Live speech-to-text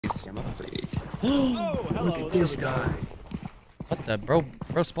I'm a freak. Oh, hello. Look at this guy. What the bro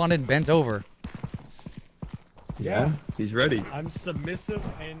spawned in bent over. Yeah, he's ready. I'm submissive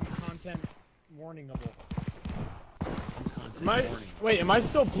and content warningable. Wait, am I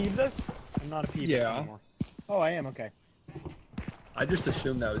still Peeves? I'm not a Peeves anymore. Oh, I am, okay. I just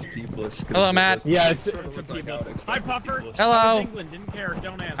assumed that was Peeves. Hello, Matt. Yeah, it's a Peeves. Hi, Puffer. Hello. England, didn't care,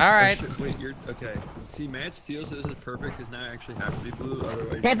 don't ask. Alright. Wait, you're okay. See, Matt Steele says it's perfect because now I actually have to be blue.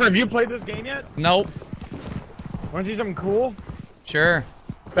 Otherwise, Puffer, have you played this game yet? Nope. Want to see something cool? Sure.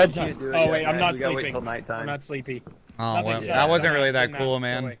 Bedtime. do it Oh, yet, wait, I'm man. not We gotta wait sleeping. till nighttime. I'm not sleepy. Oh, Nothing, well, shut that up. wasn't really that Didn't cool, ask.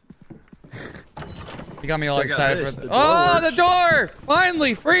 man. Go away. You got me all Check out excited this, for the door Oh, the works. door!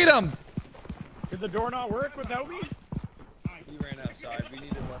 Finally, freedom! Did the door not work without me? He ran outside. We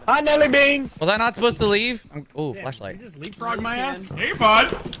need to let him. Hi, Nelly Beans! Was I not supposed to leave? Oh, Yeah, flashlight. You just leapfrog my ass? Hey, bud.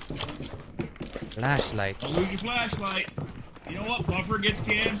 Flashlight. Lose your flashlight. You know what? Buffer gets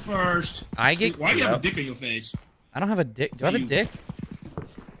canned first. I get. Why do you have a dick on your face? I don't have a dick. Do I have a dick?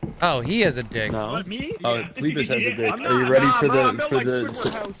 Oh, he has a dick. No. What, me? Oh, Yeah. Clevis has a dick. I'm Are you not- ready nah, for bro, I'm the built like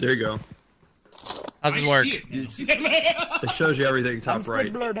Squidward House. There you go. How's this work? It shows you everything top right.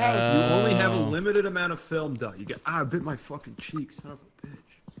 Squidward House. You only have a Oh. limited amount of film, though. You get I bit my fucking cheek, son of a bitch.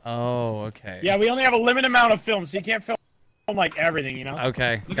 Oh, okay. Yeah, we only have a limited amount of film, so you can't film like everything, you know?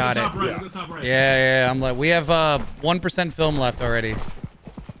 Okay, Look got at the it. top right. Look at the top right. Yeah, I'm like, we have 1% film left already.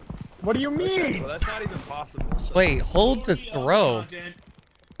 What do you mean? Well, that's not even possible. So. Wait, hold to throw.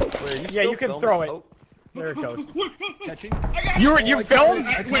 Wait, Yeah, you can throw it. Oh, There it goes. catching. You filmed?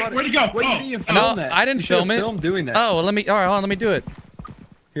 Wait, where'd it go? Wait, Oh. you didn't even film No, that. I didn't You should've film it. filmed doing that. Oh, well, let me. All right, hold on, let me do it.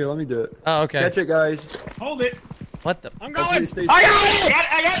 Here, let me do it. Oh, okay. Catch it, guys. Hold it. What the? I'm Hopefully going! it stays- I got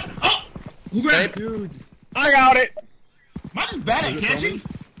it! I got it. Oh! Who grabbed it? Dude. I got it! Mine is bad at it catching.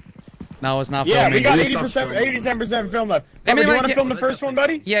 No, it's not Yeah, filming. we got Really stop 87% filming. film left. Hey, Do man, you want to get- film the first one,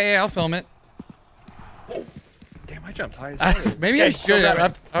 buddy? Yeah, I'll film it. Damn, I jumped high as hell. Maybe I Okay, should. so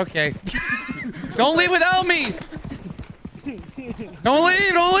that- Okay. Don't leave without me. Don't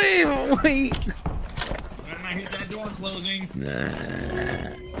leave. Don't leave. Wait. And I hit that door closing.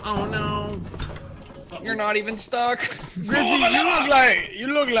 Oh no. You're not even stuck. Grizzly, you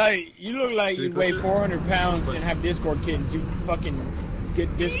look like you weigh 400 pounds and have Discord kittens. You fucking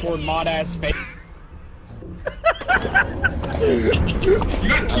get Discord mod ass face.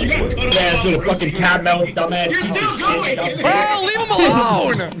 You got cut Ass off. little fucking cat mouth, dumbass. You're piece of still shit. going. Oh, leave him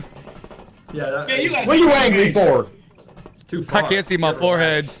alone. Yeah, that, Yeah, you guys What are you angry for? it's too far. I can't see my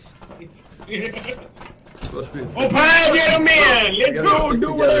forehead. Supposed to be a Oh, Alright, gentlemen, let's gotta go stick do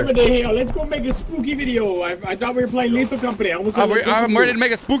together. whatever the hell. Let's go make a spooky video. I thought we were playing Lethal Company. I almost said let's I'm do ready it. to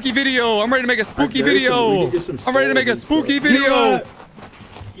make a spooky video. I'm ready to make a spooky There's some- we video. can get some I'm ready to make a stories spooky and You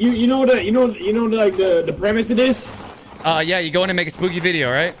know, video. you know like the premise of this. Yeah, you go in and make a spooky video,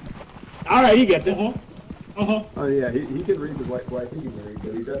 right? All right, he gets it. Uh-huh. Oh yeah, he can read the white. Well, I think he can read,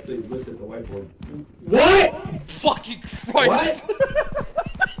 but he definitely looked at the whiteboard. What? Fucking Christ.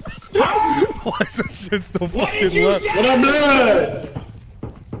 Why is that shit so What fucking did you low? say? What up, blood?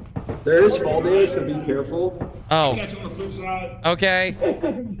 There is fall damage, so be careful. Oh, Catch on the flip side. okay.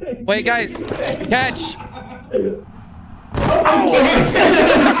 Wait, guys. Catch.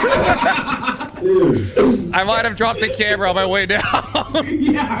 Dude. I might have dropped the camera on my way down.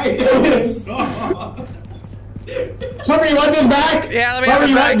 Yeah, I saw. Pupper, you want this back? Yeah, let me Pupper, have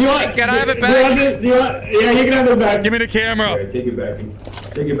it back. do you want- Can I have it do you want back? this- do you want- yeah, you can have it back. Give me the camera. Alright, take it back.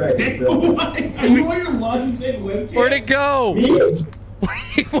 Take it back and film. What? Are you on your Logitech webcam? Where'd it go? Me?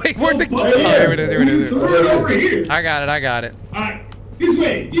 Wait, where'd the? Oh, Right here. here it is. Here it is. Throw it over here. I got it. I got it. Alright, this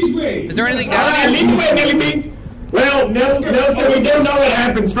way, this way. Is there anything All down right, here? lead the way, Nelly Beans. Well, Nelson, we don't know what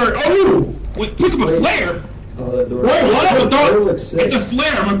happens first. Oh! Wait, pick up a flare. Oh, that door. Wait, what? I'm gonna That throw door it. looks sick. It's a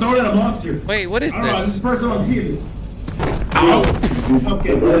flare. I'm gonna throw it at a monster. Wait, what is I don't know. This is this? the first time I'm seeing this. Ow!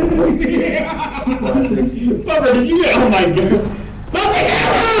 Okay. Classic. Pupper, did you get? Oh my god! Not the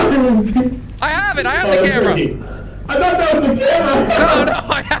camera! I have it. I have Oh, the that's camera. crazy. I thought that was a camera.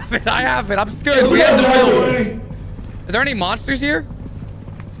 No, I have it. I have it. I'm good. We have the film. Are there any monsters here?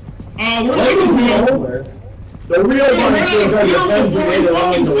 We're looking for Where? The real monsters are the ones we made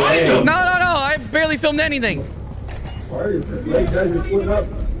along the way. No, I've barely filmed anything. Why are you? Wait, guys, you're splitting up.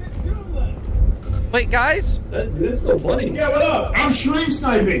 Wait, guys. That's still plenty. Yeah, what up? I'm stream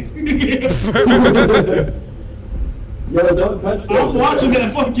sniping. Yo, don't touch I'm those. watching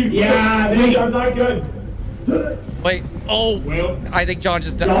that fucking. Yeah, these are not good. Wait. Oh, Well, I think John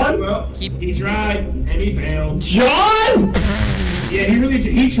just died. John? well, Keep- he tried and he failed. John? Yeah,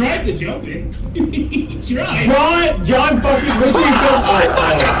 he tried to jump it. He tried. John fucking wish he felt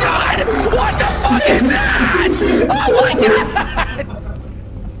God! What the fuck is that? Oh my god!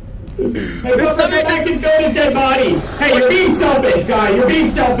 This subject just can fill his dead body. Hey, you're being selfish, guy. You're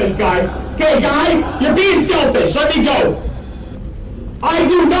being selfish, guy. Okay, guy, you're being selfish. Let me go. I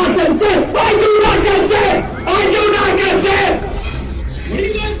do not consent. I do not consent. I do not consent. What are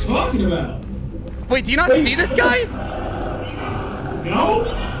you guys talking about? Wait, do you not see this guy? No?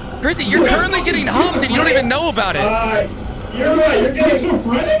 Grizzy, you're currently getting humped and you don't even know about it. You're right. You're getting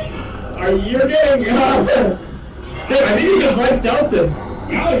schizophrenic? You're getting. I think you just likes Nelson.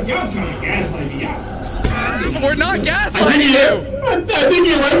 Y'all kind of gaslighting me. We're not gaslighting you. I think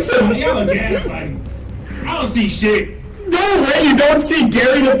he likes him. Y'all are gaslighting. I don't see shit. No way, you don't see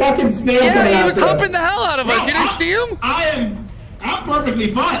Gary the fucking snail. Yeah, he was humping the hell out of us. You didn't see him? I'm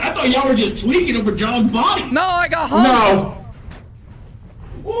perfectly fine. I thought y'all were just tweaking over John's body. No, I got humped.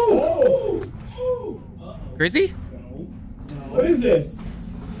 No. Ooh. Grizzy? What is this?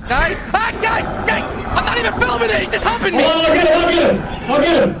 Guys, guys, I'm not even filming it. He's just humping me. Hold on, I'll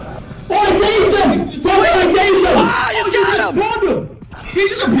get him. Oh, I tased him. Tell me I tased him. Ah, you got him. He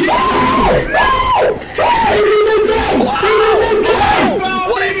just appeared. No!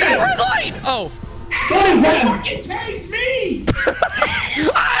 What is that red light? Oh. What is that? Fucking tase me.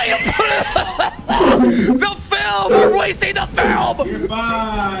 The film. We're wasting the film. You're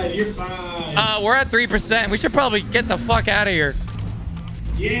fine. We're at 3%. We should probably get the fuck out of here.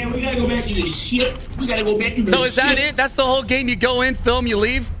 Yeah, we gotta go back to the ship. So is that it? That's the whole game? You go in, film, you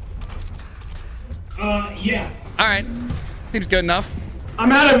leave? Yeah. All right. Seems good enough.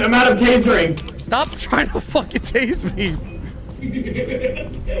 I'm out of tasering. Stop trying to fucking tase me.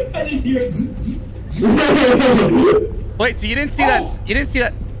 I just hear it. Wait, so you didn't see that? You didn't see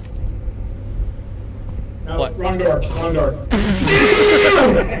that? No, what? Wrong door. The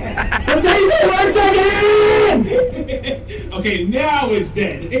taser works again! Okay, now it's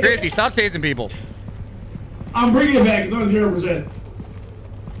dead. Crazy, stop tasing people. I'm bringing it back. It's on 0%.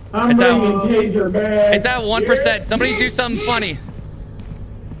 I'm bringing the taser back. It's at 1%. Somebody do something funny.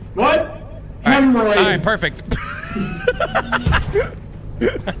 What? Hemorrhoid. All right, perfect.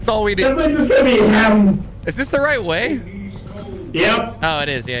 That's all we did. Somebody's just gonna be hem. Is this the right way? Yep. Oh, it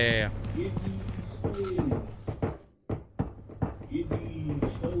is. Yeah.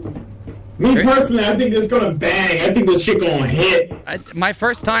 Me personally, I think this is gonna bang. I think this shit gonna hit. My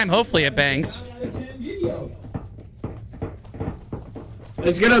first time. Hopefully it bangs.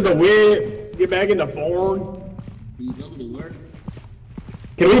 Let's get out of the weird. Get back into form.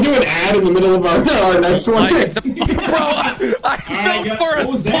 Can we do an ad in the middle of our next one? Bro, I filmed for a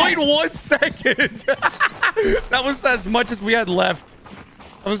 0.1 second. That was as much as we had left.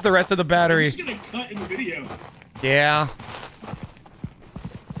 That was the rest of the battery. I'm just gonna cut in the video. Yeah.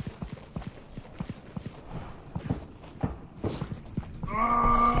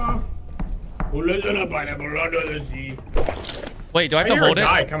 Wait, do I have to hold it?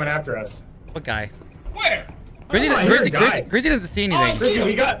 Guy coming after us. What guy? Where? Grizzy doesn't see anything. Grizzy,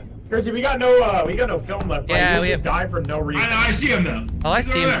 we got no film left. Yeah, we just die for no reason. I see him now. Oh, I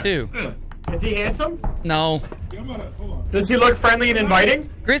see him too. Is he handsome? No. Does he look friendly and inviting?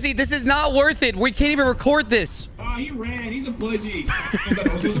 Grizzy, this is not worth it. We can't even record this. Oh, he ran. He's a pussy.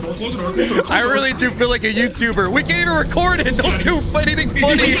 I really do feel like a YouTuber. We can't even record it. Don't do anything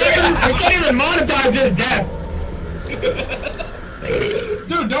funny. We can't even monetize his death.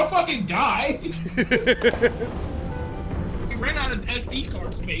 Dude, don't fucking die. He ran out of SD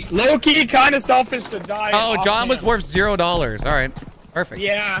card space. Low key, kind of selfish to die. Oh, John was worth $0. All right, perfect.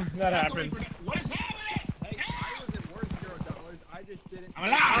 Yeah, that happens. What is happening? Hey, I wasn't worth $0. I just didn't. I'm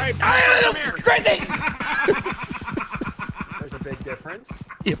alive. Crazy! There's a big difference.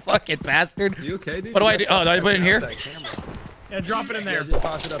 You fucking bastard. You okay, dude? What do I do? Oh, do I put it in here? Yeah, drop it in there. Yeah, just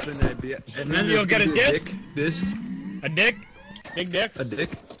toss it up in there. And then you'll get a disc. Disc. A dick? Big dick? A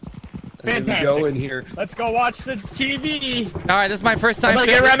dick. Fantastic. Go in here. Let's go watch the TV. All right, this is my first time.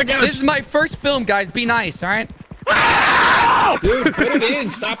 Get around the couch. This is my first film, guys. Be nice, all right? Dude, put it in.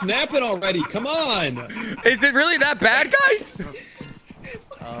 Stop napping already. Come on. Is it really that bad, guys?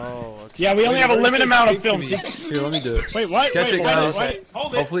 Oh, okay. Yeah, we only have a limited amount of films. Here, let me do it. Wait, what? Catch it, guys. Wait.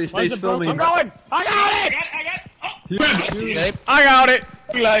 Hold it. Hopefully it stays filming. I'm going. I got it. Okay. I got it.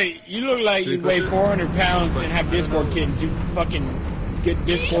 You look like you weigh 400 pounds and have Discord kittens. You fucking get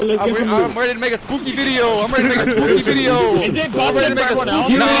Discord. I'm ready to make a spooky video. Is it possible for everyone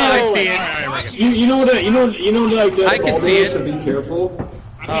else? No, I see it. You know like the I can see it. So be careful.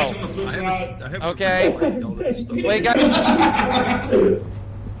 Okay. Wait, guys.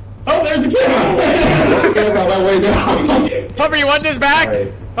 Oh, there's a camera! Puffer, you want this back?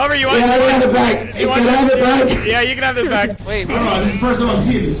 Puffer, you want this back? Yeah, I want it back. You want have it back? Yeah, you can have this back. Wait, Hold on, this is the first time I'm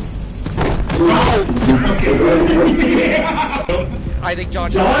seeing this. I think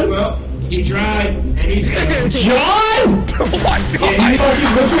John. Well, he tried, and he failed. John! Oh my god! Yeah, you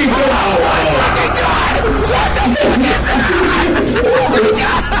fucking what you doing?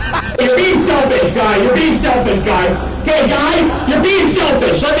 You're being selfish, guy. You're being selfish, guy. Okay, guy, you're being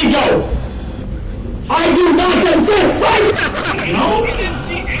selfish. Let me go. I do not consent. No, he didn't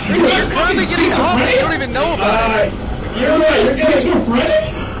see it. You're probably getting off and you don't even know about it. You're right. You're getting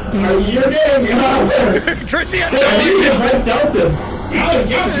schizophrenic? You're getting Chrissy, you just Rex Nelson. Y'all trying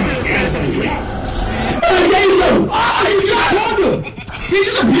to gas him. You just called him. He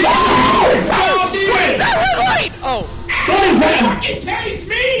just appeared. Oh. What is that? Fucking tase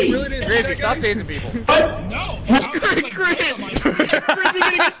me! Crazy, stop tasing people. What? No.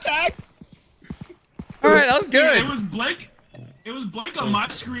 all right, that was good. It was blank. It was blank on my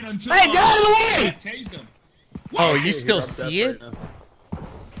screen until. Hey, get out of the way! I tased him. Oh, you still see it?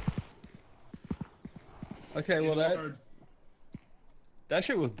 Okay, well that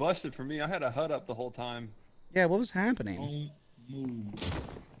shit was busted for me. I had a HUD up the whole time. Yeah, what was happening? Don't move.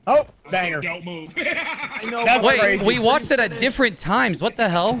 Oh, banger. Don't move. I know. That's Wait, crazy. we watched it at different times. What the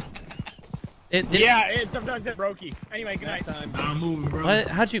hell? Sometimes it brokey. Anyway, good night. I'm moving, bro. What?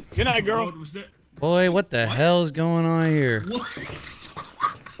 How'd you? Good night, girl. Boy, what the hell's going on here? What?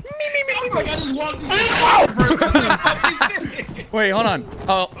 Like I just walked in. Wait, hold on.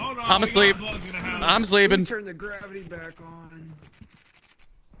 Oh, Hold on, I'm we asleep. got bugs in the house. I'm sleeping. Turn the gravity back on.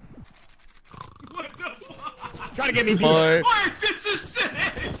 What the fuck? Trying to get me. Boy. Wait, this is sick!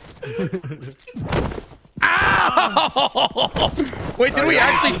 Ow! Wait, did we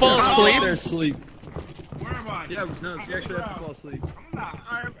actually fall asleep? They're asleep. Where am I? Yeah, no, you actually have to fall asleep.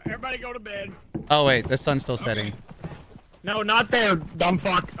 Alright, everybody go to bed. Oh wait, the sun's still setting. No, not there, dumb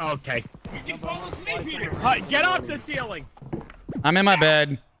fuck. Okay. You can fall asleep here. Get off the ceiling. I'm in my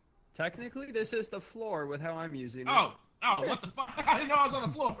bed. Technically, this is the floor with how I'm using it. Oh, what the fuck? I didn't know I was on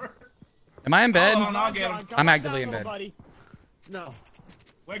the floor. Am I in bed? Hold on, I'll get him. I'm actively in bed. No.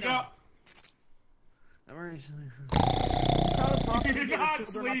 Wake up. I'm already sleeping. You're not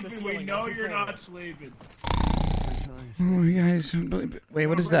sleeping. We know you're not sleeping. Oh, you guys. Wait,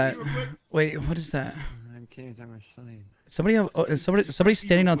 what is that? Wait, what is that? I can't time my sleep. Somebody, somebody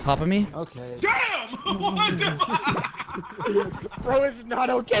standing on top of me? Okay. Damn! What the fuck? Bro is not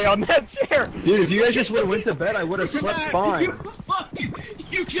okay on that chair. Dude, if you guys just went to bed, I would have slept fine.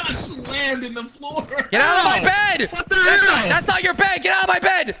 You got slammed in the floor. Get out of my bed! What the hell? That's not your bed! Get out of my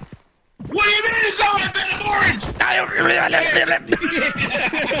bed! What do you mean it's not my bed of orange?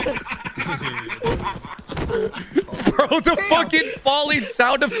 Bro, the fucking falling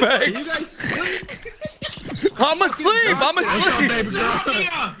sound effect. You guys sleep? I'm asleep. I'm asleep.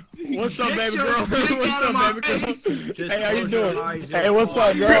 What's up, baby girl? What's up, baby girl? Just Hey, how you close your doing? eyes Hey, and what's fall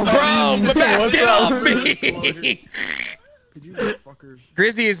up, girl? Bro, get off me. Could you fuckers?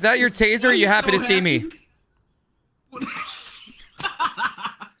 Grizzy, is that your taser? Or are you happy to see me?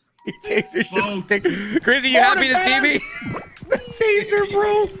 Taser's just stick. Grizzy, you happy to see me? Taser,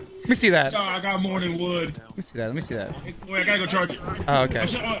 bro. Let me see that. Sorry, I got more than wood. Let me see that. Let me see that. Wait, I gotta go charge it. Oh, okay.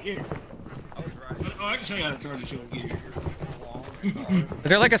 I can show you how to charge it. Is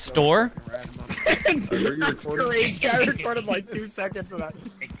there like a store? That's crazy. I recorded like 2 seconds of that.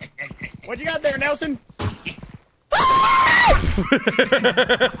 What you got there, Nelson?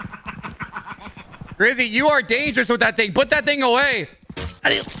 Grizzy, you are dangerous with that thing. Put that thing away.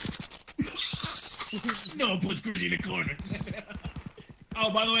 No, put Grizzy in the corner. Oh,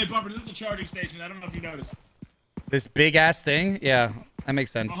 by the way, Buffer, this is the charging station. I don't know if you noticed. This big ass thing? Yeah, that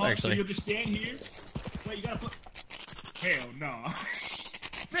makes sense, So actually. you'll just stand here. Wait, you gotta put. Hell no.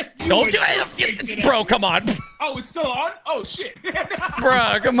 Don't do it, bro. Come on, Oh, it's still on? Oh, shit.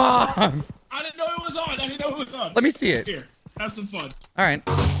 bro. Come on. I didn't know it was on. I didn't know it was on. Let me see it. Here, have some fun. All right.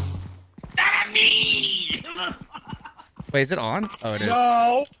 Not me! Wait, is it on? Oh, it is.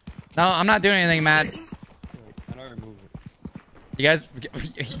 No. No, I'm not doing anything, Matt. How do I remove it? You guys,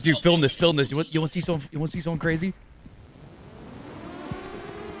 dude, film this. Film this. You want to see something? You want to see something crazy?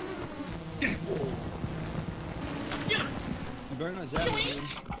 You better not zap me.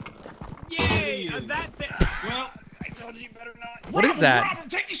 Yay! That's it. Well, I told you better not. What is that? Robert,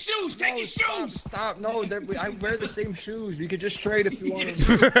 take your shoes! Take your shoes! Stop. No, I wear the same shoes. We could just trade if you want.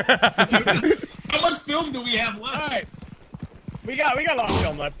 How much film do we have left? Alright. We got a lot of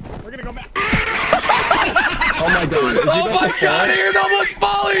film left. We're gonna go back. Oh my god. Is Oh my god, he is almost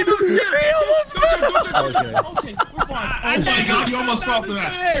falling. He almost fell. Okay. Okay, we're fine. Oh my god, you almost fell off the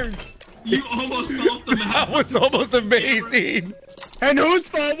map. You almost fell off the map. That was almost amazing. And whose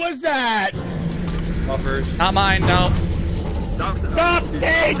fault was that? Buffers. Not mine, no. Stop!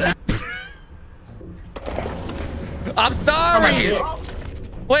 Hey! I'm sorry.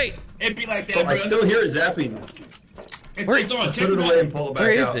 Wait. It'd be like that, I still hear it zapping. It's on. Put it away and pull it back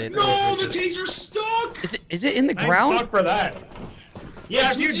Where is out. it? No, the taser's stuck. Is it in the ground? Fuck for that.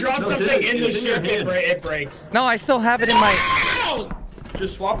 Yeah, if you drop something in the ship, it breaks. No, I still have it in my. Ow!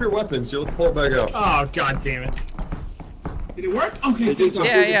 Just swap your weapons. You'll pull it back out. Oh, god damn it. Did it work? Okay.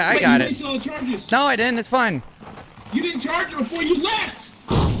 Yeah, I got it. You charges. No, I didn't. It's fine. You didn't charge it before you left.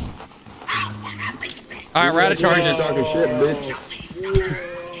 All right, we're out of charges. Talking shit, bitch.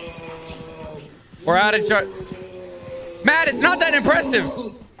 We're out of charge. Matt, it's not that impressive.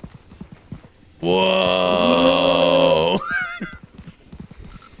 Whoa.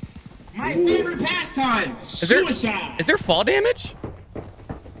 My favorite pastime. Suicide. Is there fall damage?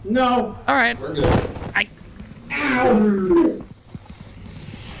 No. All right. We're good. Ow.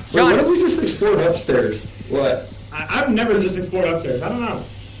 John. Wait, what if we just explored upstairs? What? I've never just explored upstairs. I don't know.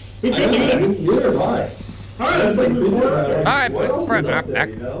 We could do that. Neither have I. Alright, let's like move on. All right, What else is up there, but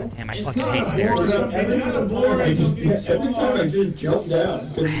you know? damn, I fucking hate stairs. Every time I just jump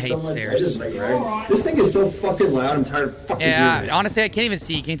down. I hate stairs. This thing is so fucking loud. I'm tired of fucking Yeah, hearing it. honestly, I can't even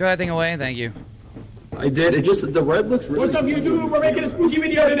see. Can you throw that thing away? Thank you. I did. It just the red looks really. What's up, YouTube? We're making a spooky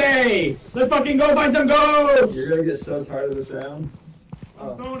video today. Let's fucking go find some ghosts. You're gonna get so tired of the sound.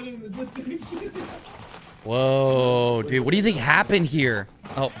 I'm throwing it in the distance. Whoa, dude, what do you think happened here?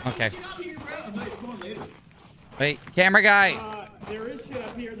 Oh, okay. Wait, camera guy. There is shit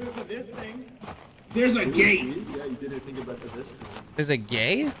up here. There's this thing. There's a gate. Yeah, you didn't think about this. There's a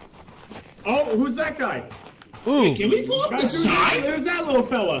gay? Oh, who's that guy? Ooh. Can we pull up the side? There's that little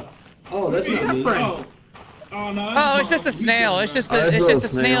fella. Oh, that's Who's not that me. friend? Oh no. Oh, it's just a snail. It's just a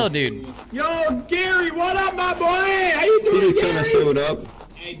snail, dude. Yo, Gary, what up, my boy? How you doing, Peter kind of Gary? showed up.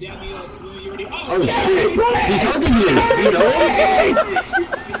 Hey, damn you, you already. Oh shit! He's hugging you.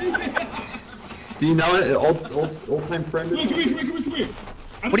 Do you know it? Old time friend. Come here.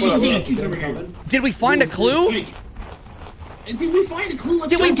 What do you see? Did we find a clue? Did we find a clue?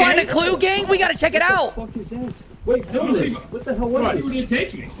 Did we find a clue, gang? We gotta check it out. What the fuck is that? Wait, film this. What the hell was What? this? Where this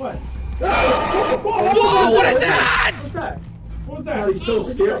takes me? What? Whoa, what is that? What's that? What's that? God, he's so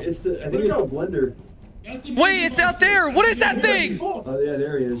scared. It's the. I think it's the blender. Wait, it's out there. What is that thing? Oh yeah,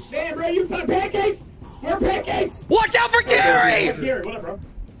 there he is. Damn, bro, you put pancakes? More pancakes? Watch out for Gary! Gary, what up, bro?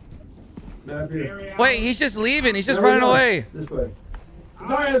 Back here. Wait, he's just leaving. He's just Where are we running going? away. This way.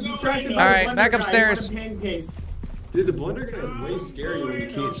 Sorry, I was distracted. All right, back upstairs. Pancakes. Dude, the blender guy is way scarier when you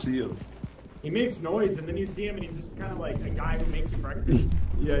can't see him. He makes noise, and then you see him, and he's just kind of like a guy who makes you breakfast.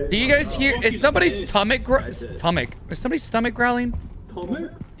 Yeah. Do you guys hear? Is somebody's stomach Is somebody's stomach growling? Bro,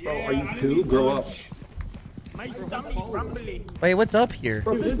 are you two? Grow up. My stomach rumbly. Wait, what's up here?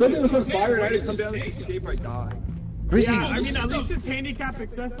 Bro, if this building was on fire and I had to come down this escape, I'd die. Grizzy, Yeah, I mean, at least it's handicap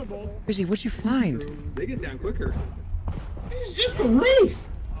accessible. Grizzy, what'd you find? They get down quicker. It's just a roof.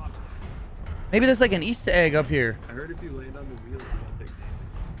 Maybe there's like an Easter egg up here. I heard if you land on the wheels, you'll take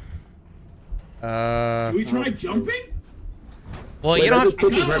Can we try jumping? Well, Wait, you that don't. just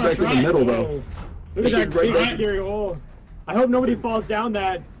puts us right back in the middle, though. Look at that great Gary hole. I hope nobody falls down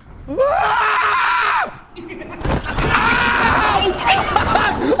that. Ah! Oh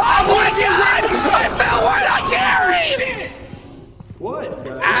my God! I fell right on Gary! What?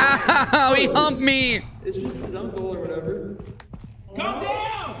 Ow! He humped me. It's just his uncle or whatever. Come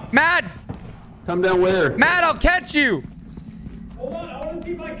down. Matt, Come down where? Matt, I'll catch you. Hold on, I want to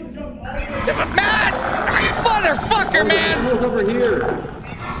see if I can jump all Matt, motherfucker, man! Who's over here?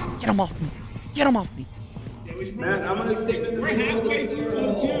 Get him off me. Get him off me. Matt, I'm gonna stick in the We're middle of halfway the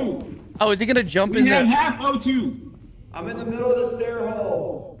through stair hole. O2. Oh, is he gonna jump in We have there? half O2. I'm in the middle of the stair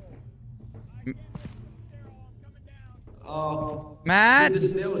hole. Oh. Matt?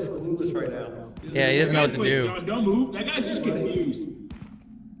 This snail is clueless right now. Yeah, he doesn't know what to do. John, don't move. That guy's just confused.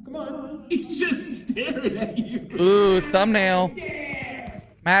 Come on. He's just staring at you. Ooh, thumbnail.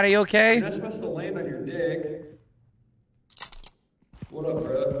 Matt, are you okay? You're not supposed to land on your dick. What up,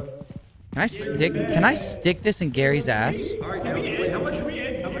 bro? Can I stick this in Gary's ass? Alright, now, wait, how much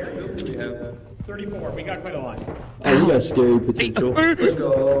film do we have? 34. We got quite a lot. Oh, you got scary potential. Let's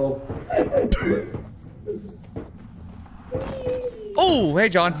go. Oh, hey,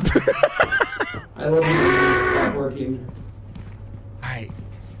 John. I love you. Stop working. Alright.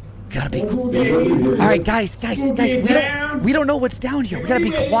 Gotta be cool. Alright, guys, we don't know what's down here. We gotta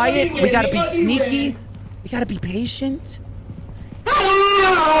be quiet. We gotta be sneaky. We gotta be patient.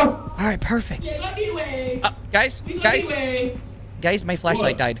 Alright, perfect. Guys, my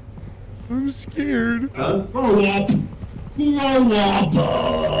flashlight died. I'm scared. Huh? Grow up. Grow up.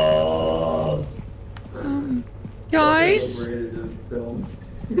 Guys?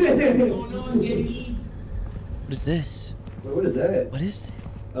 What is this? Wait, what is that? What is this?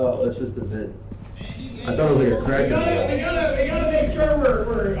 Oh, that's just a vent. I thought it was like a crack. We gotta make sure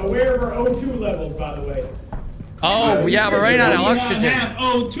we're aware of our O2 levels, by the way. Oh, yeah, we're running out of oxygen. Half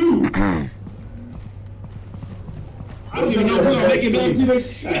O2. I don't even know if we're gonna make it back to the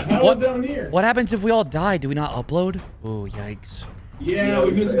shit. Down here. What happens if we all die? Do we not upload? Oh, yikes. Yeah,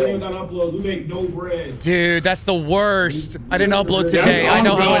 we missed a day without uploads. We make no bread. Dude, that's the worst. I didn't upload today. I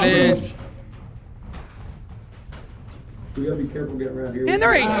know how it is. We gotta be careful getting around here. And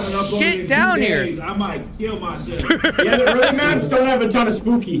there ain't shit down here. I might kill myself. Yeah, the early maps don't have a ton of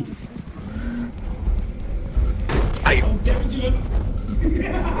spooky.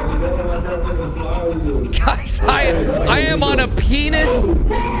 Guys, I am on a penis.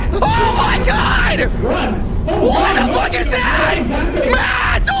 Oh my god! Run! What the fuck is that?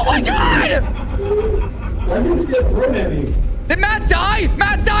 Matt! Oh my god! Why did you just get thrown at me? Did Matt die?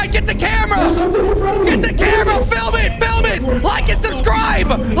 Matt died! Get the camera! Get the camera! Film it! Film it! Like and subscribe!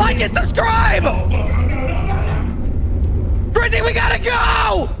 Like and subscribe! Grizzy, we gotta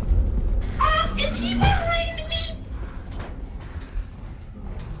go! Is he behind me?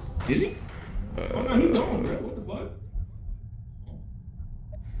 Is he? Oh no, he's gone, bro. What the fuck?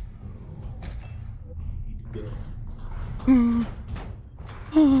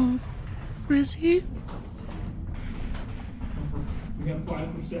 Grizzy? We got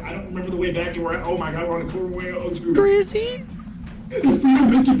 5%. I don't remember the way back, and we're at, oh my god, we're on the corner way of O2. Grizzy? If we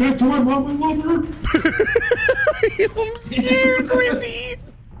don't make it back to our mom, I love her. I'm scared, Grizzy.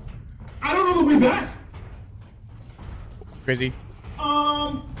 I don't know the way back. Grizzy.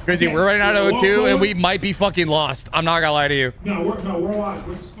 Grizzy, We're running out of O2 and we might be fucking lost. I'm not gonna lie to you. No, we're alive.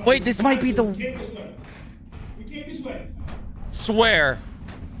 We're just Wait, this might be the... We can't this way. We can't this way. Swear.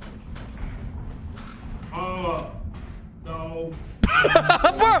 No.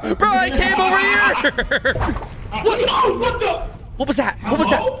 bro, I came over here. What? No, what the? What was that? What was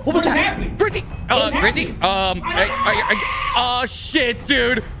that? What was What's that? happening? Grizzy. Grizzy. Oh shit,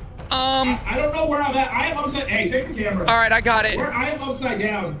 dude. I don't know where I'm at. I am upside. Hey, take the camera. All right, I got it. I am upside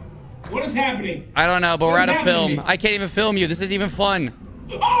down. What is happening? I don't know, but we're out of film. happening? I can't even film you. This isn't even fun.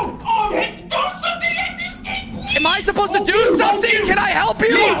 Hey, throw something at this thing, please. Am I supposed to do something? Can I help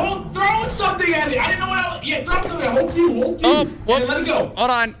you? Yeah, throw something at it. I didn't know what else. Yeah, throw something. Hold you. Oh, whoops. Let it go.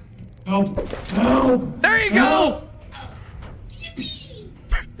 Hold on. Help. There you go.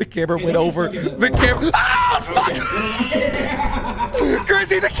 The camera went over. The camera. Ah, fuck!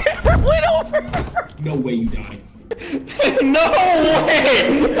 Grizzy, the camera went over. No way you died. No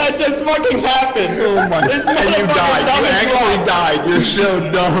way! That just fucking happened! Oh my god, you died. You actually died. You're so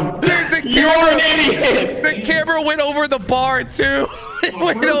dumb. Dude, You're an idiot! The camera went over the bar too. It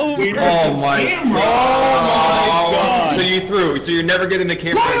went over. Oh my God. So you threw. So you're never getting the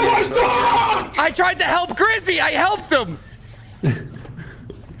camera again. I tried to help Grizzy. I helped him.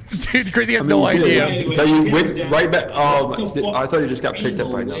 Dude, Grizzy has no idea. So you went right back. Oh, I thought you just got picked up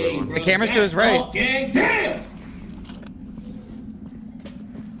by another one. The camera's to his right. Damn!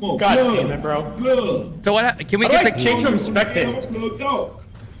 God damn it, bro. So what? Can we How do get I the? change from spectator?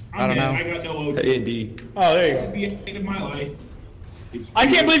 I don't know. I got no OT. A and D. Oh, there you go. The end of my life. I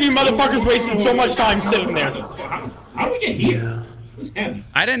can't believe you motherfuckers wasted so much time sitting there. How do we get here? What's happening?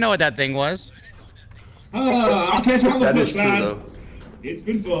 I didn't know what that thing was. I'll catch you on the That flip is true side. though. It's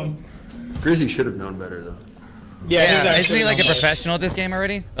been fun. Grizzy should have known better though. Yeah, isn't he like a professional at this game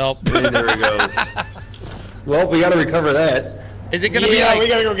already? Oh. And there he goes. Well, we got to recover that. Is it gonna be Yeah, like? we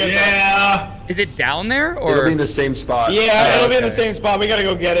gotta go get it. Yeah. Is it down there It'll or? be in the same spot. Yeah, it'll be in the okay. same spot. We gotta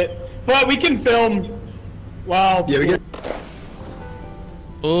go get it. But we can film. Wow. Yeah, we get.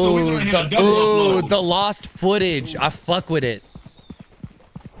 Ooh, gonna have a double upload. the lost footage. I fuck with it.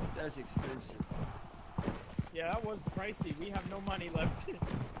 That's expensive. Yeah, that was pricey. We have no money left.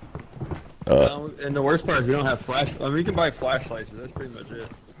 And the worst part is we don't have flash. I mean, we can buy flashlights, but that's pretty much it.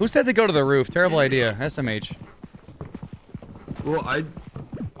 Who said to go to the roof? Terrible idea. SMH. Well, I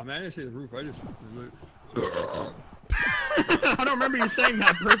managed to say the roof. I just. I don't remember you saying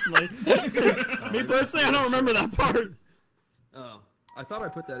that personally. Me personally, I don't remember that part. Oh, I thought I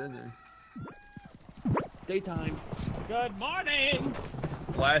put that in there. Daytime. Good morning.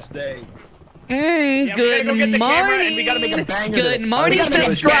 Last day. Yeah, we Good gotta go get the camera and we gotta make a morning. banger. Good morning, We gotta make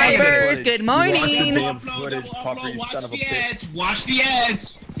a subscribers. Good You watched the morning. damn footage, Puffer, you son of a bitch. Watch the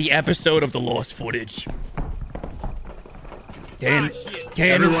ads. The episode of the lost footage. Can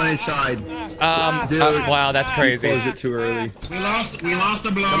Everyone inside. Dude. wow, that's crazy. Close it too early. We lost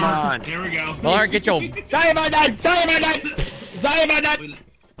the blower. Come on. There we go. Well, get your. Sorry about that. Sorry about that. Sorry about that.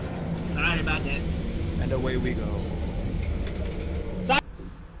 Sorry about that. And away we go.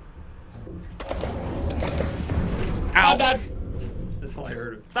 Ow. That's all I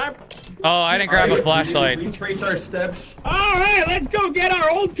heard. Oh, I didn't grab a flashlight. Retrace our steps. All right, let's go get our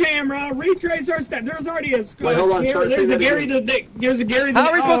old camera. Retrace our steps. There's already a. Wait, hold on. Start There's a saying Gary. that There's a Gary. How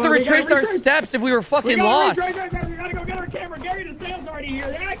are we supposed to we retrace gotta our steps if we were fucking lost? We gotta go get our camera. Gary, the snail's already here.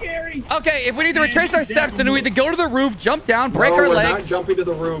 Yeah, Gary. Okay, if we need to retrace our steps, then we need to go to the roof, jump down, break our we're legs. not jumping to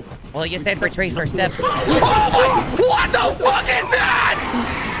the roof. Well, you said retrace our steps. Oh my! What the fuck is that?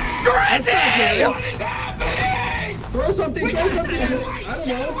 Grizzly! Throw something. Throw something. I don't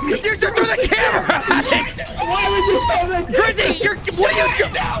know. You just threw the camera at it! Why would you throw that? Grizzly, what are you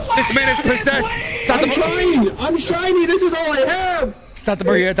doing? This man is possessed. I'm trying. I'm shiny. This is all I have. Santa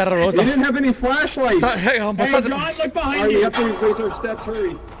Maria de la We Rosa. didn't have any flashlights. Hey, John, look All behind right, we you. have to retrace our steps.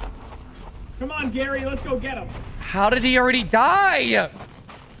 Hurry. Come on, Gary. Let's go get him. How did he already die?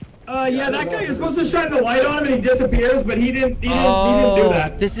 Yeah, that guy is supposed to shine the light on him and he disappears, but he didn't do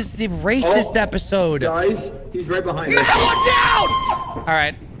that. This is the racist episode. Guys, he's right behind us. Watch out! All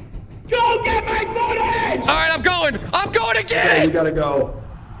right. Go get my footage! All right, I'm going to Okay, get we it. gotta go.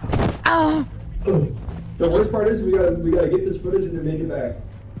 Oh. The worst part is we gotta get this footage and then make it back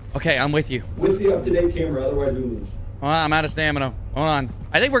Okay, I'm with you. with the up-to-date camera. Otherwise, we lose. Well, I'm out of stamina. Hold on.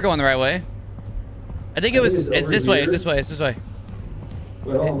 I think we're going the right way. I think it's it's over this way. here. It's this way. It's this way.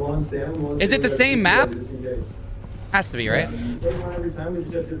 Well, one stand, one Is stand, it the we same gotta map? do just in case. Has to be, right? Same one every time. We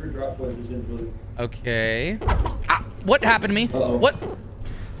just have different drop points essentially. Okay. Ah, what happened to me? Uh-oh. What?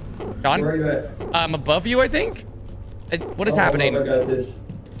 John? Where are you at? I'm above you, I think. What is happening? I got this.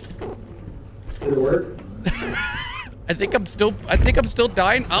 Did it work? I think I'm still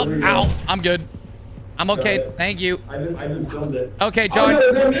dying. Oh, There we go. ow. I'm good. I'm okay. it. Thank you. I haven't filmed it. Okay, John.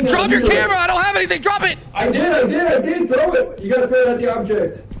 Oh, no, no, Drop no, your no. camera. I don't have anything. Drop it. I did. Throw it. You gotta throw it at the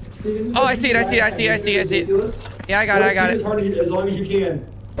object. See, this is Oh, what I see it, I see it, I see it, I see it, I see it. ridiculous. Yeah, I got it. I got As it. hard as long as you can.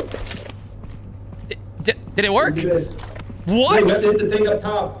 Did it work? Do this. What? You have to hit the thing up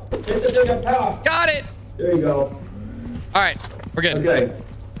top. Hit the thing up top. Got it. There you go. All right. We're good. Okay.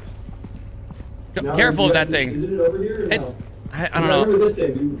 Now Careful you of have that to- thing. Is it over here or no? It's. I I don't know. remember this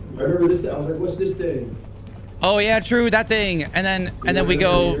thing. I remember this thing. I was like, what's this thing? Oh yeah, true, that thing. And then we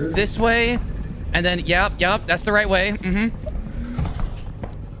go this way. And then yep, that's the right way. Mm-hmm.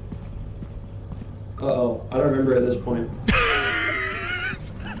 Uh-oh. I don't remember at this point.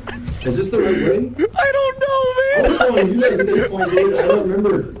 Is this the right way? I don't I was know, following you guys at man. this point, dude. I don't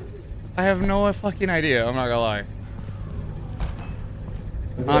remember. I have no fucking idea. I'm not gonna lie.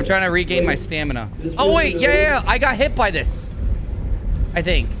 I'm trying to regain my stamina. This Oh way, wait, this yeah, way? yeah, I got hit by this. I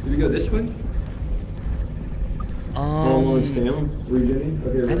think. Did we go this way? Long stamina. Regening.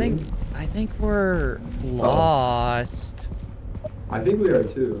 Okay. I think we're lost. I think we are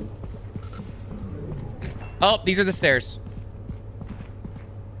too. Oh, these are the stairs.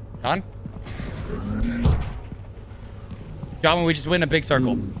 John? John, we just win a big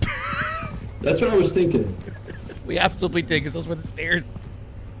circle. That's what I was thinking. We absolutely did, because those were the stairs.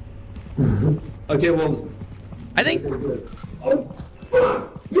 Okay, well. I think. Okay, good. Oh,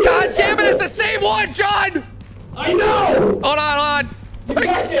 God damn it, it's the same one, John! I know. Hold on. You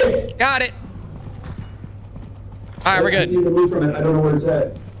got this. Got it. All right, we're I good. need to move from it. I don't know where it's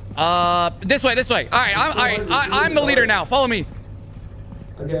at. This way. All right, I'm the leader now. Follow me.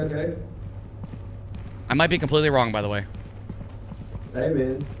 Okay. I might be completely wrong, by the way. Hey,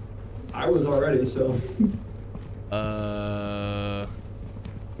 man. I was already, so.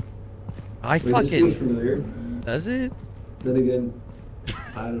 I Wait, this feels fucking. familiar. Does it? Then again,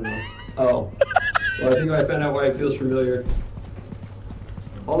 I don't know. Oh. Well, I think I found out why it feels familiar.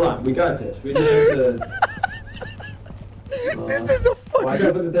 Hold on, we got this. We just have to. This is a Well, I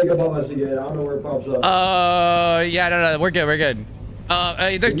gotta put the thing above us again. I don't know where it pops up. Yeah, no, we're good.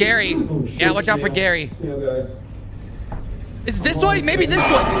 There's Gary. Oh, shit, Yeah, watch out for snail. Gary. Snail guy. Is it this way? Maybe this way.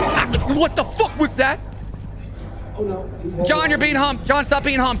 Ah, what the fuck was that? Oh no. He's John, you're being humped. John, stop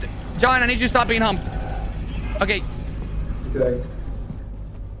being humped. John, I need you to stop being humped. Okay. Okay.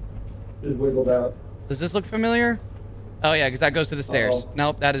 Just wiggled out. Does this look familiar? Oh yeah, because that goes to the stairs. Uh-oh.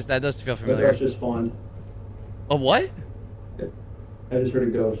 Nope, that does feel The familiar. ghost just spawned. A what? I just heard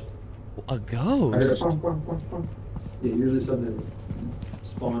a ghost. A I heard a ghost? pom, pom, pom, pom. Yeah, usually something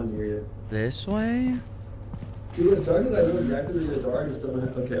spawned near you. This way? Dude, what sucks is I know exactly where you guys are. I just don't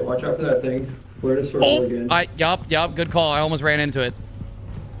know. Okay, watch out for that thing. We're in a circle Oh, again. yup, good call. I almost ran into it.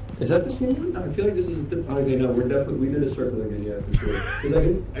 Is that the same one? I feel like this is okay, no, we did a circle again, yeah, for sure.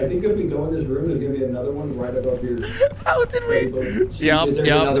 Because I think if we go in this room, there's gonna be another one right above here. How did we? See, is there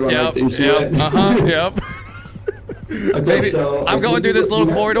another one right there? You see that? Yep. Okay, Maybe so I'm going through this little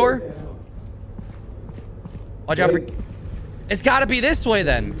corridor. Yeah. Watch out for. Wait. It's got to be this way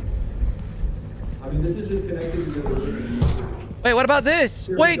then. I'm mean, this is just connected to the... Wait, what about this?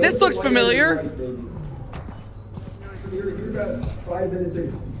 Wait, this looks familiar. You're about 5 minutes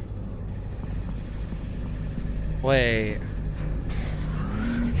in. Wait.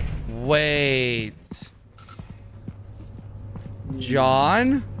 Wait.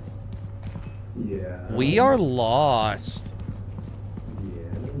 John? Yeah. We are lost.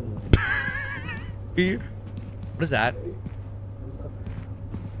 Yeah. What is that?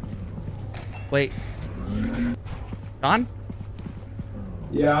 Wait. John?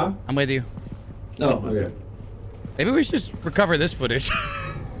 Yeah? I'm with you. Oh, okay. Maybe we should just recover this footage.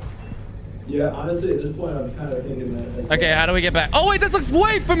 Yeah, honestly, at this point, I'm kind of thinking that... Okay, how do we get back? Oh, wait, this looks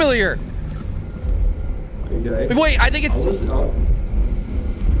way familiar. Okay. Wait, I think it's... I'll listen,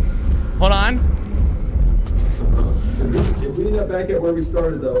 Hold on. If we end up back at where we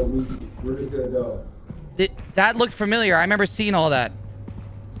started, though, we're just gonna go. That looked familiar. I remember seeing all that.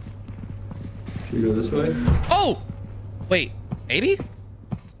 Should we go this way? Oh! Wait, maybe?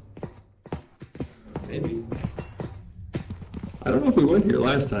 Maybe. I don't know if we went here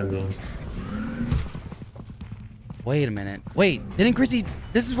last time, though. Wait a minute. Wait, didn't Grizzy...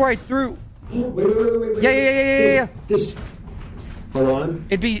 This is where I threw... Wait. Yeah. This... Hold on.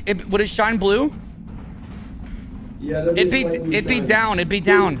 Would it shine blue? Yeah, It'd be down. It'd be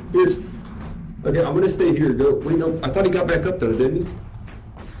down. Here's... Okay, I'm gonna stay here. Go. Wait, no. I thought he got back up though, didn't he?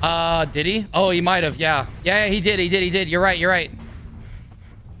 Did he? Oh, he might have. Yeah. Yeah, he did. You're right.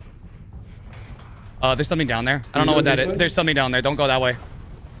 There's something down there. I don't know what that is. There's something down there. Don't go that way.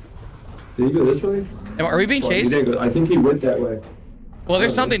 Did he go this way? Are we being chased? I think he went that way. Well,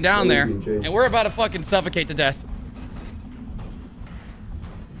 there's something down there, and we're about to fucking suffocate to death.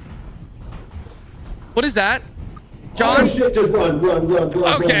 What is that? John? Oh shit, just run.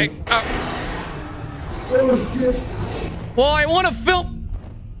 Okay. Oh shit. Well, I want to film.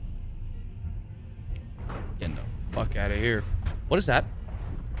 Getting the fuck out of here. What is that?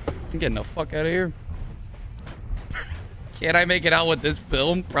 I'm getting the fuck out of here. Can I make it out with this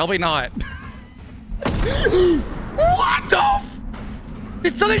film? Probably not. What the f?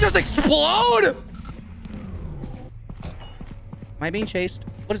 Did something just explode? Am I being chased?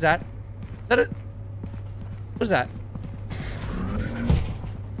 What is that? Is that it? What is that?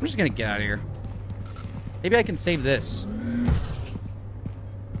 I'm just gonna get out of here. Maybe I can save this.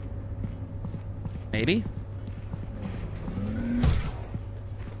 Maybe?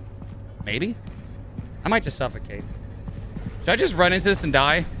 Maybe? I might just suffocate. Should I just run into this and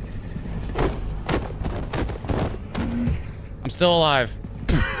die? I'm still alive.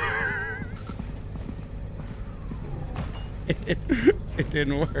 It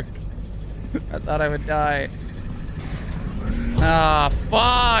didn't work. I thought I would die. Ah,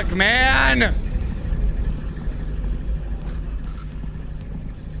 fuck, man!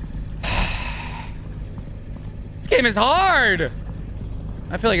 This game is hard!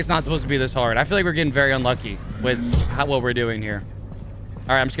 I feel like it's not supposed to be this hard. I feel like we're getting very unlucky with what we're doing here.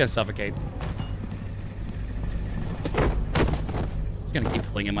 Alright, I'm just gonna suffocate. I'm gonna keep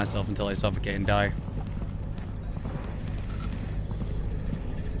flinging myself until I suffocate and die.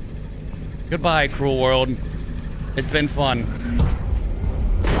 Goodbye, cruel world. It's been fun.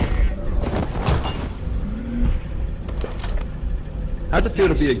 How's it feel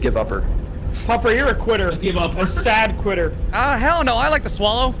to be a give-upper? Puffer, you're a quitter. Give up. A sad quitter. Hell no. I like to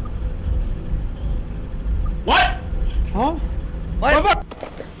swallow. What? Huh? What?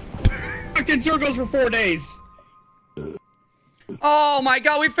 Fucked in circles for 4 days. Oh my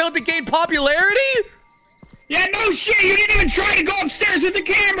god, we failed to gain popularity? Yeah, no shit. You didn't even try to go upstairs with the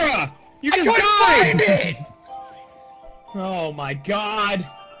camera. You just couldn't find it. Oh my god.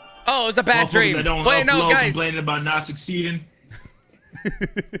 Oh, it was a bad dream. That don't Wait, no, upload, guys. complaining about not succeeding.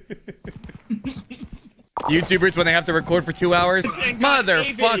 YouTubers when they have to record for 2 hours?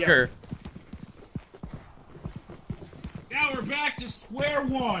 Motherfucker. Now we're back to square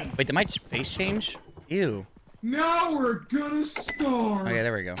one. Wait, did my face change? Ew. Now we're gonna start. Okay,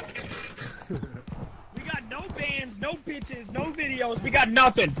 there we go. We got no bands, no pitches, no videos. We got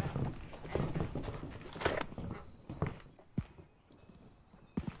nothing.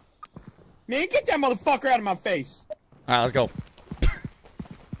 Man, get that motherfucker out of my face. Alright, let's go.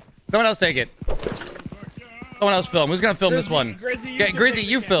 Someone else take it. Someone else film. Who's gonna film this one? Grizzy,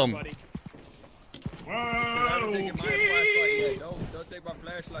 you film. Buddy. Don't take my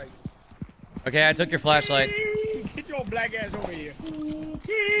flashlight. Okay, I took your flashlight. Get your black ass over here.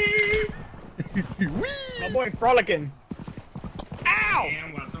 My boy frolicking. Ow!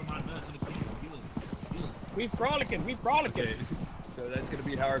 I'm gonna throw my nuts in the camera. We frolicking. We frolicking. Okay. So that's gonna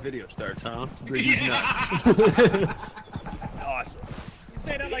be how our video starts, huh? Yeah. Awesome. You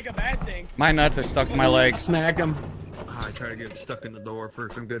say that like a bad thing. My nuts are stuck to my legs. Smack him. I try to get stuck in the door for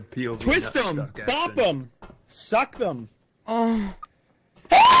some good POV. Twist them. Bop them. Suck them. Oh.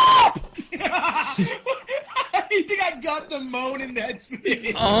 You think I got the moan in that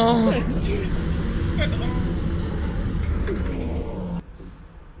scene? Oh.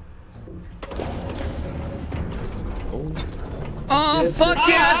 Oh, fuck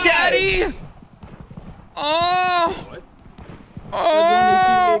yeah, daddy! Oh! Oh!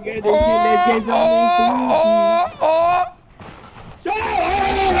 Oh!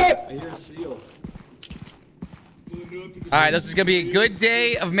 I hear a seal. All right, this is gonna be a good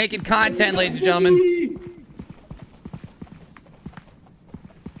day of making content, ladies and gentlemen.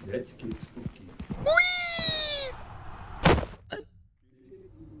 Let's get spooky.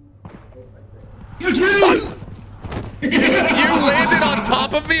 You landed on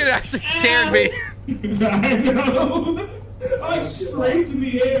top of me and actually scared me. I know. I straight to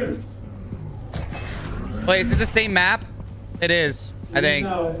the air. Wait, is this the same map? It is, I think.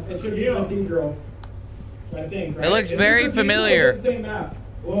 No, it should be procedural. I think. Right? It looks very familiar. It's the same map.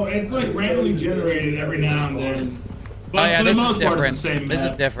 Well, it's like randomly generated every now and then. Oh yeah, for the this is most part, different. it's the same This is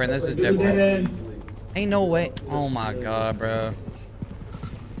map. different. This is different. Ain't no way. Oh my god, bro.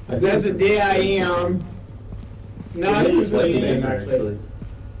 That's a day I am. No, It it's is the slightly same different, actually.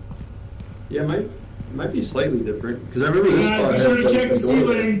 Yeah, it might be slightly different. Because I remember this spot Be had sure to like, check a the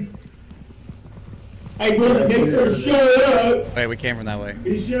doorway. ceiling. Hey, bro, make sure shut up. Wait, we came from that way.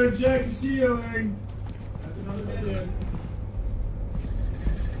 Be sure to check the ceiling. That's another minute.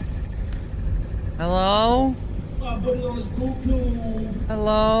 Hello? Oh, put it on the school too.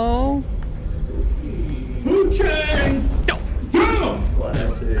 Hello? Food chains. Yo. Go.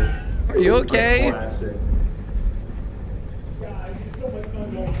 Classic. Are you okay? Classic. Guys, it's so much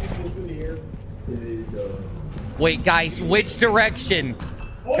fun going through here. Wait, guys, which direction?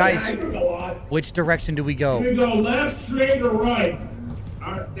 Oh, Guys. yeah, I took a lot. Which direction do we go? We go left, straight, or right.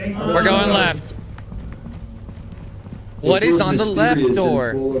 All right, thanks for We're going left. What is on the left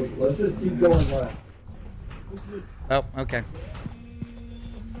door? Let's just keep going left. Oh, okay.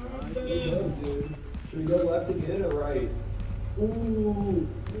 Should we go left again or right? Ooh.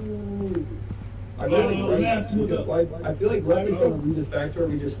 I feel Well, like left to the- I feel like left is going to lead us back to where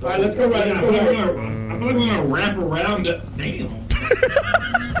we just All right, let's go right. I feel like we're gonna wrap around it. Damn.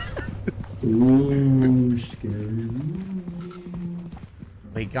 Ooh, scary.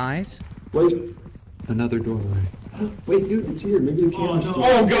 Wait, guys. Wait. Another doorway. Wait, dude, it's here. Maybe the camera's no. still-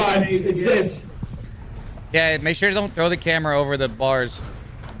 Oh god, it's this. Yeah, make sure you don't throw the camera over the bars.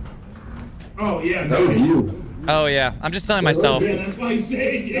 Oh yeah. That was you. Oh, yeah. I'm just telling myself. Yeah, that's why I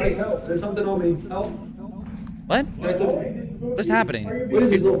say Guys, it. help. There's something on me. Help. What? Guys, help. What's happening? What is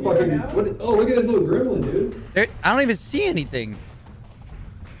this little fucking... Oh, look at this little gremlin, dude. I don't even see anything.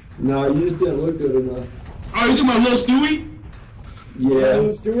 No, you just didn't look good enough. Oh, you talking about little Stewie? Little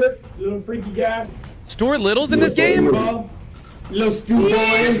Yeah. Stuart, little freaky guy. Stuart Little's in this game? Little Stu boy.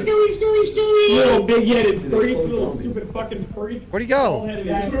 Stewie. Little big-headed freak. Little stupid fucking freak. Where'd he go? Bald-headed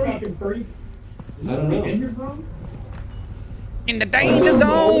ass fucking freak. I don't know. You're from? In the danger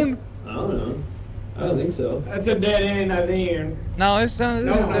zone. I don't know. I don't think so. That's a dead end, I think. No, it's No,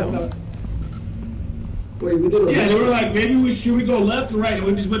 that's not. Wait, we did a... Yeah, they were like, maybe should we go left or right? And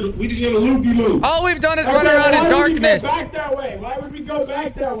we just did a loopy loop. All we've done is run Okay, around in why would we go darkness. back that way? Why would we go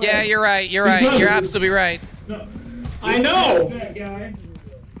back that way? Yeah, you're right. You're right. You're absolutely right. No. I know. That guy.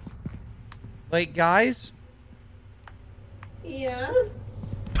 Wait, guys. Yeah.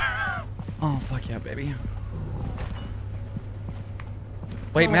 Oh, fuck yeah, baby.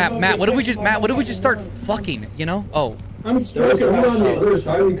 Wait, Matt, what if we just start fucking, you know? Oh. I'm There was stroking someone on the my other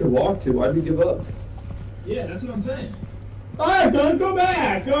side we could walk to. Why'd we give up? Yeah, that's what I'm saying. Alright, don't go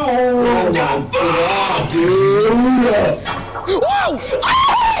back. Oh Oh, my god, dude! Whoa!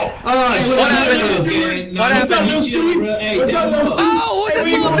 What happened? What happened? What's up, little Oh, who's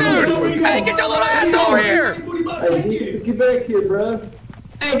this little dude? Hey, get your little ass over here! Hey, get back here, bruh.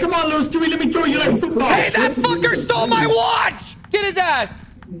 Hey, come on, little Stewie, let me throw you like a football. Hey, that fucker stole my watch! Get his ass!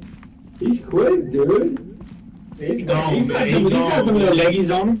 He's quick, dude. He's got some little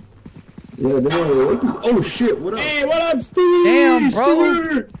leggies on him. Yeah, no. Oh shit, what up? Hey, what up, Stewie? Damn, bro.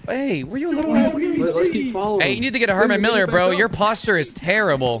 Stewart. Hey, where you little ass? Let's keep following. Hey, you need to get a Herman Miller, bro. Your posture is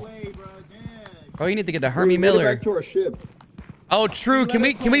terrible. Bro, you need to get the Hermie Miller. Back to our ship. Oh, true. Can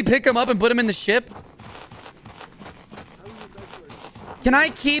we pick him up and put him in the ship? Can I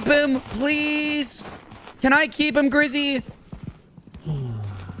keep him, please? Can I keep him, Grizzy?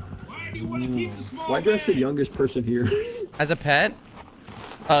 Why do you want to keep the small Why'd you ask the man? youngest person here? As a pet?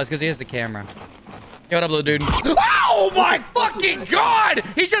 Oh, it's because he has the camera. Yo, what up, little dude? Ow! Oh my fucking god!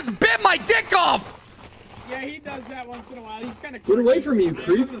 He just bit my dick off! Yeah, he does that once in a while. He's kind of. Get away from me, you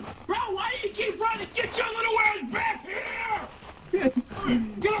creep. Bro, why do you keep running? Get your little ass back here!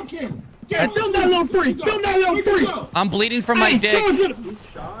 Get on camera! Film that little freak! Film that little freak! I'm bleeding from my dick. He's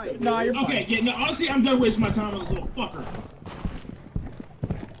shy. Nah, you're fine. Okay, yeah, no, honestly, I'm done wasting my time on this little fucker.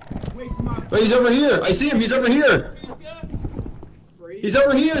 Wasting my Wait, he's over here. I see him. He's over here. He's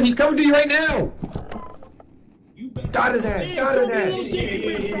over here. He's coming to you right now. Got his ass. Got his ass.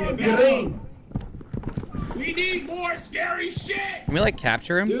 Green. We need more scary shit! Can we like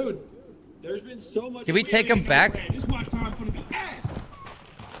capture him? Dude, there's been so much. Can we take him back? Just watch time for the ass.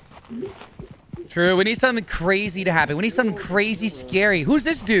 True, we need something crazy to happen. We need something crazy scary. Who's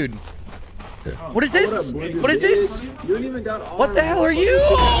this dude? What is this? What is this? You ain't even got. What the hell are you?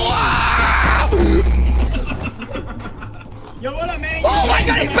 Ah! Yo, what up, man? Oh my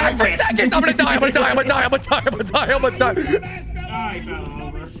god, he's back for seconds! I'm gonna die, I'm gonna die, I'm gonna die, I'm gonna die, I'm gonna die, I'm gonna die. Alright, fell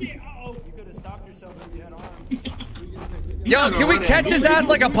over. You could have stopped yourself if you had arms. Yo, can we catch his ass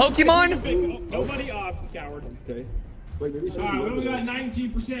like a Pokemon? Nobody off, coward. Okay. Wait, maybe Alright, we only got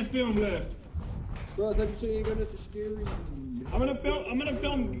 19% film left. Bro, I thought you said you got nothing scary. I'm gonna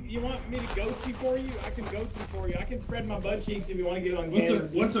film. You want me to goatee for you? I can goatee for you. I can spread my butt cheeks if you want to get it on camera.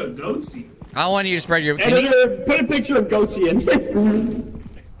 What's a goatsy? I want you to spread your. Editor, put a picture of goatee in.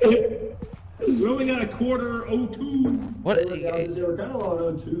 We only got a quarter 02. What? They were kind of low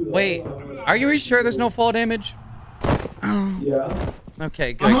on 2 though. Wait, are you sure there's no fall damage? Yeah.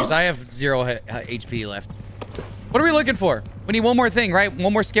 Okay, good, because I have 0 HP left. What are we looking for? We need one more thing, right?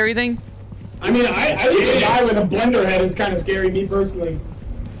 One more scary thing? I mean, I think a guy with a blender head is kind of scary, me personally.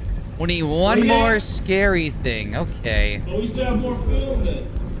 We need one more scary thing. Okay. Oh, we still have more film then.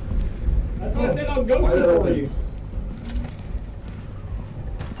 That's what I said I'll goatee for you.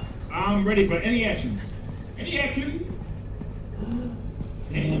 I'm ready for any action. Any action?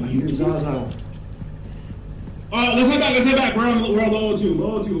 Damn, Here's Zaza. Let's head back, let's head back. We're on low 2,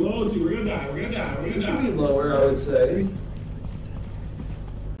 low 2, low 2. We're gonna die, we're gonna die, we're It gonna could be die. lower, I would say.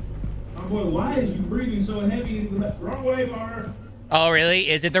 Oh boy, why is you breathing so heavy? Wrong way, bar. Oh, really?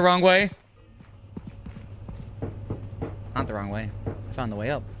 Is it the wrong way? Not the wrong way. I found the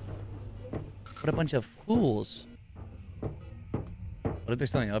way up. What a bunch of fools. What if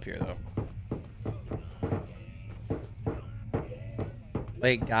there's something up here, though?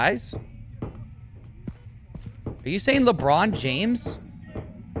 Wait, guys? Are you saying LeBron James?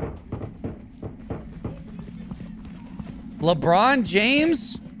 LeBron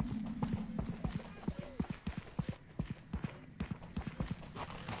James?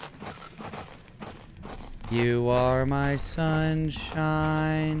 You are my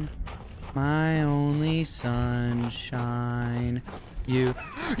sunshine, my only sunshine. You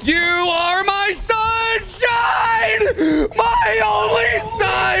are my sunshine, my only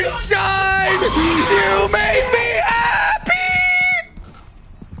sunshine. You make me happy.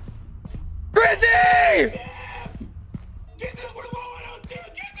 Grizzy! Get this, we're low on 02. Get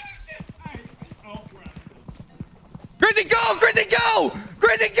this shit. Oh, crap. Grizzy, go! Grizzy, go!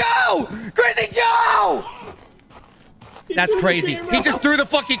 Grizzy, go! Grizzy, go! That's crazy. He just threw the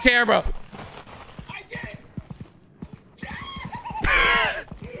fucking camera. I did it.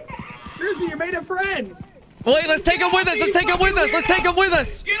 Grizzy, you made a friend. Wait, let's take him with us. Let's take him with us. Let's take him with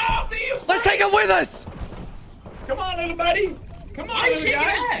us. Get off the you. Let's take him with us. Come on, little buddy. Come on, I little kick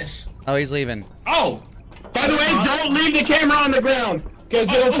guy. ass. Oh, he's leaving. Oh. By the way, don't leave the camera on the ground, because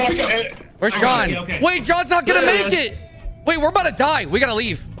it'll fuck it. Where's John? okay. Wait, John's not gonna make it. Wait, we're about to die. We gotta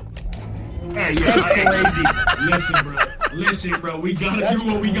leave. Hey, that's crazy. Listen, bro. We gotta do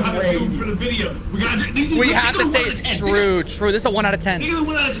what we gotta do for the video. We gotta do. We have to say it's true. True. This is a 1 out of 10. Nigga, This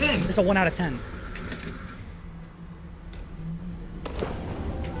 1 out of 10. is a 1 out of 10.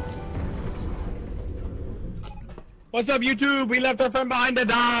 What's up, YouTube? We left our friend behind to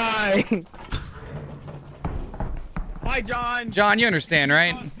die. Hi, John. John, you understand,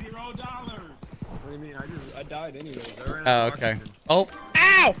 right? $0. What do you mean? I died anyways. I ran Oh, out of okay. oxygen. Oh,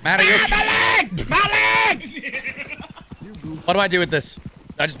 Ow! Matt, are you Ah, okay? my leg! My leg! What do I do with this? Do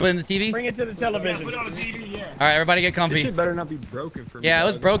I just put it in the TV? Bring it to the television. Put it on the TV, yeah. All right, everybody get This comfy. shit better not be broken for me. Yeah, it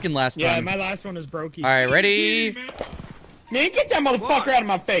was dog. broken last Yeah, time. my last one is brokey. All right, ready? Man, get that motherfucker out of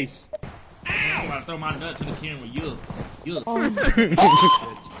my face. I'm about to throw my nuts in the camera. Yuck.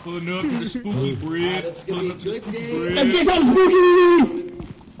 Pulling up to the spooky bread. Pulling up to the spooky bread. Let's get something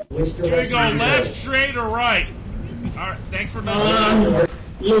spooky. Here we go. Left, straight, or right? All right. Thanks for nothing.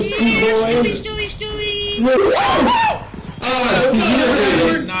 Little spooky boy.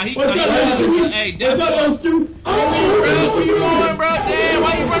 Nah, he. What's up, Hey, What's Devin. up, little Stu? Bro, where you going, bro? Damn,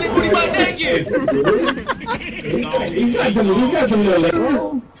 why you running booty butt naked? He's got some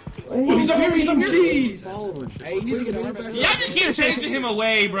little. Oh, he's up here. He's up here. Jeez. Y'all just keep chasing him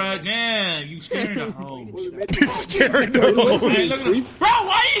away, bro. Damn, you scaring the hoes. Scared the hoes. Hey, look at him. Bro,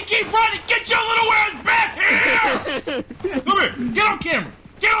 why do you keep running? Get your little ass back here! Come here. Get on camera.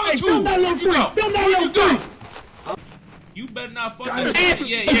 Get on the tube. Where you go? Where you go? You better not fucking.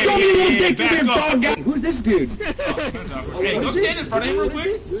 Yeah. Back up. Who's this dude? Hey, go stand in front of him real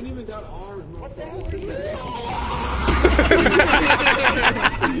quick. You ain't even got arms.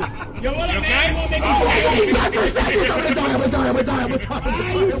 Yo, what You up, okay? man?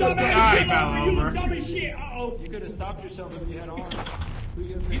 Alright, fell over. Dumb as shit. Uh-oh. You could have stopped yourself if you had arms.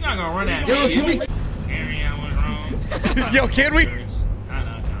 He's not gonna run at Yo, me. can we? Carry on what's wrong. Yo, can we?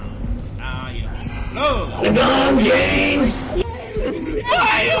 No games.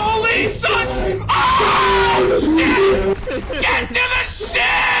 My only son! Oh, shit! Get to the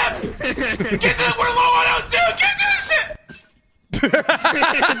ship! Get to we're low on O2! Get to the ship!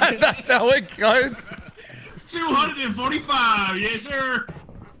 That's how it goes. 245, yes sir!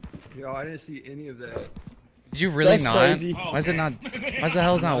 Yo, I didn't see any of that. Did you really That's not? crazy. Why is it not? Why the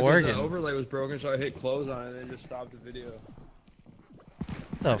hell's not Because working? The overlay was broken, so I hit close on it and then just stopped the video.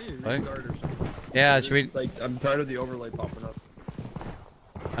 What Maybe the fuck? restart or something. Yeah, should we? Like, I'm tired of the overlay popping up.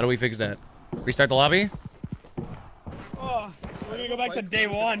 How do we fix that? Restart the lobby? Oh, we're gonna go back to If I day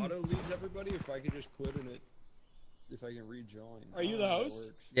click one. Auto leaves everybody. If I could just quit and it, if I can rejoin. Are you the host?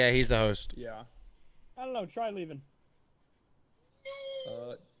 Works. Yeah, he's the host. Yeah. I don't know. Try leaving.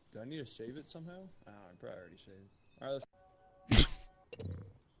 Do I need to save it somehow? I probably already saved. All right, let's.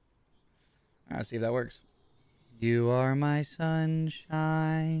 Let's see if that works. You are my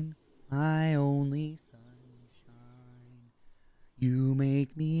sunshine, my only sunshine. You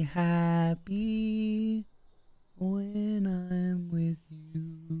make me happy when I'm with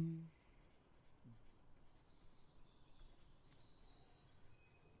you.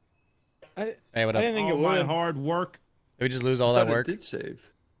 Hey, what I up? didn't think it All my would. hard work. Did we just lose all I that thought work? It did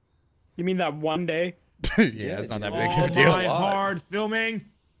save. You mean that one day? Yeah, it's not that big of All a deal. my hard filming.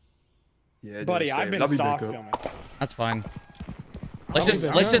 Yeah, it Buddy, did I've save. been I'll be soft back up. filming. That's fine. Let's I'll just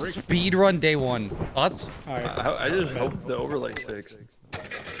be let's back. just speed run day one. Thoughts? Alright. I just hope the overlay's fixed.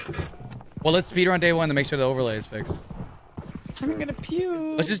 Well, let's speed run day one to make sure the overlay is fixed. I'm gonna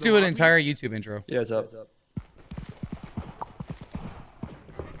puke. Let's just do an entire YouTube intro. Yeah, it's up.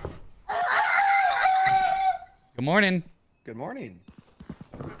 Good morning. Good morning.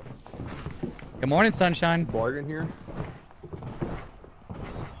 Good morning, sunshine. Bargain here.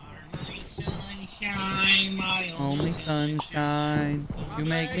 Only sunshine. You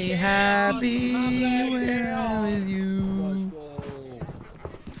make me happy when I'm with you.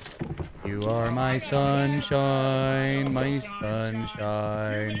 You are my sunshine, my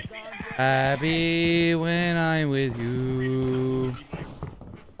sunshine. Happy when I'm with you.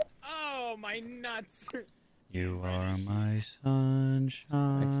 Oh, my nuts. You are my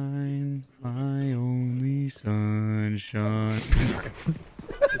sunshine, my only sunshine.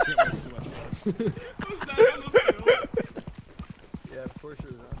 Yeah, of course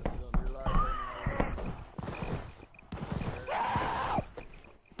you're on the film. You're live right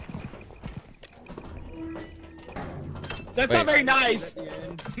That's Wait. not very nice.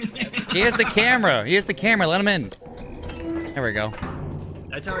 He has the camera. He has the camera. Let him in. There we go. now.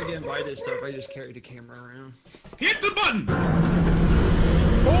 That's how I get invited to stuff. I just carry the camera around. Hit the button.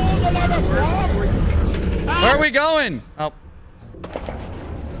 Where are we going? Oh.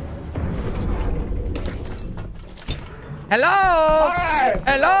 Hello. Alright.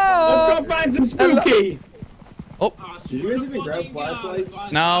 Hello. Let's go find some spooky. Oh. Did you guys even grab flashlights?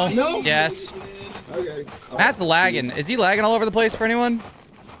 No. No. Yes. Okay. Matt's lagging. Is he lagging all over the place for anyone?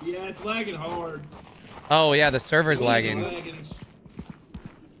 Yeah, it's lagging hard. Oh yeah, the server's lagging.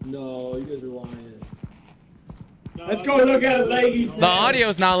 No, you guys are lying. Let's go look at it, ladies. The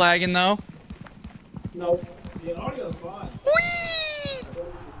audio's not lagging though. Nope. The audio's fine.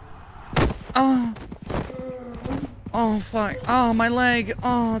 Oh. Oh fuck. Oh my leg.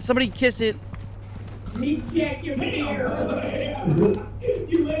 Oh, somebody kiss it. Me check your hair.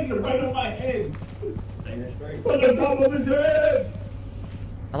 You landed right on my head. On the top of his head.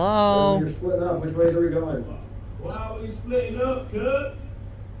 Hello. You're splitting up. Which ways are we going? Why are we splitting up, cut?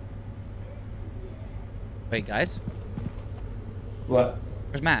 Wait, guys. What?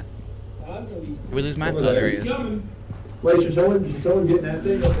 Where's Matt? Did we lose Matt? Over Oh, there there. he is. Wait, should someone get in that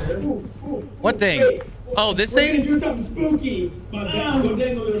thing up there? What thing? Oh, this We're gonna thing? do something spooky. Oh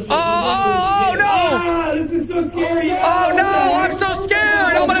no! Ah, this is so scary. Oh no! I'm so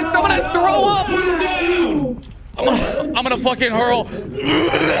scared! I'm gonna throw up! I'm gonna fucking hurl.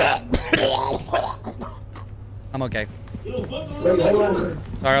 I'm okay. Wait, hold on.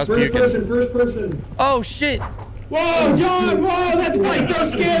 Sorry, I was First puking. first person. Oh shit! Whoa, John! Whoa, that's probably so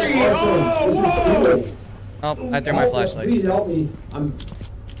scary! Oh, whoa! Oh, I threw my flashlight. Please help me. Are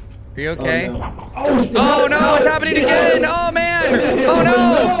you okay? Oh, no. Oh no, it's happening again! Oh man! Oh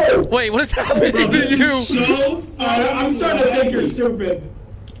no! Wait, what is happening to you? I'm starting to think you're stupid.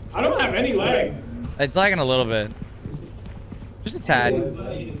 I don't have any leg. It's lagging a little bit. Just a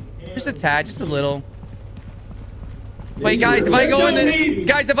tad. Just a tad, just a little. Wait, guys, if I go in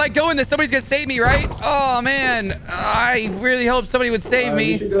this, somebody's gonna save me, right? Oh man, I really hope somebody would save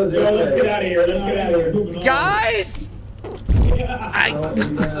me. Yo, let's get out of here. Let's get out of here. Guys!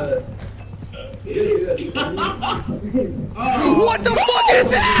 What the fuck is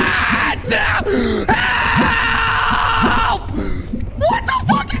that? Help! What the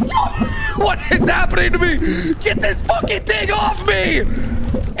fuck is going on? What is happening to me? Get this fucking thing off me!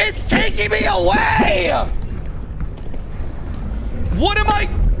 It's taking me away! What am I?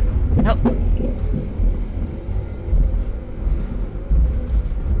 Help.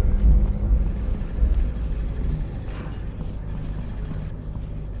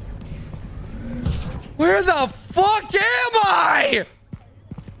 Where the fuck am I?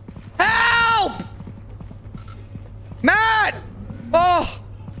 Help! Matt! Oh!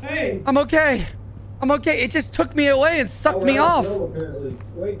 Hey! I'm okay. I'm okay. It just took me away and sucked me off. Apparently.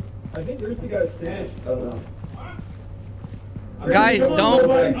 Wait, I think Rusty got snatched. Oh no. Guys, don't.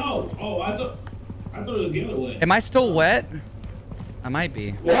 Oh, I thought it was the other way. Am I still wet? I might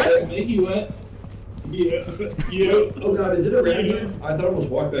be. What? Make you wet. Yeah. Yeah. Oh god, is it around here? I thought I almost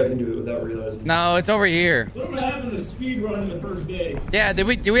walked back into it without realizing. No, it's over here. What happened to speed run the first day? Yeah, do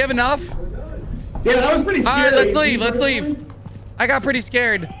we have enough? Yeah, that was pretty scary. All right, let's leave. Let's leave. I got pretty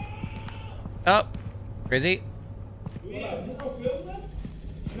scared. Oh, crazy.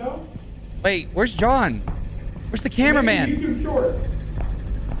 No? Wait, where's John? Where's the cameraman? You're too short.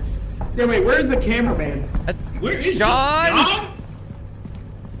 Yeah, wait, where's the cameraman? Where is John?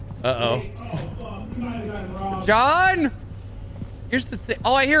 Uh-oh. John? Here's the thing.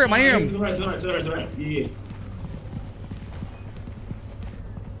 Oh, I hear him. I hear To the him. right, to the right, to the right, to the right. Yeah.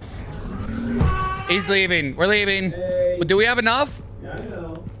 He's leaving. We're leaving. Hey. Do we have enough? Yeah, I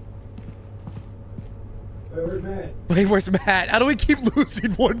know. Wait, where's Matt? Wait, where's Matt? How do we keep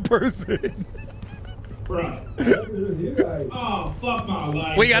losing one person? Bro. Who's with you guys? Oh, fuck my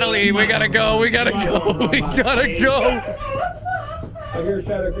life. We gotta leave. We gotta go. We gotta go. We gotta go. I hear a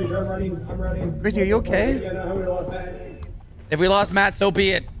shadow creature. I'm running. I'm running. Richie, are you okay? Yeah, no, how we lost Matt. If we lost Matt, so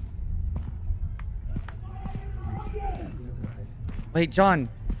be it. Wait, John.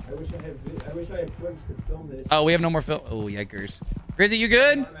 I wish I had flips to film this. Oh, we have no more film. Oh, yikers. Grizzy, you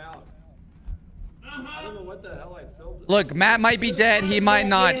good? I'm out. I don't know what the hell I filmed. Look, Matt might be dead. He might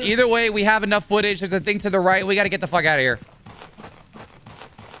not. Either way, we have enough footage. There's a thing to the right. We gotta get the fuck out of here.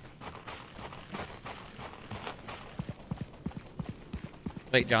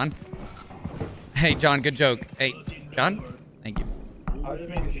 Wait, John. Hey, John, good joke. Hey, John? Thank you. I was just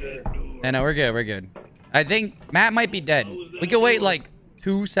making sure. No, we're good. We're good. I think Matt might be dead. We can wait like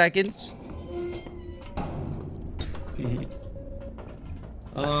 2 seconds.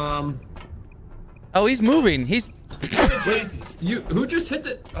 Oh, he's moving. He's... Wait, who just hit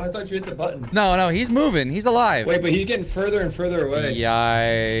the... Oh, I thought you hit the button. No, he's moving. He's alive. Wait, but he's getting further and further away.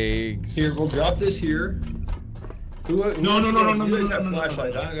 Yikes. Here, we'll drop this here. No. You guys have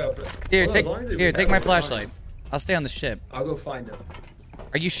flashlights. I got... Here, Well, as long as they take my have flashlight. I'll stay on the ship. I'll go find him.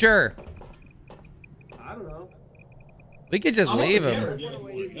 Are you sure? I don't know. We could just leave him.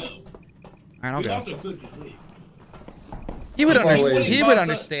 All right, I'll go. He would understand. He would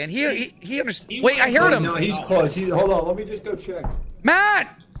understand. He understands. Wait, I heard him. No, he's close. Hold on, let me just go check.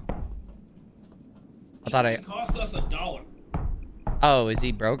 Matt! I thought It cost us $1. Oh, is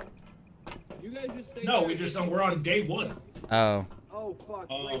he broke? You guys just stay No, there. we're on day 1. Oh. Oh fuck.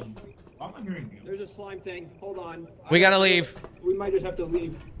 Why am I hearing you? There's a slime thing. Hold on. We gotta leave. We might just have to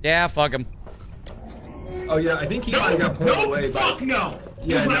leave. Yeah, fuck him. Oh yeah, I think he might have got pulled away. No, fuck no!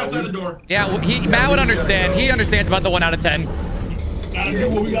 Yeah, He's right no, outside we- the door. Yeah, Matt would understand. He understands about the 1 out of 10. Gotta do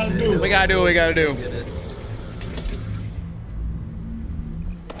what we gotta do. We gotta do what we gotta do. Get it.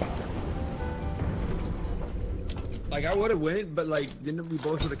 Like I would have went, but like then we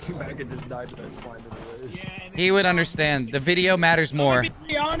both would have came back and just died to that slime anyways. He would understand. The video matters more. To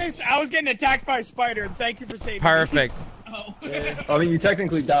be honest, I was getting attacked by a spider, and thank you for saving me. Perfect. Yeah. I mean, you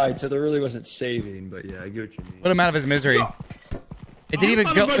technically died, so there really wasn't saving, but yeah, I get what you mean. Put him out of his misery. It didn't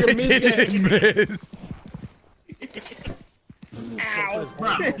even go. motherfucker It missed missed. Ow.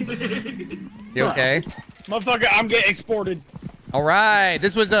 You okay? Motherfucker, I'm getting exported. All right.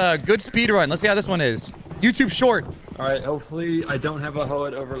 This was a good speed run. Let's see how this one is. YouTube short. All right, hopefully I don't have a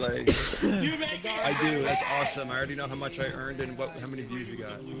HUD overlay. I do. That's awesome. I already know how much I earned and how many views we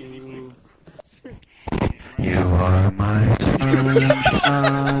got. Ooh. You are my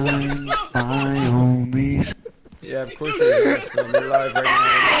sunshine, my only. Yeah, of course you're live right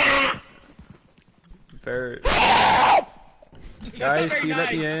now. Fair. Guys, can you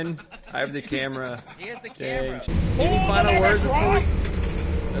let me in? I have the camera. He has the camera. Any final words before we...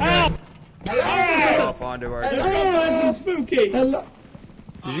 Help! Off onto our... Hello, spooky. Hello.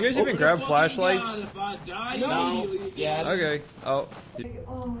 Did you guys even grab flashlights? No. Yes. Okay. Oh.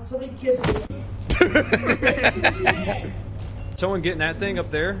 Oh, somebody kissed me. Someone getting that thing up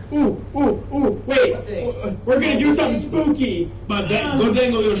there? Ooh, wait. We're gonna do something spooky. But go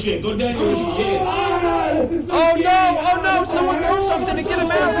dangle your shit. Go dangle your shit. This is so Oh scary. no! Oh no! Someone throw something to get him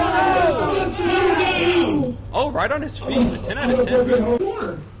out! Oh no! Oh, right on his feet. A 10 out of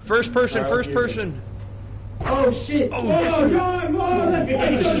 10. First person. Oh shit. Oh, God,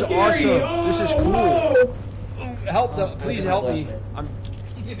 this is awesome. This is cool. Help! Please help me. I'm.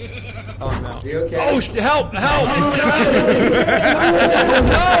 Oh no! You okay? Oh, help! Help!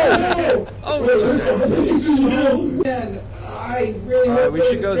 No! Oh no! Man, I really Alright, we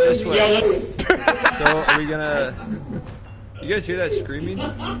should go this way. Yeah, So, are we gonna... You guys hear that screaming?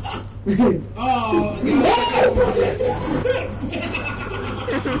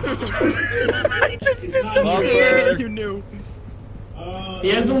 I just disappeared. You knew. He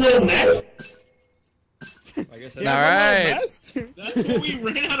has a little nest. I guess All right. That's when we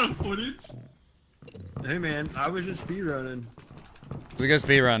ran out of footage. Hey man, I was just speedrunning. Let's go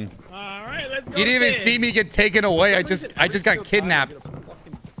speed run. All right, let's go. You didn't even see me get taken away. I just got kidnapped.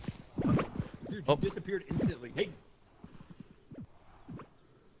 Dude, Oh. you disappeared instantly. Hey.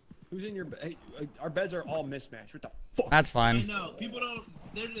 Who's in your bed? Hey, our beds are all mismatched. What the fuck? That's I fine. know people don't.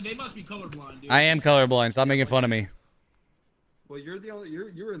 They must be colorblind, dude. I am colorblind. Stop making fun of me. Well, you're the only.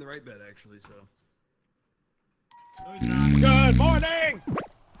 You were in the right bed actually. So. Good morning.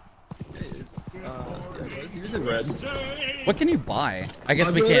 He was in red. What can you buy? I guess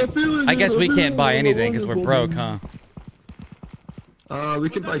we can't. I guess we can't buy anything because we're broke, huh? We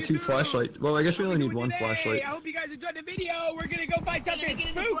could buy 2 flashlights. Well, I guess we only need 1 flashlight. I hope you guys enjoyed the video. We're gonna go find something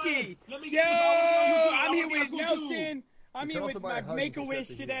spooky. Let me Yo, get the I'm here with YouTube. Nelson. I'm You here can with also buy my a hug, Make a you Wish just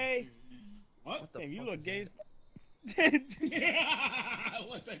have to today. What? Damn, you look gay. What the hell?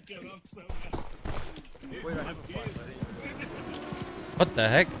 I'm so mad. Wait, I have a flashlight. What the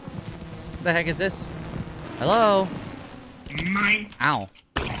heck? What the heck is this? Hello? Mine. Ow.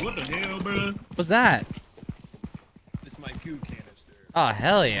 What the hell, bro? What's that? It's my goo canister. Oh,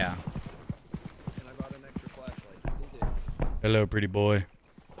 hell yeah. And I bought an extra flashlight. Hello, pretty boy.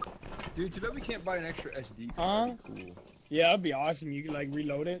 Dude, too bad we can't buy an extra SD Huh? card. That'd be cool. Yeah, that'd be awesome. You could like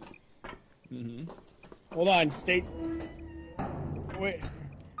reload it. Mm-hmm. Hold on, stay. Wait.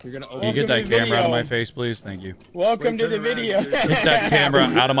 You're gonna Can open you get Welcome that to the camera out of video. my face, please? Thank you. Welcome Wait, to the turn around. video. Get that camera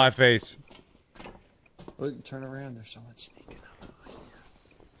out of my face. Look, turn around. There's someone sneaking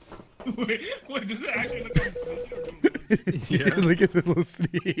up. Wait, does it actually look like Yeah. Look at the little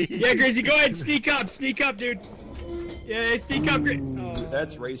sneak. Yeah, Grizzly, go ahead. Sneak up, dude. Yeah, sneak up. Oh.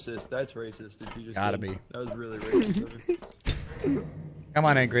 That's racist. That's racist. Did you just Gotta did. be. That was really racist. Come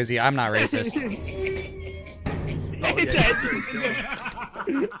on in, Grizzy. I'm not racist. Oh, yeah.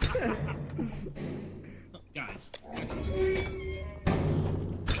 Guys.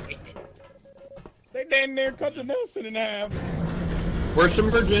 They damn near cut the Nelson in half. Where's some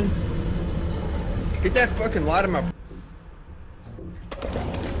virgin? Get that fucking light of my.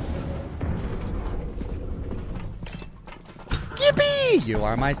 Yippee! You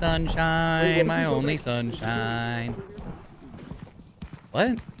are my sunshine, my only sunshine.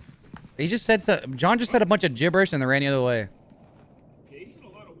 What? He just said so. John just said a bunch of gibberish and then ran the other way.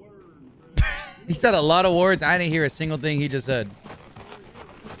 He said a lot of words. I didn't hear a single thing he just said.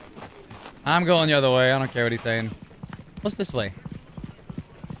 I'm going the other way. I don't care what he's saying. What's this way?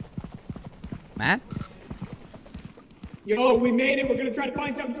 Matt? Yo, we made it. We're gonna try to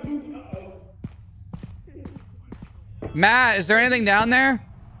find something spooky. Matt, is there anything down there?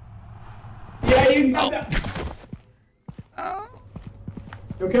 Yeah, you can Oh. come down. Oh.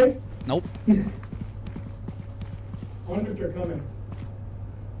 You okay? Nope. I wonder if they're coming.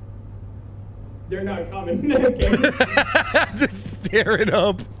 They're not coming. Okay. Just staring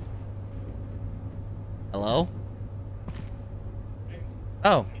up. Hello?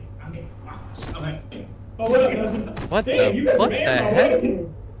 Oh. Oh, what up, Nelson? What Damn, you the got what some the ammo. heck?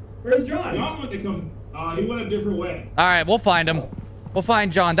 Where's John? John went to come. He went a different way. All right, we'll find him. We'll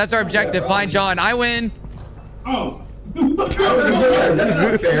find John. That's our objective. Find John. I win. Oh, That's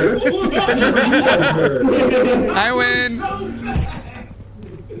not fair. I win.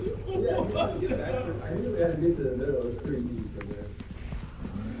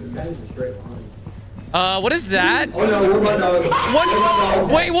 What is that? Oh no, we're about to...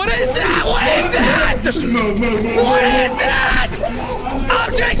 What? Wait, what is that? What is that? What is that?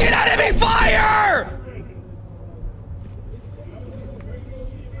 I'm drinking enemy fire!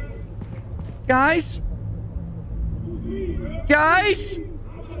 Guys? Guys?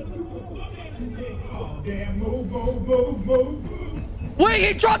 Wait,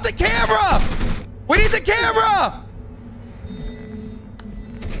 he dropped the camera! We need the camera!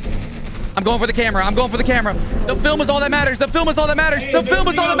 I'm going for the camera. I'm going for the camera. The film is all that matters. The film is all that matters. The film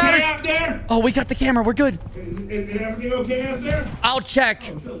is all that matters. Oh, we got the camera. We're good. Is everything okay out there? I'll check.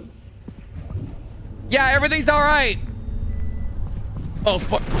 Yeah, everything's all right. Oh,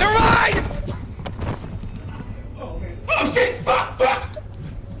 fuck. Never mind. Oh, shit. Fuck.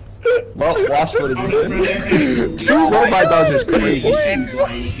 Well, lost footage again. Robot dogs is crazy.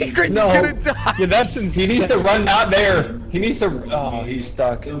 Chris is gonna die. Yeah, that's insane. He needs to run out there. He needs to... Oh, he's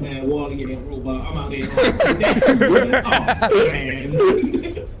stuck. I'm at wall to get that robot. I'm out there. Oh,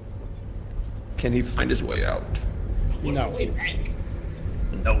 man. Can he find his way out? No.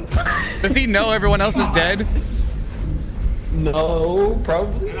 No. Does he know everyone else is dead? No,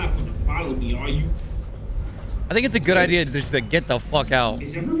 probably. You're not gonna follow me, are you? I think it's a good idea to just get the fuck out.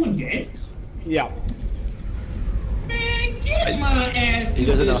 Is everyone dead? Yeah. Man, get my ass. He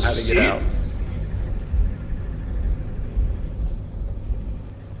doesn't know how to get out.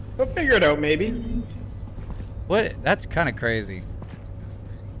 We'll figure it out, maybe. What? That's kind of crazy.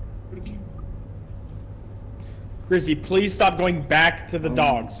 Grizzy, please stop going back to the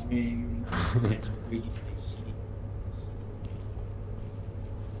dogs.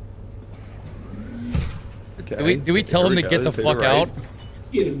 Okay. Do we tell him to get the fuck out?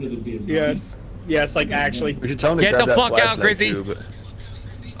 Get a little bit. Yes. Yes, like actually. We should tell him to Get grab the that fuck out, flashlight Grizzy. too, but...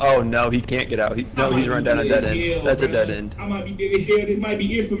 Oh no, he can't get out. No, he's run down a dead end. That's a dead end. I might be dead as hell. This might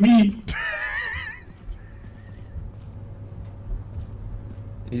be it for me.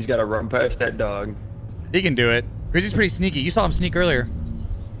 He's got to run past that dog. He can do it. Grizzy's pretty sneaky. You saw him sneak earlier.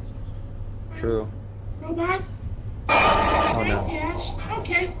 True. Robot? Oh no. Yes.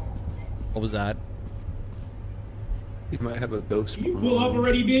 Okay. What was that? He might have a ghost. You pull up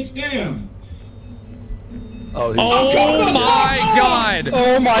already, bitch. Damn. Oh, Oh my god!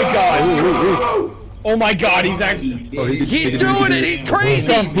 Oh my god! Oh my god, he's actually... Oh, He's doing it! He's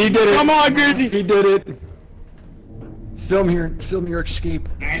crazy! He did it! Come on, Grizzy! He did it! Film your escape.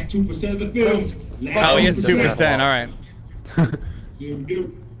 Last 2% of the film. Oh, he has 2%. All right.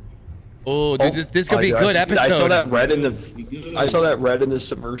 Oh, dude, this could be a good episode. I saw that red in the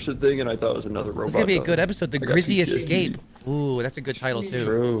submersive thing, and I thought it was another robot. This could be a good episode. The I got Grizzy PTSD. Escape. Ooh, that's a good title too.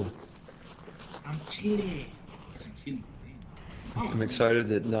 True. I'm cheating. I'm excited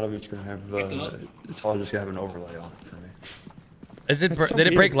that none of it's gonna have. It's all just gonna have an overlay on it for me. Is it? That's so Did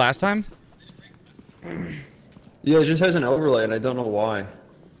it break weird. last time? Yeah, it just has an overlay, and I don't know why.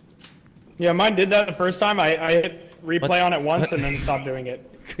 Yeah, mine did that the first time. I hit replay What? on it once What? and then stopped doing it.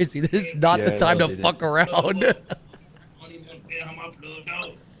 Grizzy, this is not the Yeah, time no, to they fuck didn't. around.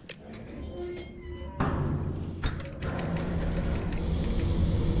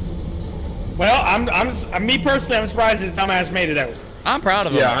 Well, I'm me personally, I'm surprised his dumbass made it out. I'm proud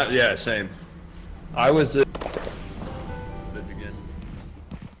of him. Yeah, same. I was.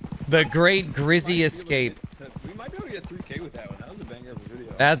 The Great Grizzy Escape. We might be able to get 3K with that one. That was a banger of a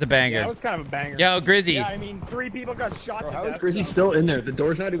video. That's a Yeah, banger. that was kind of a banger. Yo, Grizzy. Yeah, I mean, 3 people got shot to How is death. Grizzy still in there? The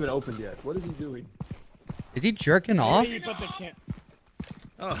door's not even opened yet. What is he doing? Is he jerking off? Maybe he put the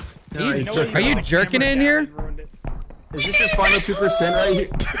Oh, Are nobody's you got the jerking camera in down, here? he ruined it. Is this your final 2% right here?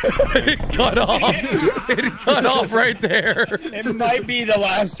 It cut off. It cut off right there. It might be the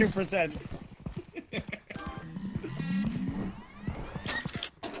last 2%.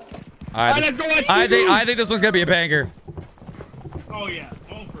 All right, let's go watch I TV. think this one's gonna be a banger. Oh yeah,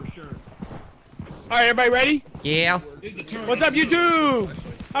 oh for sure. All right, everybody ready? Yeah. This is the turn. What's up, YouTube?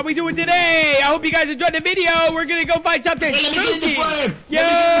 How we doing today? I hope you guys enjoyed the video. We're gonna go find something Hey, let me get in the spooky. frame. Yo,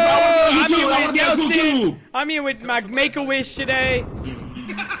 Let I'm me get in the here YouTube. I with wanna get Nelson. YouTube. I'm here with my Make-A-Wish today.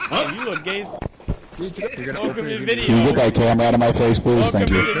 Oh, you look gay. Welcome to the video. Can you get that camera out of my face, please? Welcome Thank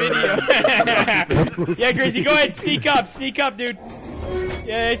to you. the video. Yeah, Grizzy, go ahead. Sneak up, dude.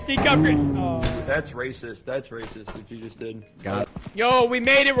 Yeah, sneak up. Oh. That's racist. That's racist if you just did. Got it. Yo, we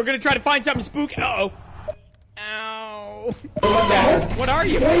made it. We're gonna try to find something spooky. Uh-oh. Ow. What's that? What are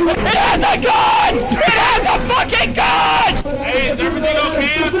you? It has a gun! It has a fucking gun! Hey, is everything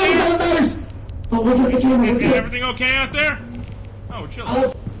okay out there? Is everything okay out there? Oh, we're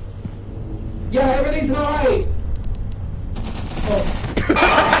chilling. Yeah, everything's alright.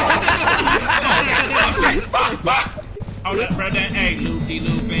 Oh, that, bro, that, hey,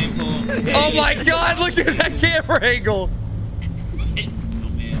 loop-de-loop, man, pull. Oh my God! Look at that camera angle. Yo,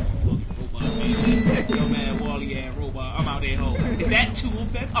 man, robot, man. Yo, man, Wally, yeah, robot. I'm out there, ho. Is that two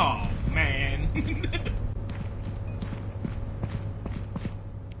of them? Oh, man.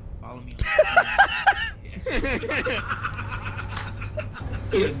 Follow me.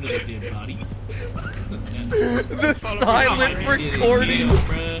 The silent recording.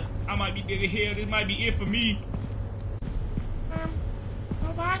 I might be dead as hell. This might be it for me.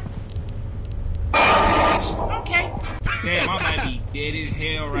 Robot? Okay. Damn, I might be dead as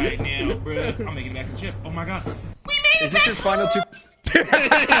hell right now, bruh. I'm making it back to the ship. Oh my God. We made it. Is this your final two?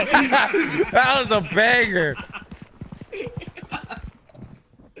 That was a banger.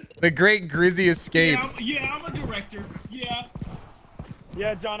 The Great Grizzy Escape. Yeah, I'm a director. Yeah.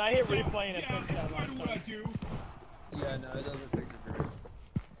 Yeah, John, I hate replaying it. Yeah, I do what I do. Yeah, no, it doesn't fix it for me.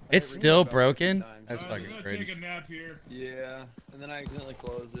 It's still broken? That's I'm fucking gonna crazy. take a nap here. Yeah, and then I accidentally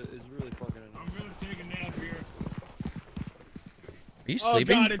closed it. It's really fucking annoying. I'm gonna take a nap here. Are you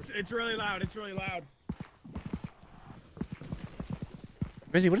sleeping? Oh God, it's really loud. It's really loud.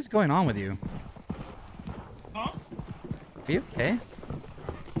 Grizzy, what is going on with you? Huh? Are you okay?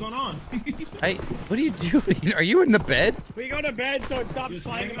 What's going on? Hey, what are you doing? Are you in the bed? We go to bed so it stops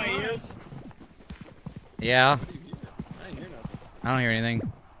sliding in my ears. Yeah. I didn't hear nothing. I don't hear anything.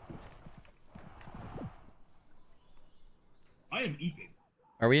 I am eating.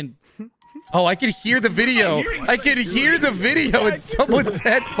 Are we in? Oh, I can hear the video. I can hear the video in someone's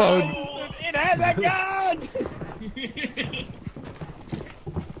headphone. It has a gun!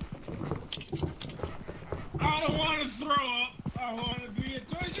 I don't want to throw up. I want to be a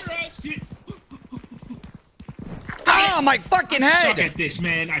Toys R Us kid. Oh, my fucking I suck head! at this,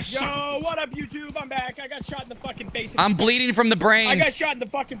 man. I suck. Yo, what up, YouTube? I'm back. I got shot in the fucking face. I'm bleeding from the I brain. got shot in the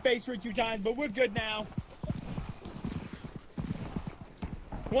fucking face 2 times, but we're good now.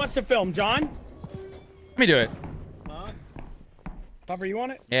 Who wants to film, John? Let me do it. Puffer, you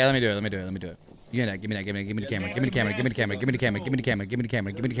want it? Yeah, let me do it. Let me do it. Let me do it. Give me that. Give me that. Give me the camera. Give me the camera. Give me the camera. Give me the camera. Give me the camera. Give me the camera.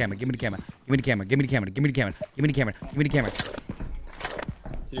 Give me the camera. Give me the camera. Give me the camera. Give me the camera. Give me the camera. Give me the camera. Give me the camera.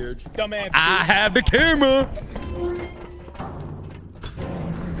 Huge. Dumbass. I have the camera.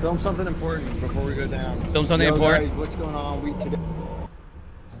 Film something important before we go down. Film something Yo, important. Guys, what's going on week today?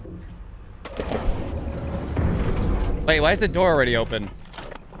 Wait, why is the door already open?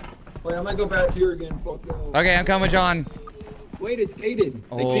 Wait, I might go back here again. Fuck no. Okay, I'm coming, John. Wait, it's gated.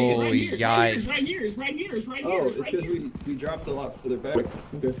 Oh, It's right yikes. here. It's right here. It's right here. Oh, It's it's right because here. we dropped a lot further back.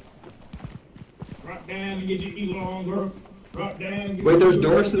 Okay. Drop down and get your feet longer. Drop down. And get Wait, your there's feet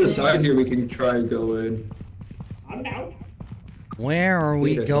doors to the longer. side here we can try and go in. I'm out. Where are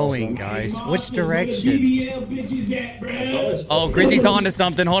we think I saw going, some. guys? Hey, Which monsters, where the direction? BBL bitches at, bruh? Oh, Grizzy's on to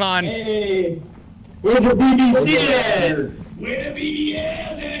something. Hold on. Hey, where's your BBC at? Where the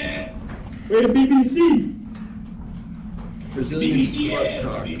BBL at? Where the BBC? Brazilian BBCM, butt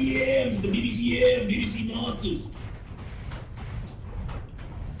cock. BBM, the BBCM, BBC monsters.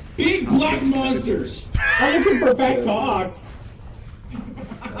 Big black monsters. I'm looking for fat cocks.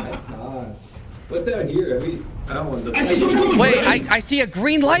 What's down here? I don't want I see something coming. Wait, I see a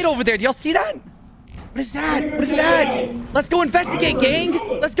green light over there. Do y'all see that? What is that? What is that? Let's go investigate, gang.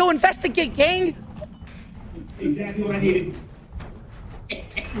 Let's go investigate, gang. Exactly what I needed. Wait,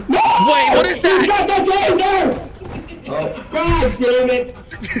 what is that? Got that door there! Oh, God damn it!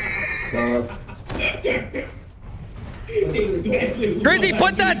 Exactly. Grizzy,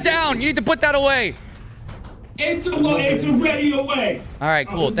 put that down. You need to put that away. It's already away. All right,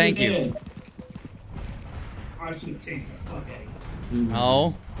 cool. Listen Thank you. in. I should take the fuck out of you.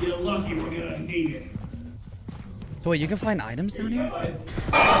 Oh. You're lucky we're gonna need it. So wait, you can find items down here?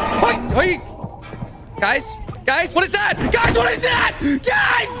 Wait, wait. Guys, what is that? Guys, what is that?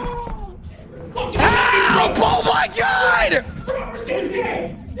 Guys! Help! Oh my God! Stop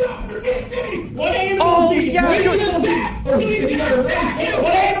resisting! What animal Oh, is this? yeah, What good. is that? What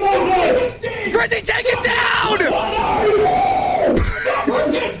animal is this? Grizzy, take it down! Stop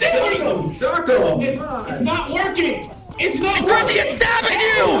resisting! shock 'em. It's not working! It's not Grizzy, working! it's stabbing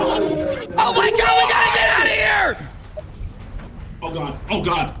you! Oh my God, we gotta get out of here! Oh God, oh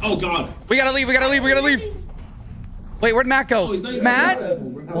God, oh God. We gotta leave, we gotta leave, we gotta leave. Wait, where'd Matt go? Matt? How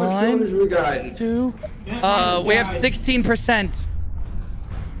much shoulders we got? 2. We have 16%.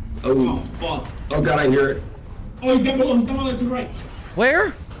 Oh, Fuck. oh God, I hear it. Oh, he's down below, he's down below to the right. Where?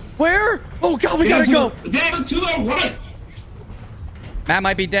 Where? Oh God, we gotta go. Down to the right. Matt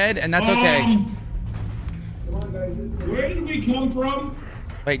might be dead, and that's okay. you come from?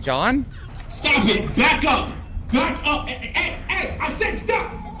 Wait, John? Stop it! Back up! Back up! Hey! I said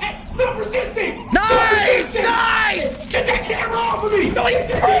stop! Hey! Stop resisting! Nice! Nice! Get that camera off of me! No, you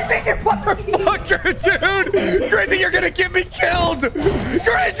crazy, you motherfucker, dude! Grizzly, you're gonna get me killed!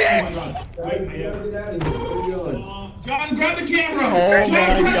 Grizzly! John, grab the camera! Oh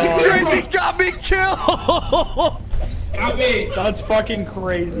my god. Grizzly got me killed! Stop it! That's fucking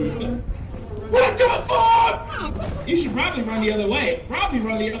crazy. What the fuck? You should probably run the other way.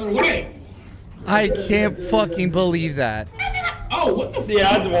 I can't fucking believe that. Oh, what the fuck?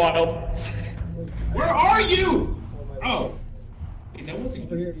 Yeah, that's wild. Where are you? Oh. Wait, that wasn't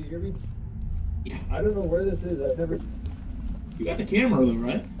Over here, do you hear me? Yeah. I don't know where this is. I've never. You got the camera though,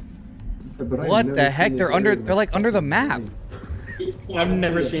 right? But I've What never the seen heck? this They're under. area. They're like under the map. I've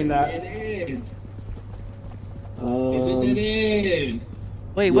never seen that. Isn't it in?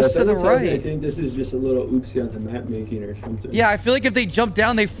 Wait, what's to the I right? think this is just a little oopsie on the map making or something. Yeah, I feel like if they jump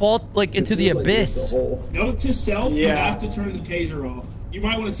down, they fall like into the Feels like it's abyss. a hole. Note to self, you Yeah. have to turn the taser off. You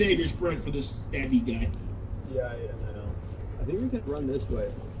might want to save your sprint for this stabby guy. Yeah, I know. I think we could run this way.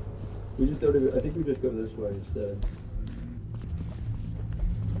 We just don't even, I think we just go this way instead.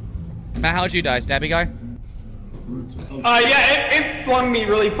 Matt, how'd you die, stabby guy? Yeah, it flung me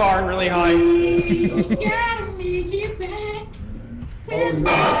really far and really high. Get me, get back.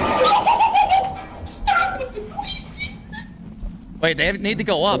 Wait, they need to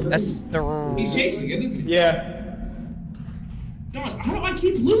go up. That's the. He's chasing it, isn't he? Yeah. John, how do I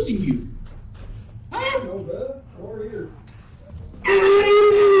keep losing you? Huh?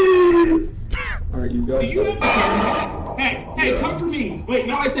 Alright, you Do guys. you have the camera? Hey, come for me. Wait,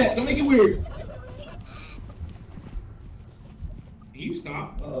 not like that. Don't make it weird. You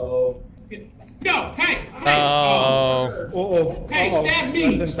stop. Oh. No, hey. Oh. Hey, stab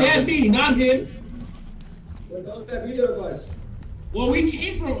me. Stab me, not him. Wait, don't stab either of us. Well, we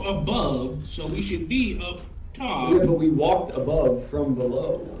came from above, so we should be up top. Yeah, but we walked above from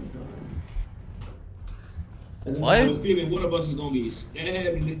below one time. And then What? I have a feeling one of us is gonna get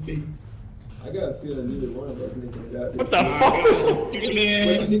stabbed. I got a feeling neither one of us need to grab What the fuck was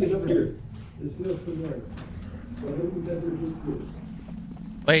Wait, I think it's over here. This feels familiar. Well, maybe because they're just here.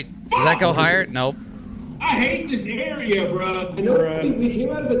 Wait, does that go higher? Nope. I hate this area, bro. I know, we came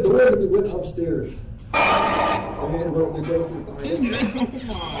out of the door and we went upstairs. And then the ghost was behind us.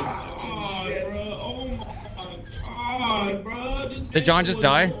 Oh my god, bro. Did John just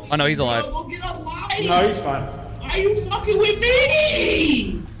die? Oh no, he's alive. Go get alive. No, he's fine. Are you fucking with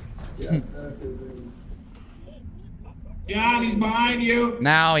me? Yeah, John, he's behind you.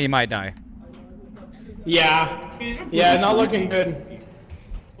 Now he might die. Yeah. Yeah, not looking good.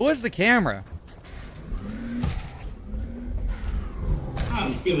 What's the camera?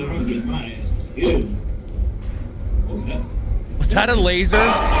 I'm feeling I'm getting my ass killed. What's that? Was that a laser?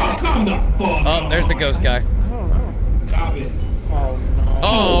 Oh, come the fuck Oh, there's the ghost guy. Stop it. Oh,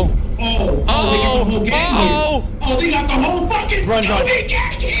 no. Oh. Oh, they got the whole gang here. Oh, they got the whole fucking Run, John.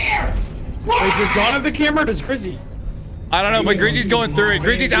 gang here. What? Wait, does John have the camera or does Grizzy? I don't know, but Grizzly's going through it.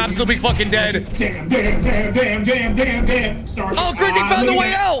 Grizzly's absolutely fucking dead. Damn. Start. Oh, Grizzly found the look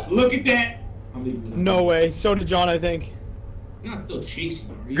way at out. that. Look at that. I'm leaving it. No way. So did John, I think. You're not still chasing,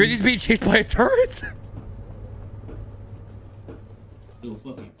 are you? Grizzly's being chased by a turret. Still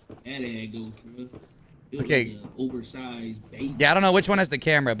fucking that egg goes, bro. Feels Okay. like a oversized baby. Yeah, I don't know which one has the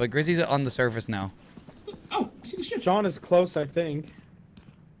camera, but Grizzly's on the surface now. Oh, I see the ship. John is close, I think.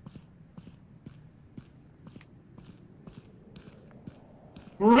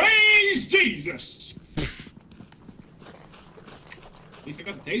 Praise Jesus! At least I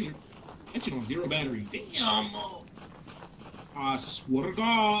got the taser. That shit on 0 battery. Damn! I swear to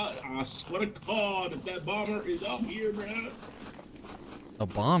God, if that bomber is up here, bro. A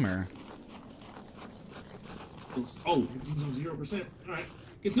bomber? Oh, everything's on 0%. Alright.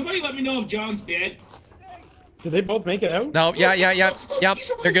 Can somebody let me know if John's dead? Did they both make it out? No, yeah. Yep,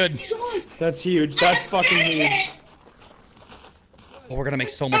 they're good. He's alive! That's huge. That's fucking huge. Oh, we're gonna make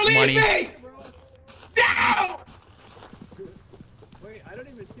so much Believe money. me! No! Wait, I don't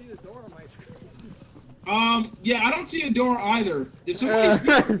even see the door on my screen. Yeah, I don't see a door either. Did somebody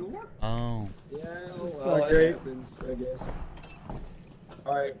see a door? Oh. Yeah, That's well, not it great. happens, I guess.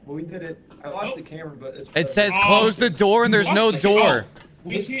 Alright, well, we did it. I lost the camera, but it's... It says close the door and there's no door.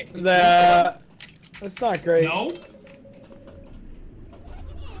 We can't. That's not great. No?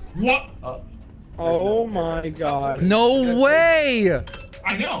 What? Oh my god. No way!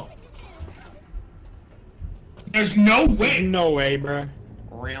 I know. There's no way. No way, bruh.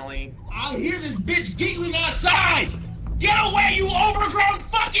 Really? I'll hear this bitch giggling outside. Get away, you overgrown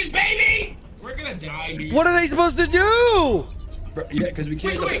fucking baby! We're gonna die What are they supposed to do? Bro, yeah, because we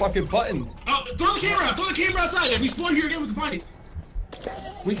can't hit the fucking button. Throw the camera out. Throw the camera outside. If we spawn here again, we can find it.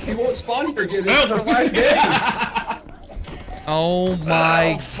 We won't spawn here again. This is our last game. Oh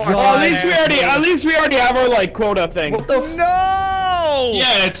my god. Well, at least we already have our like quota thing. What the No!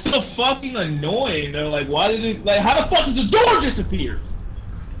 Yeah, it's so fucking annoying. They're like, why did it? Like, how the fuck does the door disappear?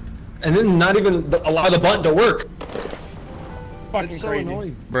 And then not even allow the button to work. Fucking It's so crazy.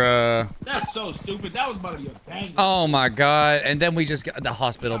 annoying. Bruh. That's so stupid. That was about to be a banger. Oh my god. And then we just got the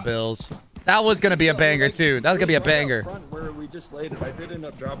hospital bills. That was gonna be a banger too. That was gonna be a banger. Where we just laid it. I did end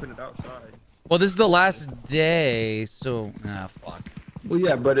up dropping it outside. Well, this is the last day, so fuck. Well,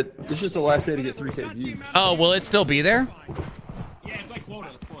 yeah, but it's just the last day to get 3K views. Oh, will it still be there? Yeah, it's like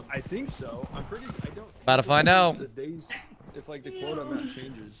quota. I think so. I don't. About to find out. The days, if like the quota amount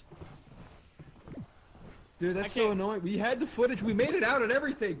changes. Dude, that's so annoying. We had the footage. We made it out and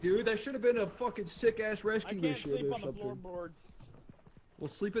everything, dude. That should have been a fucking sick-ass rescue mission or something. We'll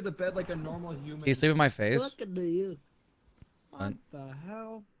sleep in the bed like a normal human. Can you sleep with my face? Look at you. What the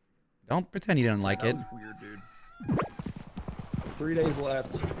hell? Don't pretend you didn't like it. That was weird, dude. 3 days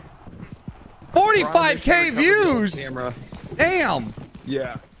left. 45K views! Camera. Damn!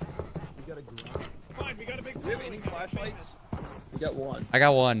 Yeah. We got a grind. Fine, we got a big. Do we have any flashlights? We got one. I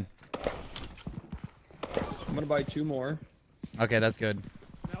got one. I'm gonna buy 2 more. Okay, that's good.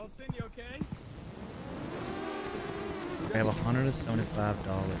 Nelson, you okay? I have $175.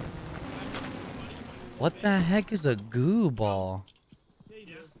 What the heck is a goo ball?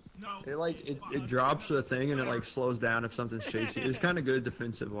 It like it drops the thing and it like slows down if something's chasing. It's kind of good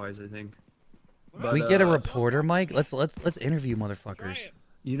defensive wise, I think. But, we get a reporter, Mike. Let's interview motherfuckers.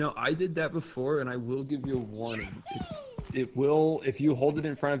 You know, I did that before, and I will give you a warning. It will, if you hold it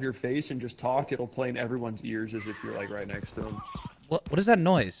in front of your face and just talk, it'll play in everyone's ears as if you're like right next to them. What is that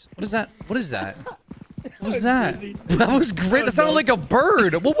noise? What is that? What is that? What was that? That was great. That sounded like a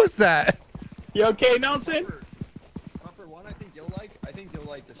bird. What was that? You okay, Nelson? For one, I think you'll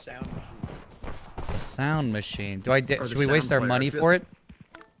like the sound machine. The sound machine. Should we sound waste our player. money for it?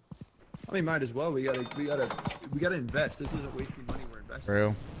 I mean, might as well. We gotta invest. This isn't wasting money. We're investing.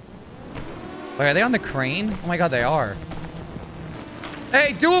 True. Wait, are they on the crane? Oh my god, they are.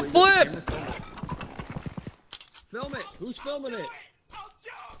 Hey, do a flip! Film it. Who's filming it?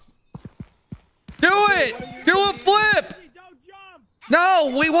 Do it! Do a flip!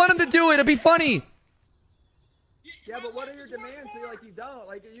 No, we want him to do it. It'd be funny. Yeah, but what are your demands? Say like you don't.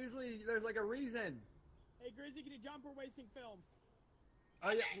 Like usually there's like a reason. Hey, Grizzy, can you jump? We're wasting film.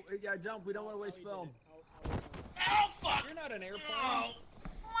 Oh yeah, jump. We don't want to waste film. Oh, fuck! You're not an airplane. Oh.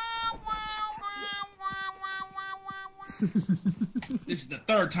 This is the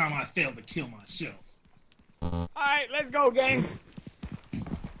 3rd time I failed to kill myself. Alright, let's go, gang.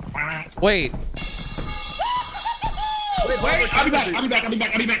 Wait. Wait, I'll be back.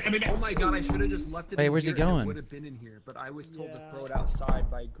 Oh my god, I should have just left it Wait, in where's he here and going? It would have been in here, but I was told to throw it outside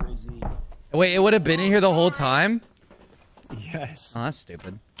by Grizzy. Wait, it would have been in here the whole time? Yes. Oh, that's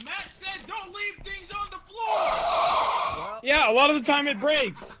stupid. Matt said don't leave things on the floor! Yeah, a lot of the time it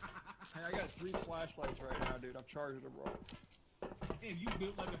breaks. Hey, I got 3 flashlights right now, dude. I've charged them all. Damn, you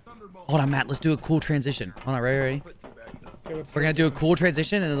built like a thunderbolt. Hold on, Matt. Let's do a cool transition. Hold on, ready? Put 2 back though. We're gonna do a cool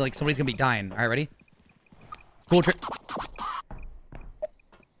transition, and then like somebody's gonna be dying. All right, ready? Cool All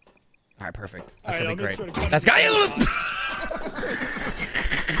right, perfect. That's gonna be great. That's guy.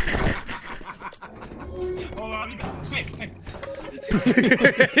 Hold on, hey.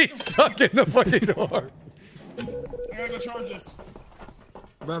 He's stuck in the fucking door. I gotta go charge this.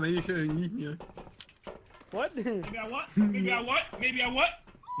 Bro, maybe you should have eaten you. What? Maybe I what? Maybe I what? Maybe I what?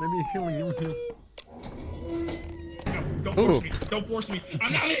 Maybe you're killing you. No, don't force me. Don't force me.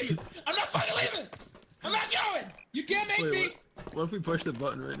 I'm not leaving. I'm not fucking leaving. I'm not going. You can't make me. What if we push the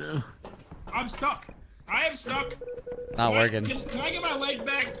button right now? I'm stuck. I am stuck. Not working. Can I get my leg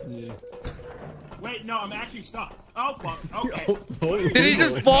back? Yeah. Wait, no, I'm actually stuck. Oh, fuck. Okay. Did he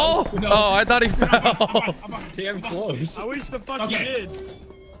just fall? No. Oh, I thought he fell. Damn close. I wish the fuck you did.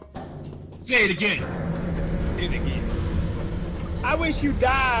 Say it again. Say it again. I wish you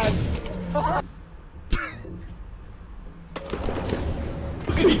died.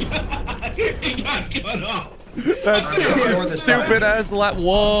 He got cut off. That's stupid ass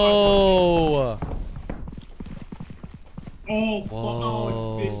Whoa. Oh, fuck.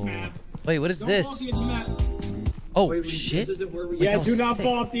 Oh, it's fish map. Wait, what is Don't this? walk the edge of the map. Oh, Wait, shit. This isn't where we Yeah, do not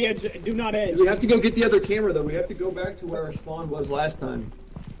fall off the edge. Do not edge. We have to go get the other camera though. We have to go back to where our spawn was last time.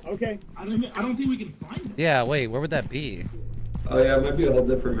 Okay. I don't think we can find it. Yeah, wait, where would that be? Oh yeah, it might be a whole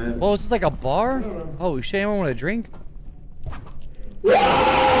different map. Well, is this like a bar? Oh, shit, anyone want a drink?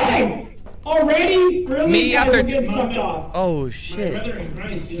 Oh Already? Really? Me Guys, after- we're getting sucked off. Oh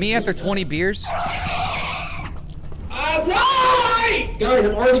shit. Me after 20 beers? Why? Guys,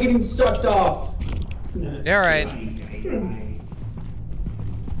 I'm already getting sucked off. Yeah, right.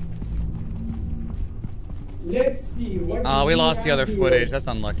 Let's see. What Oh, we do lost the have other here? footage. That's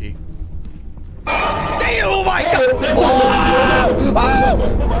unlucky. Damn, oh my god! Oh!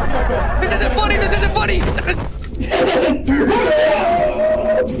 Oh! This isn't funny! This isn't funny!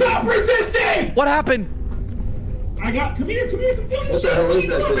 Stop resisting! What happened? Come here, come What the hell is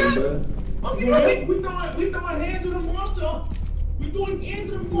that thing, bro? We throwing hands at the monster. We doing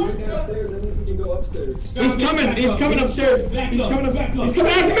hands at the monster. Downstairs, that means we can go upstairs. He's coming upstairs. He's coming after me! He's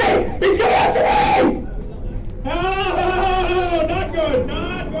coming after me! Oh, not good,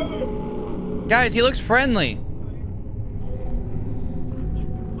 not good. Guys, he looks friendly.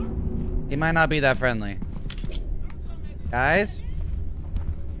 He might not be that friendly. Guys?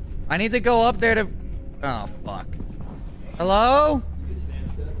 I need to go up there to... Oh, fuck. Hello?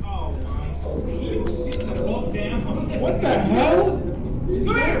 What the hell? Come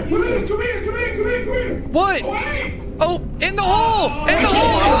here. What? Wait. Oh, in the hole! In the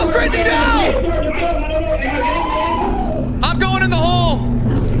hole! Oh, crazy now! I'm going in the hole!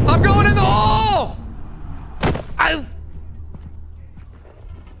 I'm going in the hole!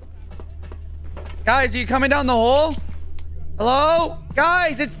 Guys, are you coming down the hole? Hello?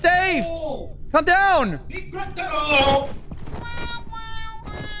 Guys, it's safe! Come down!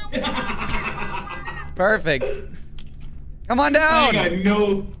 Perfect. Come on down! I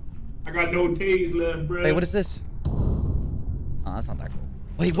got no tase left, bro. Wait, what is this? Oh, that's not that cool.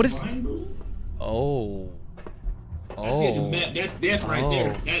 Wait, what is... Oh. That's death right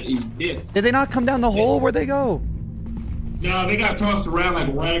there. That is death. Did they not come down the hole? Where'd they go? No, they got tossed around like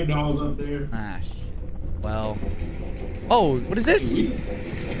rag dolls up there. Ah, shit. Well. Oh, what is this?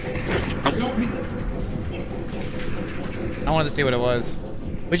 I wanted to see what it was.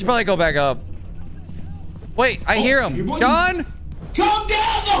 We should probably go back up. Wait, I hear him. John? Come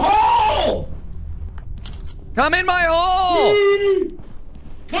down the hole! Come in my hole!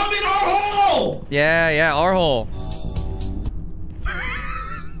 Come in our hole! Yeah, our hole.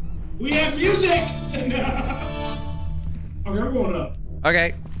 We have music! Okay, we're going up.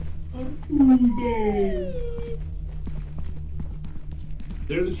 Okay.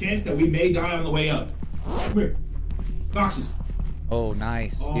 There's a chance that we may die on the way up. Come here. Boxes. Oh,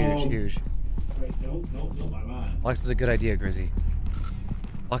 nice. Oh. Huge. Wait, no, my mind. Box is a good idea, Grizzy.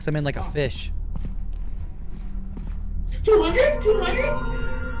 Box them in like a fish. 200?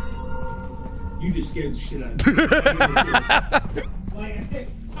 You just scared the shit out of me. Like,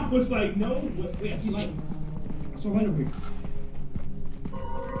 I was like, no. Wait, I see light. I saw light over here.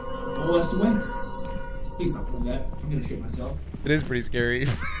 Oh, that's the way. Please stop doing that. I'm gonna shit myself. It is pretty scary.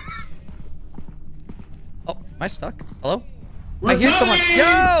 Oh, am I stuck? Hello? We're I hear coming! someone.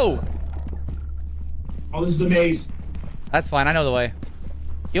 Yo! Oh, this is a maze. That's fine. I know the way.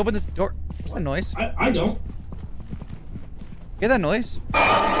 You open this door. What's that noise? I don't. Hear that noise?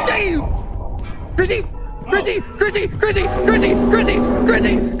 Damn! Grizzy! Grizzy!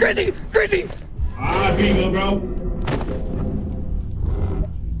 Ah, bingo, bro.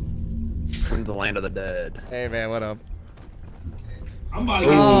 From the land of the dead. Hey, man, what up? I'm about to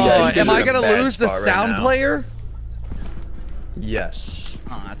Oh, yeah, am I in a gonna bad lose the spot right sound now. player? Yes.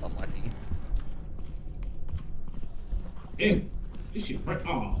 Oh, that's unlucky. Hey, this shit right.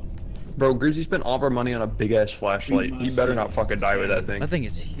 Oh. Bro, Grizzy spent all of our money on a big ass flashlight. He better not fucking die with that thing. That thing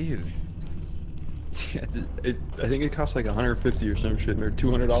is huge. Yeah, I think it costs like 150 or some shit, or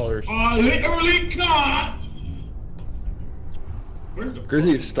 $200. I literally caught.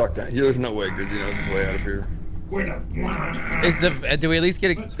 Grizzy is stuck down. There's no way Grizzy knows his way out of here. Where the? Is the do we at least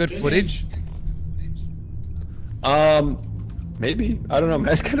get a good footage? Maybe. I don't know.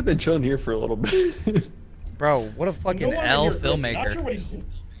 Man's kind of been chilling here for a little bit. Bro, what a fucking L filmmaker.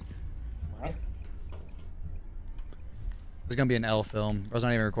 There's gonna be an L film. Bro's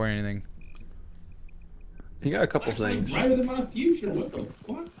not even recording anything. He got a couple things. Brighter than my future. What the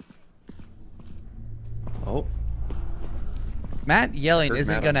fuck? Oh. Matt yelling Heard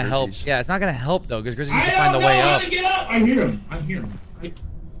isn't Matt gonna on help. Grizzy's. Yeah, it's not gonna help though, because Grizzy needs I to find the don't know way how up. to get up. I hear him.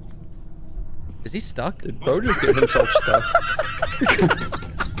 Is he stuck? Did Bro just get himself stuck?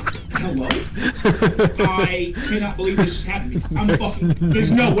 Hello? I cannot believe this is happening. I'm fucking.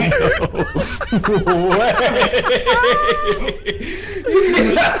 There's no way. He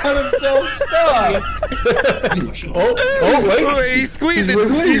got himself stuck. Wait. He's squeezing.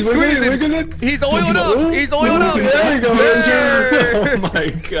 He's squeezing. He's oiled up. He's oiled up. There we go. Yeah. Oh my I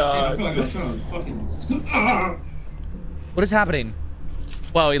god. feel like I'm trying to fucking. What is happening?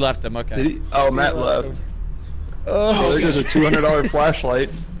 Well, he left him. Okay. Did he? Oh, Matt left. Oh, there goes a $200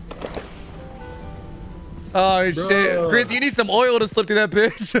 flashlight. Oh shit, Chris, you need some oil to slip through that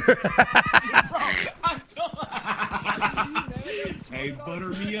bitch. Hey, butter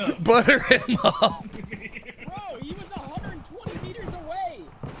me up. Butter him up. Bro, he was 120 meters away.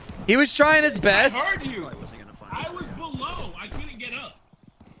 He was trying his best. I heard you. I was below. I couldn't get up.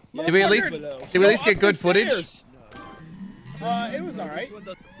 Did we at least get good footage? It was alright.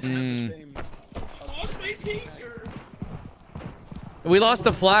 I lost my t-shirt. We lost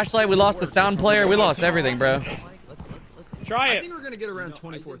the flashlight. We lost the sound player. We lost everything, bro. Try I it. think we're gonna get around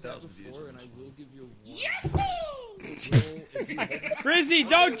 24,000 views, and I will give you Grizzy,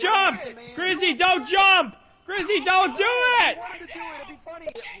 don't jump! Grizzy, don't jump! Grizzy, don't do it!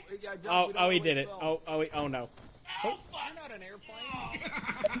 Oh, he did it. Oh no.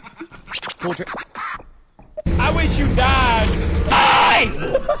 I wish you died. Die!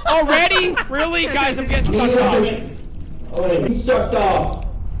 Already? Really? Guys, I'm getting sucked off. Oh, he sucked off.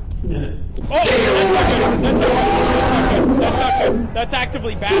 Oh, that's not good. That's not good. That's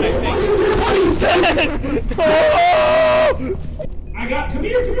actively bad, I think. Oh! Come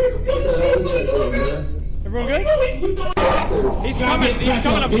here. Everyone good? He's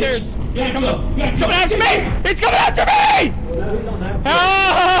coming upstairs. He's coming after me! He's coming after me!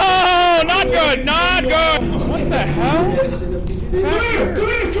 Oh, not good, not good. What the hell? Come here.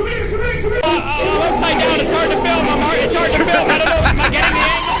 I'm upside down. It's hard to film. It's hard to film. I don't know. Am I getting the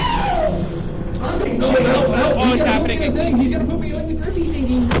angle? Oh, it's happening. He's gonna put me on the grippy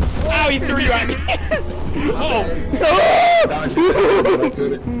thingy. Ow, he threw you at me.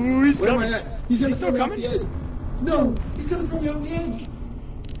 He's coming. He's still coming? No, he's gonna throw me off the edge.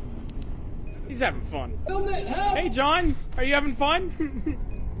 He's having fun. Film that. Help. Hey, John. Are you having fun?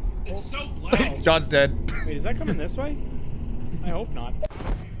 It's so black. John's dead. Wait, is that coming this way? I hope not.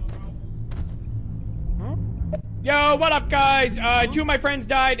 Huh? Yo, what up, guys? 2 of my friends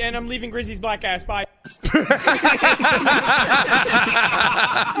died, and I'm leaving Grizzy's black ass. Bye.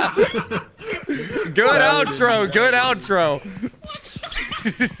 Good outro. Good outro.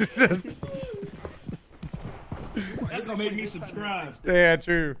 That's gonna make me subscribe. Yeah,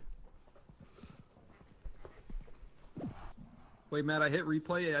 true. Wait, Matt, I hit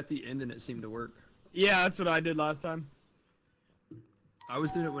replay at the end and it seemed to work. Yeah, that's what I did last time. I was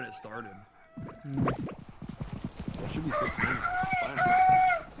doing it when it started. That should be 15 minutes.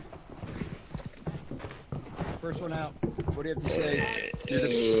 First one out. What do you have to say?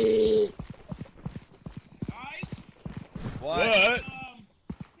 Guys, What? can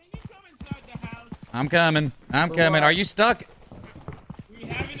you come inside the house? I'm coming. I'm coming. Are you stuck? We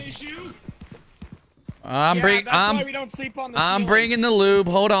have an issue. I'm why we don't sleep on the ceiling. bringing the lube.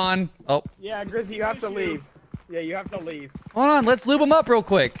 Hold on. Oh. Yeah, Grizzy, you have to leave. Yeah, you have to leave. Hold on. Let's lube him up real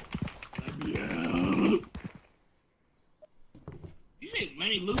quick. You said let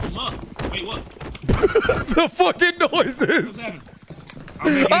me lube him up. Wait, what? The fucking noises. What's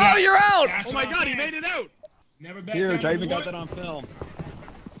happening? Oh, you're out. Oh my god, he made it out. Never back Huge, down I even to got what? that on film.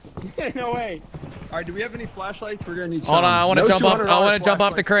 No way. Alright, do we have any flashlights? We're gonna need some. Hold on. I want to jump off. I want to jump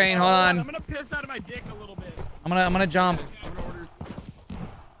off the flashlights. crane. Hold I'm on. gonna piss out of my dick a little bit. I'm gonna jump. I'm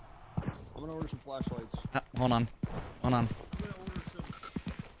gonna order some flashlights. Hold on. Hold on.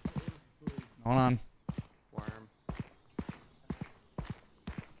 Hold on. Worm.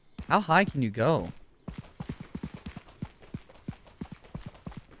 How high can you go?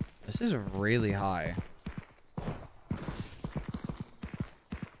 This is really high.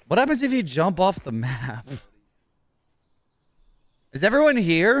 What happens if you jump off the map? Is everyone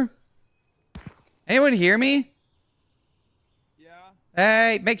here? Anyone hear me? Yeah.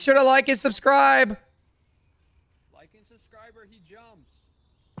 Hey, make sure to like and subscribe. Like and subscribe or he jumps.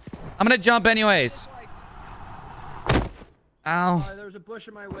 I'm gonna jump anyways. Ow. There's a bush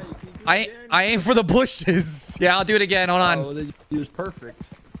in my way. Can you do it I again? aim for the bushes. Yeah, I'll do it again. Hold on. Oh, he was perfect.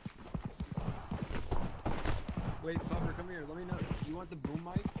 Wait, Buffer, come here. Let me know. You want the boom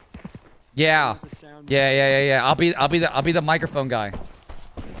mic? Yeah. The sound Yeah. I'll be the microphone guy.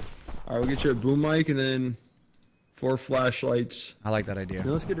 All right, we'll get you a boom mic and then 4 flashlights. I like that idea.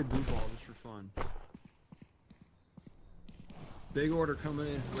 Now let's get a goo ball just for fun. Big order coming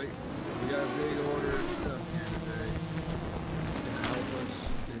in. Wait, we got a big order of stuff here today. It's gonna help us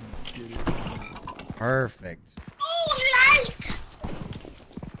to get it. Perfect. Oh, light!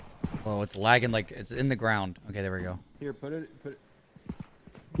 Oh, it's lagging like it's in the ground. Okay, there we go. Here, put it.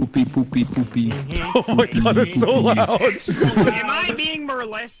 Poopy, poopy, poopy. Oh my god, it's so loud. Am I being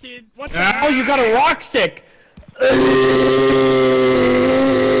molested? What the hell? You got a rock stick.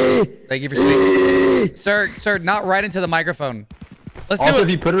 Thank you for speaking. Sir, not right into the microphone. Let's also, do if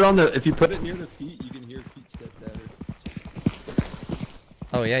it. you put it on the, if you put it near the feet, you can hear feet step better.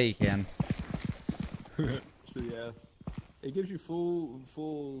 Oh yeah, you can. So yeah, it gives you full.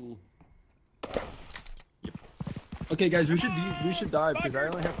 Yep. Okay, guys, we should dive because I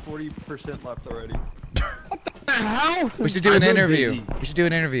only have 40% left already. We should do an I'm interview. busy. We should do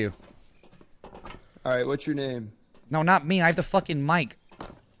an interview. All right, what's your name? No, not me. I have the fucking mic.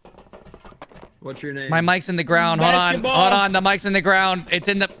 What's your name? My mic's in the ground. Hold on. Hold on. The mic's in the ground. It's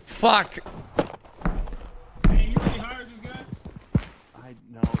in the fuck. Hey, you really hired this guy?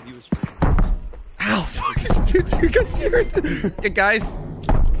 No, he was free. Ow! Fuck. Dude, you guys hear it? Yeah, guys.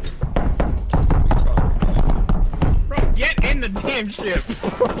 Bro, get in the damn ship.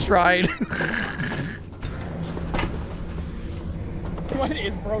 Tried. What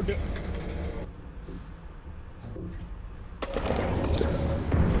is bro doing?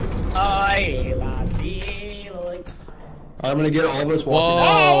 I'm gonna get all of us walking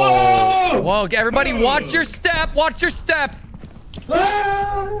Whoa! Whoa! Everybody, watch your step. Watch your step.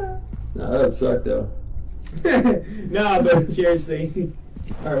 No, that sucked though. No, but seriously.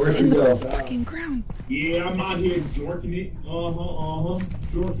 All right, where should we go? Fucking ground. Yeah, I'm out here jorking it.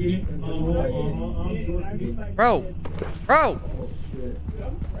 Jorking it. I'm jorking it. Bro. Bro.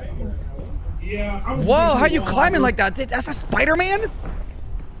 Yeah, I'm Whoa! How you climbing like that? That's a Spider-Man?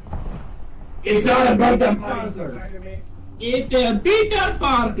 It's not about the monster. It's a Peter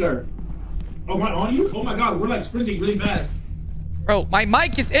Parker. Oh, am I on you? Oh my god, we're like sprinting really fast. Bro, my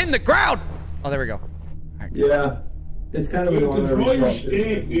mic is in the ground. Oh, there we go. Yeah, it's kind of annoying. Control your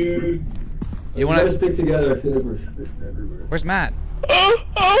stick, dude. You want gotta to? stick together. I feel like we're spitting everywhere. Where's Matt?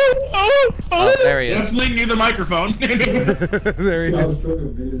 Oh, there he is. That's leaning near the microphone. There he I is. was so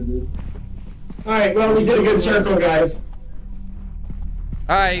confused, dude. Alright, well, we did a good circle, guys.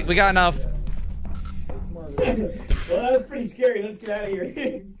 All right, we got enough. Well, that was pretty scary. Let's get out of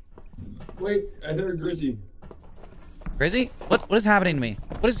here. Wait, I heard Grizzy. Grizzy? What is happening to me?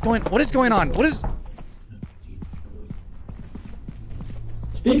 What is going on? What is?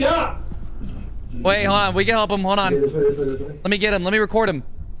 Speak up! Wait, hold on. We can help him. Hold on. This way, this way, this way. Let me get him. Let me record him.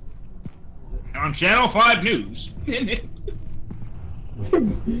 On Channel 5 News.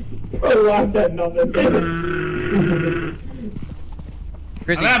 Bro laughed at nothing.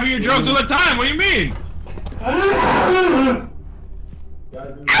 Grizzy. I laugh at your jokes all the time. What do you mean?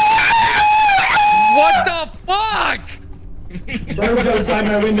 What the fuck? Bro's outside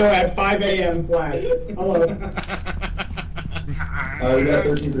my window at 5 a.m. flat. Hello. We got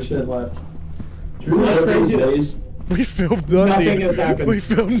 13% left. True, That's crazy. days. We filmed nothing. Nothing has happened. We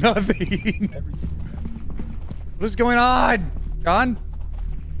filmed nothing. What is going on? John?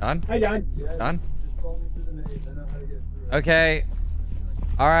 John? Hi, John. John? Okay.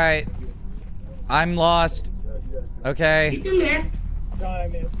 All right. I'm lost. Okay. John, I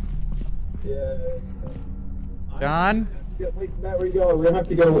missed. John? Wait, Matt, where you going? We don't have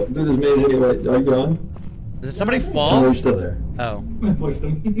to go through this maze anyway. Are you gone? Did somebody No, fall? we're still there. Oh. I pushed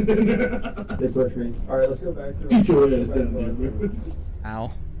him. They pushed me. All right, let's go back to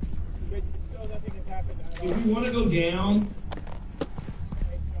Ow. If you want to go down,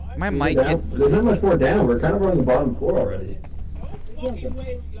 My mic. Get... There's not much more down. We're kind of on the bottom floor already.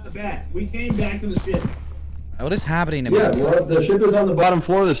 back. We came back to the ship. What is happening to me? Yeah, the ship is on the bottom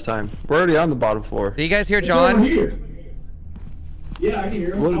floor this time. We're already on the bottom floor. Do you guys hear John? Here. Yeah, I can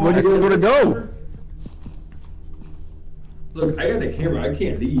hear him. Where do you guys want to go? Look, I got the camera. I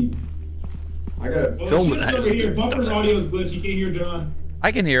can't leave. I gotta film it. Over here. Buffer's audio is glitched. You can't hear John.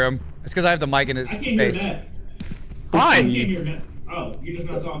 I can hear him. It's because I have the mic in his I can't hear face. Matt. Hi. I can't hear Matt. Oh, you're just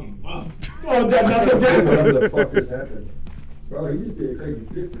not talking. Wow. Oh, nothing's Whatever the happened. fuck just happened. Bro, you just did a crazy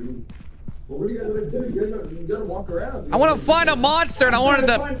shit, dude. Well, what do you guys want to do? You gotta walk around. I want to find a monster and I wanted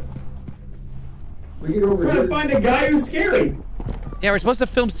to... We can go over We're here. trying to find a guy who's scary. Yeah, we're supposed to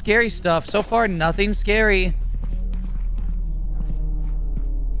film scary stuff. So far, nothing scary.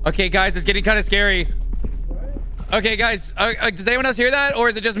 Okay, guys, it's getting kind of scary. Okay, guys, does anyone else hear that? Or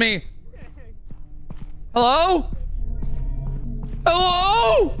is it just me? Hello?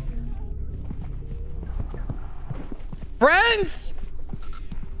 Hello? Friends?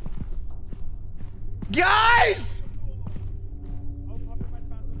 Guys?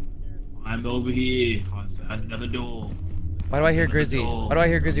 I'm over here. I found another door. Why do I hear Grizzy? Why do I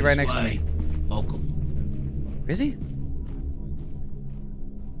hear Grizzy right next to me? Welcome. Grizzy?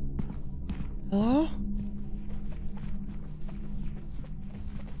 Hello?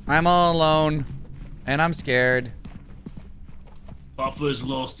 I'm all alone, and I'm scared. Buffer's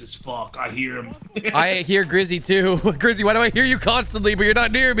lost as fuck. I hear him. I hear Grizzy too. Grizzy, why do I hear you constantly, but you're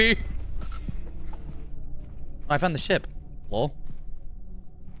not near me? Oh, I found the ship. Lol.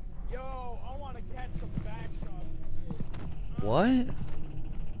 What?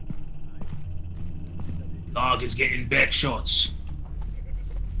 Dog is getting back shots.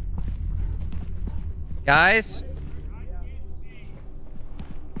 Guys?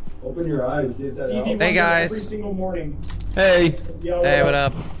 Open your eyes, see if that helps. Hey, guys. Every single morning. Hey. Hey, what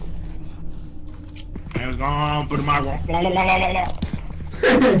up? Hey, what's going on? Put in my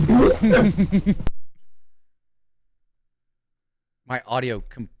My audio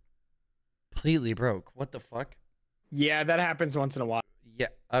completely broke. What the fuck? Yeah, that happens once in a while. Yeah,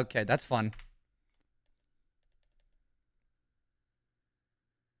 okay, that's fun.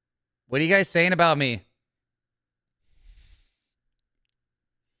 What are you guys saying about me?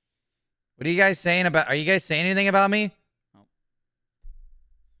 What are you guys saying about... Are you guys saying anything about me? Oh.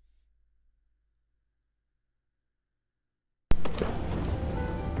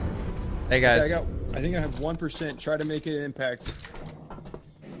 Hey, guys. Okay, I think I have 1%. Try to make an impact.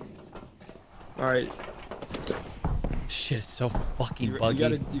 Alright. Shit, it's so fucking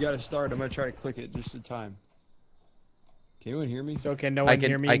buggy. You gotta start. I'm gonna try to click it just in time. Can anyone hear me? So can no one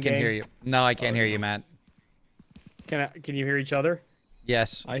hear me? I can hear you. No, I can't hear you, Matt. Can you hear each other?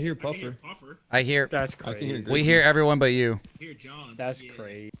 Yes. I hear Puffer. I hear. That's crazy. We hear everyone but you. Here, John. That's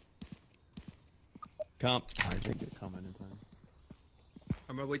crazy. Comp. I think it comment in time.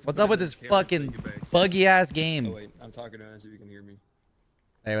 I'm gonna wait. What's up with this fucking buggy ass game? Oh wait, I'm talking to him so you can hear me.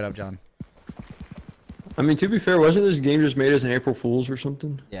 Hey, what up, John? I mean, to be fair, wasn't this game just made as an April Fool's or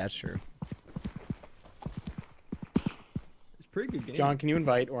something? Yeah, that's true. It's a pretty good game. John, can you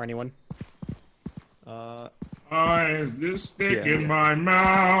invite or anyone? Is this stick in my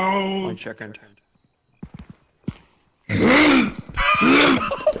mouth? One second. Oh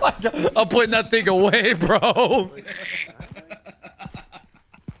my God. I'm putting that thing away, bro. Wait,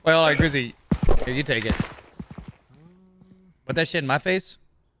 hold on, Grizzy. Here, you take it. Put that shit in my face.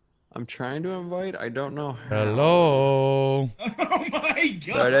 I'm trying to invite. I don't know how. Hello. Oh my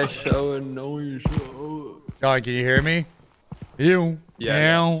God. Bro, that's so annoying. John, can you hear me? You.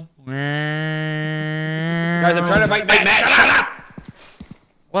 Yeah. Guys, I'm trying to invite Matt.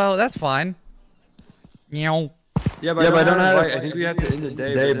 Well, that's fine. Meow. Yeah, but I don't have. I think we have to end the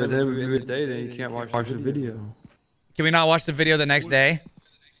day. But then we do the day, then you can't watch the video. Can we not watch the video the next day?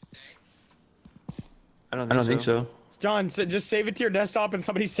 I don't think so. John, so just save it to your desktop and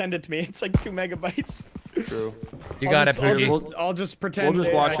somebody send it to me. It's like 2 megabytes. True. You got it, Poogie. I'll just pretend. We'll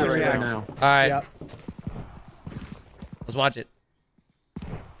just watch it right now. All right. Yeah. Let's watch it.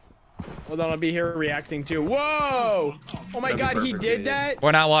 Hold on, I'll be here reacting too. Whoa! Oh my God, he did that?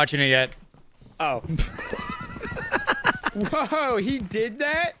 We're not watching it yet. Oh. Whoa, he did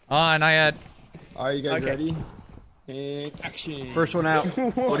that? Oh, not yet. Are you guys ready? And action. First one out.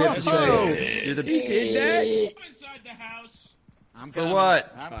 What do you have to Whoa. say? You're the. He did that? Inside the house. For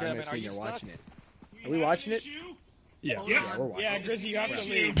what? I'm coming. Are you watching it? Are we watching it? Yeah. Yeah, we're watching. Yeah, Grizzy, you have to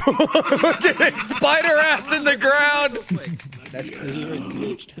leave. Spider ass in the ground. That's crazy.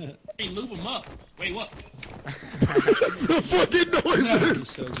 Hey, lube him up. Wait, what? Fucking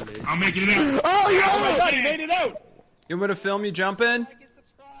noise. I'm making it out. Oh my God, he made it out. You want me to film you jumping?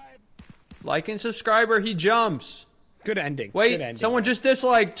 Like and subscribe or he jumps. Good ending. Wait, Good ending. someone just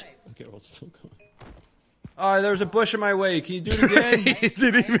disliked. Okay, well, it's still going. There's a bush in my way. Can you do it again? He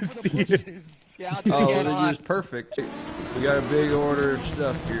didn't even see it. Oh, well, then was perfect. We got a big order of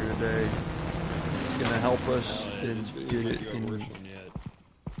stuff here today. It's gonna help us and get it in.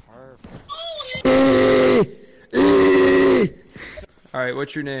 All right,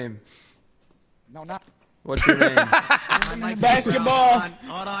 what's your name? No, not. What's your name? Basketball.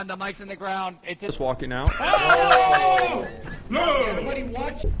 Hold on, the mic's in the ground. Just walking out. Oh! No! Everybody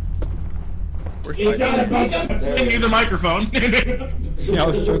watch. Where's He's the microphone. Yeah, I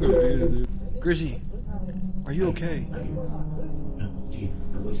was so confused, dude. Grizzy, are you okay?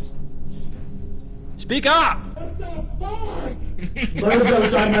 Speak up! Birds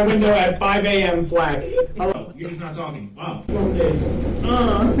outside my window at 5 a.m. flag. You're just not talking. Wow.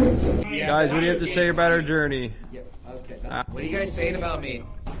 Guys, what do you have to say about our journey? What are you guys saying about me?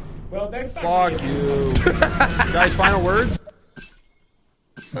 Well, that's Fuck you. Guys, final words?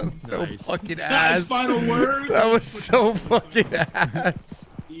 That's so fucking That's ass. final word. That was so fucking ass.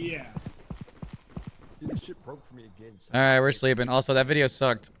 Yeah. Dude, this shit broke for me again. All right, we're sleeping. Also, that video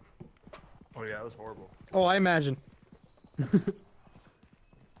sucked. Oh yeah, it was horrible. Oh, I imagine.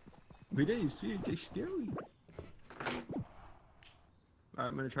 We didn't see it. It's scary. Alright,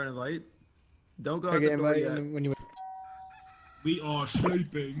 I'm gonna try to invite. Don't go out the door yet. When you... We are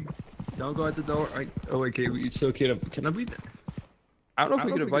sleeping. Don't go out the door. Oh wait, okay, it's okay to. Can I be? I don't know if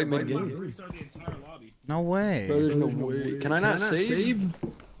we can invite mid game. Restart the entire lobby. No way. Bro, there's no way. Can I not save?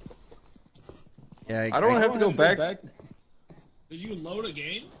 Yeah, I don't have to go back. Did you load a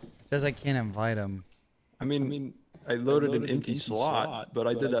game? It says I can't invite him. I mean, I loaded an empty slot, but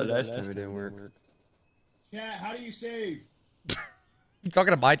I did that last time. It didn't work. Chat, how do you save? You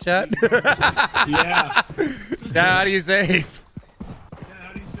talking to my chat? Yeah. Chat, how do you save? Chat,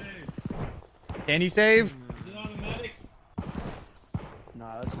 how do you save? Can you save? Is it automatic?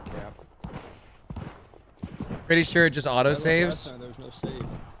 Nah, that's a cap. Pretty sure it just auto saves. There was no save.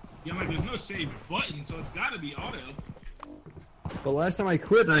 Yeah, like there's no save button, so it's gotta be auto. But last time I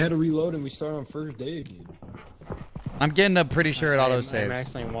quit and I had to reload and we started on first day, dude. I'm getting up pretty sure it auto I'm saves.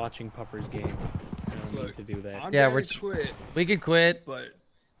 actually watching Puffer's game. I don't need to do that. Yeah, we can quit. But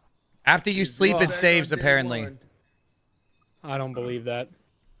after you sleep, it saves apparently. I don't believe that.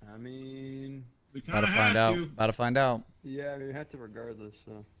 I mean, We About kinda to find have out. to. About to find out. yeah, I mean, we have to regardless.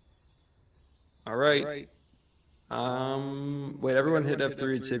 So. All right. Wait, everyone hit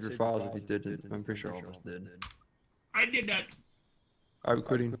F3 and save your files if you did. I'm pretty sure all of us did. I did that. All right, we're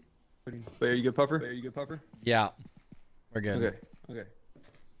quitting. Wait, are you good, Puffer? Yeah, we're good. Okay.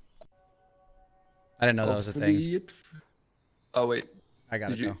 I didn't know that was a thing. Oh wait, I got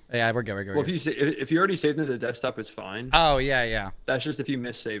Did it you- though. Yeah, we're good. We're good. well, if you already saved it to the desktop, it's fine. Oh yeah. That's just if you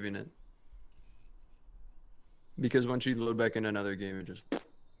miss saving it. Because once you load back in another game, it just.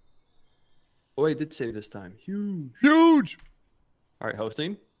 Oh, it did save this time. Huge. All right,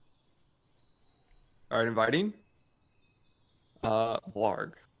 hosting. All right, inviting.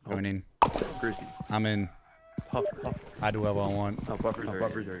 Blarg. Joining. Grizzly. I'm in. Puffer. I do whatever I want. Oh, Puffer's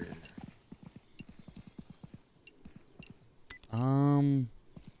already.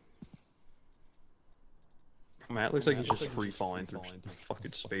 Matt looks like he's just free falling through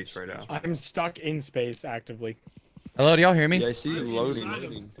fucking space right now. I'm stuck in space actively. Hello, do y'all hear me? Yeah, I see you Inside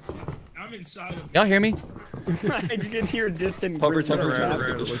loading. I'm inside of. Y'all hear me? I can hear distant. Puffer, grizzly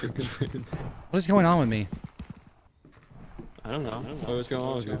temperature. chat. What is going on with me? I don't know. What's going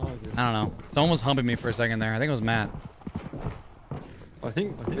on with you? I don't know. Someone was humping me for a second there. I think it was Matt. I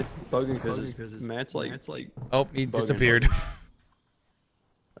think it's bugging because Matt's like. Oh, he bugging. disappeared.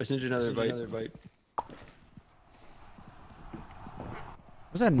 I sent you another invite.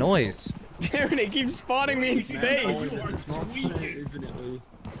 What's that noise? Dude, it keeps spawning me in space. You are tweaking. Infinitely.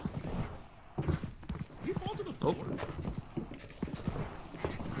 You fall to the Oh. floor.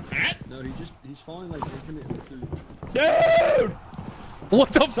 Matt? No, he's falling like infinitely through. Dude!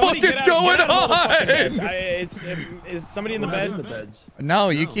 What the Somebody fuck get is out- going get out of all the fucking beds. on? Is somebody in the We're not bed? in the beds. No,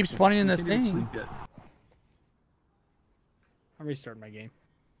 you No. keep spawning in the Can't even thing. sleep yet. I'm restarting my game.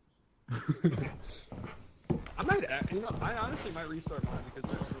 I might, I honestly might restart mine because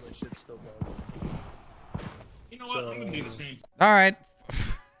my overlay shit's still bugging. You know what? I'm gonna do the same. All right.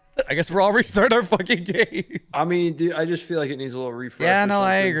 I guess we're all restart our fucking game. I mean, dude, I just feel like it needs a little refresh. Yeah, or no,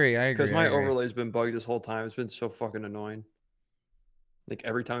 I something. agree. Because my I agree. overlay's been bugged this whole time. It's been so fucking annoying. Like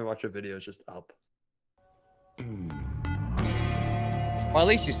every time I watch a video, it's just up. Well, at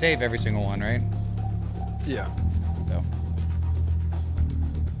least you save every single one, right? Yeah. So.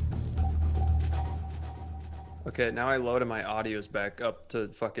 Okay, now I loaded my audios back up to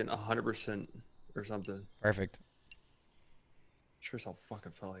fucking 100% or something. Perfect. Sure as hell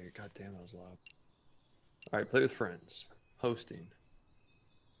fucking felt like it. God damn, that was loud. Alright, play with friends. Hosting.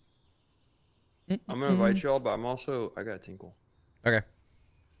 I'm gonna invite y'all, but I gotta tinkle. Okay.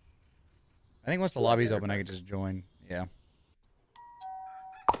 I think once the lobby's open, I can just join. Yeah.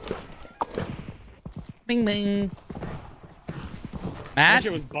 Bing bing. That Matt?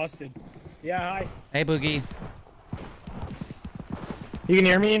 shit was busted. Yeah, hi. Hey, Boogie. You can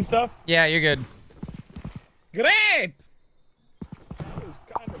hear me and stuff? Yeah, you're good. Great! That was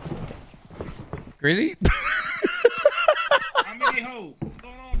kind of... Grizzy? How many hoes? What's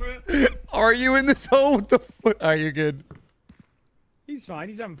going on, bro? Are you in this hole? What the fuck? Are you good? He's fine.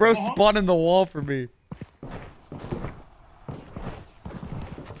 He's having Bro, fun. spawn in the wall for me.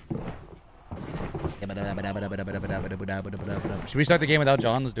 Should we start the game without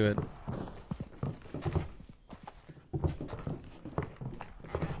John? Let's do it.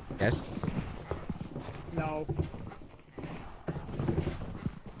 Yes? No.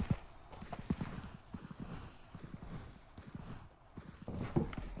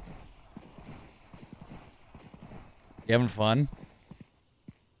 You having fun?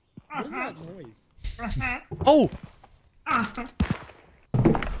 What is that noise? Oh!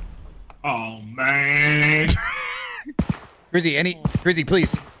 Oh man. Grizzy,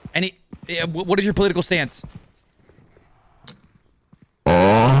 please. What is your political stance?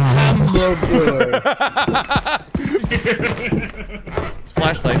 There's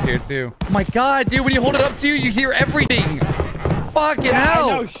flashlights here too. Oh my god, dude, when you hold it up to you, you hear everything. Fucking hell.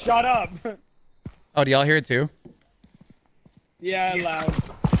 I know, shut up. Oh, do y'all hear it too? Yeah, loud.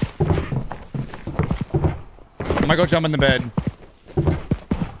 I'm gonna go jump in the bed.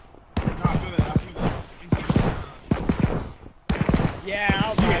 Yeah,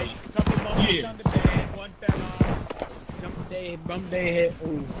 all right. Couple bumps on the bed, one fell off. Jump day, bump day hit.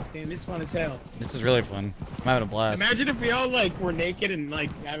 Ooh, damn, this is fun as hell. This is really fun. I'm having a blast. Imagine if we all like were naked and like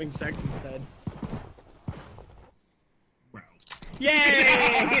having sex instead.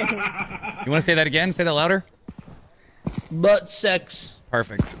 Yay! You want to say that again? Say that louder. Butt sex.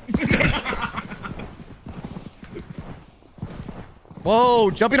 Perfect.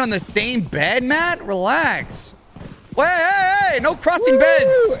 Whoa, jumping on the same bed, Matt? Relax. Wait, hey, no crossing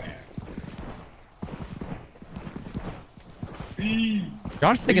beds.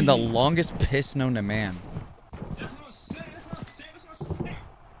 John's taking the longest piss known to man.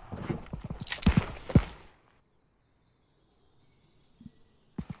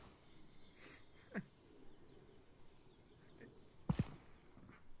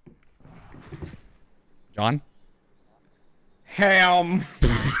 John? Ham.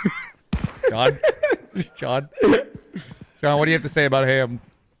 John? John? John, what do you have to say about ham?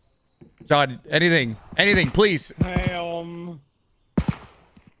 John, anything. Anything, please. Ham.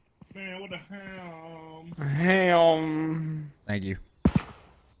 Man, what the ham? Ham. Thank you.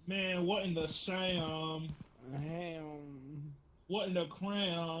 Man, what in the Sam? Ham. What in the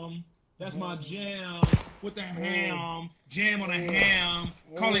cram? That's my jam. With the ham. Jam on a ham.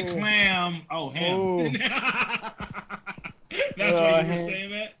 Call it clam. Oh, ham. That's what you were saying,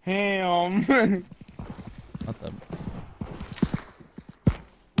 man? Ham. What the...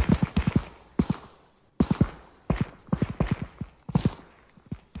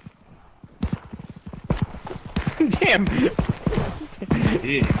 Damn.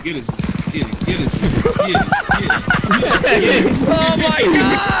 Yeah, get us. Get it. Get us. Oh my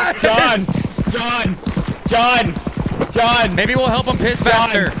God! John! Maybe we'll help him piss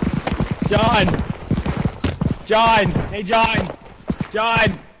faster. John! Hey, John!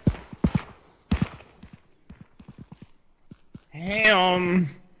 Ham!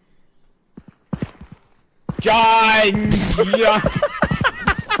 John!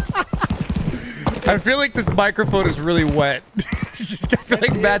 I feel like this microphone is really wet. I feel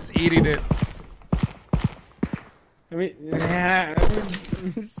like Matt's eating it. Let me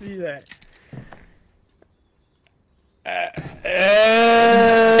see that. Get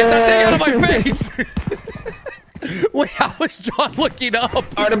that thing out of my face! Wait, how was John looking up?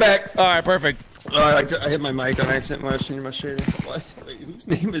 Alright, I'm back. Alright, perfect. I hit my mic on accident when I was changing my shade. Wait, whose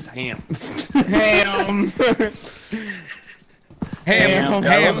name is Ham? Ham. Ham.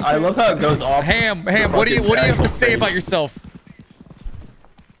 I love how it goes off. Ham. What do you have to say about yourself?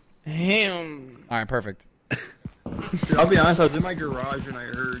 Ham. All right, perfect. I'll be honest. I was in my garage and I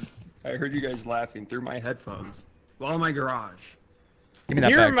heard you guys laughing through my headphones while in my garage. Give me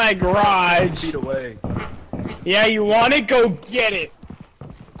that You're back. in my garage. Feet away. Yeah, you want it? Go get it.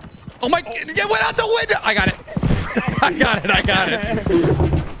 Oh my! It went out the window. I got it. I got it.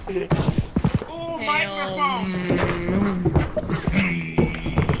 Oh, microphone.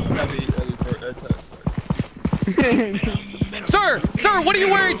 Sir, what are you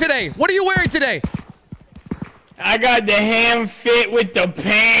wearing today? I got the ham fit with the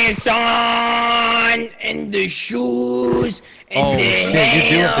pants on and the shoes and the shit! ham.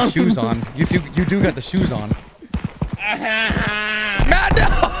 You do have the shoes on. You do got the shoes on. Matt,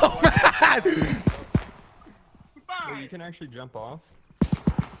 no, Matt! Well, you can actually jump off.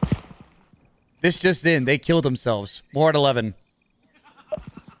 This just in. They killed themselves. More at 11.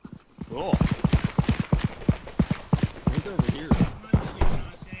 Cool. He's over here.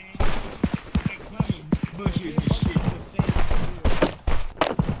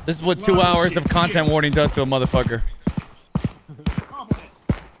 This is what 2 hours of content warning does to a motherfucker.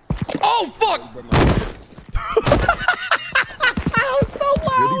 Oh fuck! That was so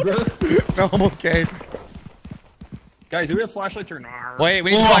loud. No, I'm okay. Guys, do we have flashlights or not? Wait,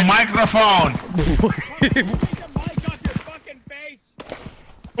 we need to find microphone.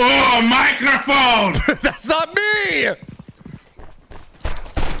 Oh, microphone. That's not me.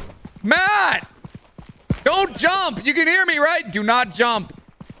 Matt, don't jump. You can hear me, right? Do not jump.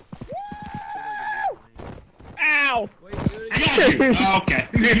 Ow! Okay.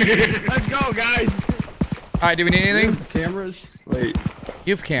 Let's go, guys. All right, do we need anything? Cameras? Wait.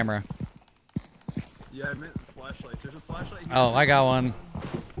 You have camera. Yeah, I meant flashlights. There's a flashlight here. Oh, I got one.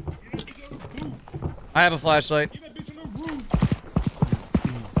 I have a flashlight.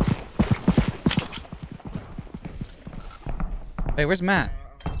 Hey, where's Matt?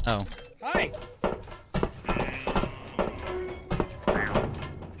 Oh. Hi.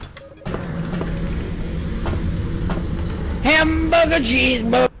 hamburger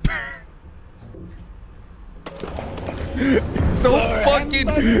cheeseburger. It's so fucking,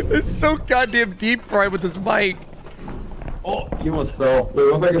 it's so goddamn deep fried with this mic. Oh, you almost fell.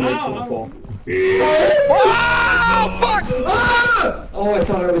 Wait, what if I can make someone fall? Oh, fuck! Ah! Oh, I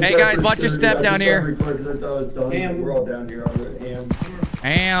thought I was. Hey guys, watch your step down here. We're all down here already.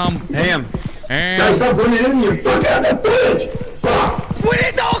 Ham. Guys, stop running in here. Fuck out that footage. Fuck. We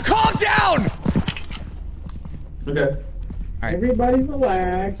need to all calm down. Okay. Right. Everybody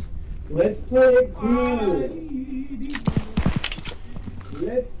relax. Let's play it cool.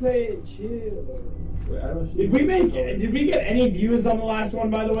 Let's play it chill. Wait, I don't see. Did we get any views on the last one,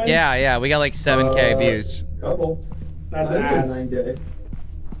 by the way? Yeah, we got like 7K views. Couple. That's an ass. 9K.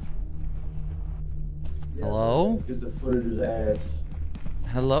 Hello? Because the footage is ass.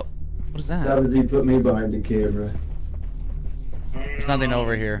 Hello? What is that? That was he put me behind the camera. There's nothing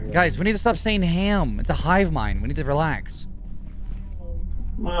over here. Guys, we need to stop saying ham. It's a hive mind. We need to relax.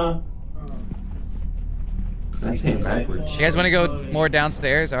 Ma. That's ham backwards. You guys want to go more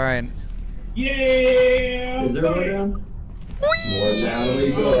downstairs? All right. Yeah! Is there more down? More down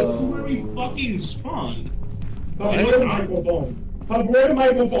we go. This is where we fucking spawned. Avoid the microphone. Avoid the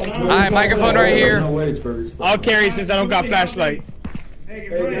microphone. All right, microphone right here. No way it's first. I'll carry since I don't got flashlight.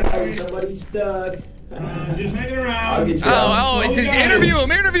 Hey guys, somebody's stuck. Just hanging I'll around. get you Oh, it's just interview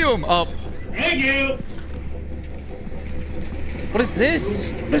him. Oh. Thank you. What is this?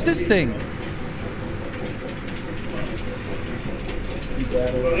 What is this thing?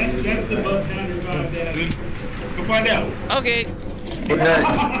 That's the button down your five down. Go find out. Okay. We're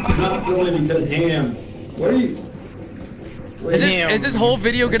not filming because ham. What are you? Wait, Is this whole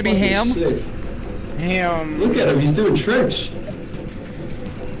video gonna be ham? sick. Ham. Look at him, he's doing tricks.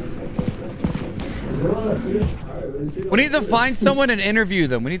 We need to find someone and interview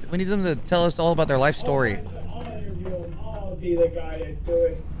them. We need them to tell us all about their life story. I'll be the guy that do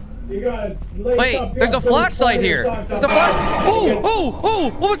it. You gotta Wait, there's a flashlight here. There's a flash. Oh!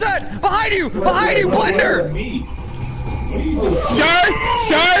 What was that? Behind you, Blender!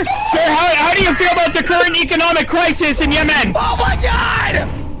 Sir, how do you feel about the current economic crisis in Yemen? Oh my God!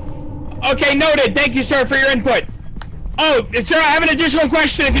 Okay, noted. Thank you, sir, for your input. Oh, sir, I have an additional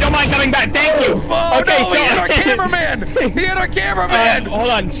question if you don't mind coming back. Thank you. Oh, okay, no, so he had our cameraman! Hold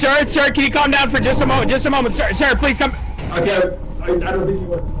on, sir, can you calm down for just a moment? Sir, please come. Okay, I don't think he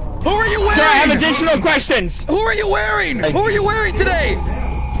was. Who are you wearing? Sir, I have additional questions. Who are you wearing? Who are you wearing today?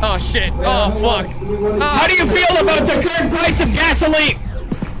 Oh shit! Oh fuck! How do you feel about the current price of gasoline?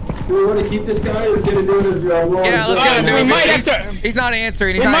 Do we want to keep this guy or get a new interview? Yeah, let's get a new. We might have to. He's not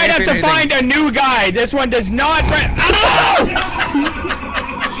answering. We might have to find a new guy. This one does not. Oh!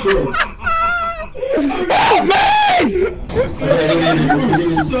 Help me!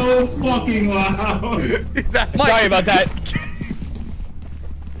 So fucking loud. Sorry about that.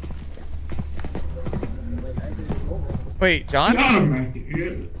 Wait, John?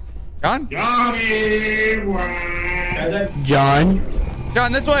 John?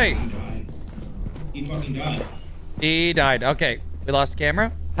 John, this way. He fucking died. He died. Okay, we lost the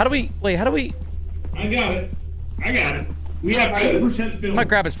camera. How do we? Wait, how do we? I got it. We have 100% film. I'm gonna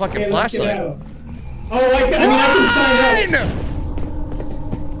grab his fucking flashlight. Oh, I can sign up.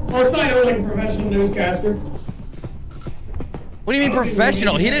 I'll sign up like a professional newscaster. What do you mean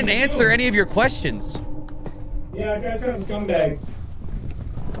professional? He didn't answer any of your questions. Yeah, that guy's kind of a scumbag.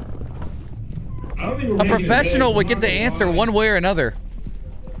 A professional would get the answer one way or another.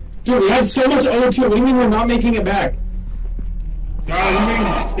 Dude, we have so much O2. What do you mean we're not making it back?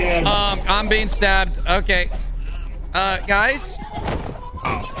 I'm being stabbed. Okay. Guys?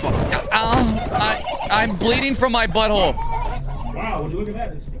 I'm bleeding from my butthole. Wow, would you look at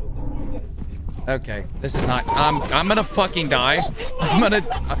that? Okay, this is not. I'm gonna fucking die. I'm gonna. In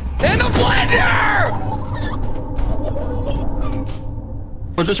the blender!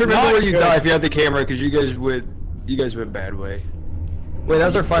 Well, just remember where you die if you have the camera, because you guys went bad way. Wait, that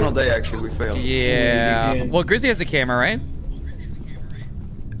was our final day. Actually, we failed. Yeah. Well, Grizzly has the camera, right?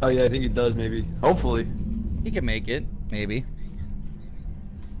 Oh yeah, I think he does. Maybe. Hopefully. He can make it. Maybe.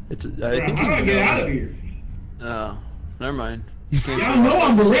 It's. I think he can get out of here. Oh, never mind. Y'all know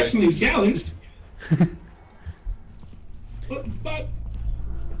I'm directionally challenged. What the fuck?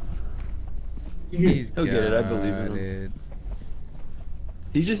 He'll get it. I believe in him.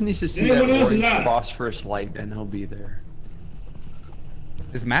 He just needs to see Anyone that else orange alive? phosphorus light, and he'll be there.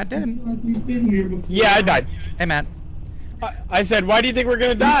 Is Matt dead? He's been here before. Yeah, I died. Hey, Matt. I said, why do you think we're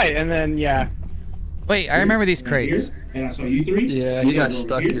gonna die? And then, yeah. Wait, I remember these crates. And I saw you three. Yeah, he got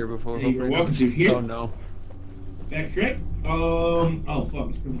stuck here before. And you were Hopefully walking through here. Oh no. Backtrack. Oh fuck,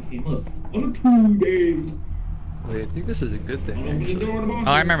 it's pretty came up. On a Tuesday. Wait, I think this is a good thing, actually. Oh,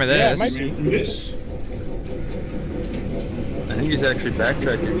 I remember this. Yeah, it might be. This. I think he's actually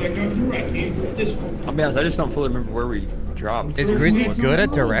backtracking. I'll be honest, I just don't fully remember where we dropped. Is Grizzy good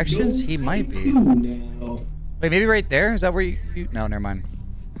at directions? He might be. Wait, maybe right there? Is that where you... No, never mind.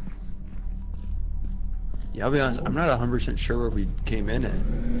 Yeah, I'll be honest, I'm not 100% sure where we came in at.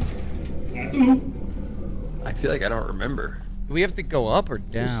 I feel like I don't remember. Do we have to go up or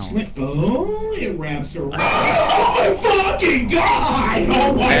down? Oh, it wraps around. Oh, fucking God!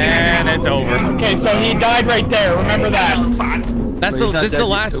 Oh my And it's over. Okay, so he died right there. Remember that. That's Wait, this is the dead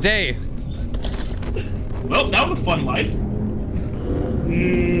last yet. day. Well, that was a fun life.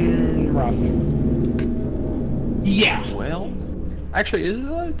 Rough. Yeah. Well, actually, is it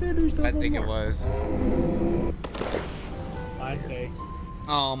the last day? Do we still I have think one it more? was. Last day.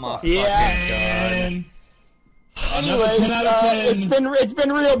 Oh my Yeah. Another 10 out of 10. It's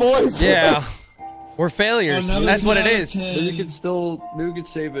been real, boys. Yeah. We're failures. Another That's what it 10 out of is. 10. Maybe we could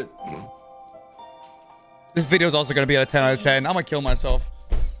save it. This video is also going to be at a 10 out of 10. I'm going to kill myself.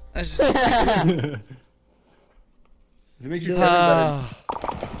 That's just... If it makes you feel better.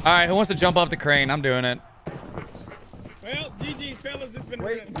 Alright, who wants to jump off the crane? I'm doing it. Well, GG's, fellas. It's been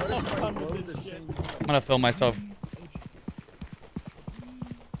Wait, real. I'm going to film myself.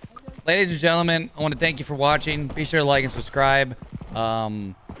 Ladies and gentlemen, I want to thank you for watching. Be sure to like and subscribe.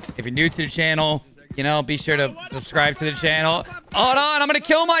 If you're new to the channel, you know, be sure to subscribe to the channel. Hold on, I'm going to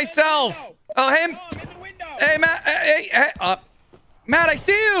kill myself. Oh, hey, hey, Matt. Hey, Matt, I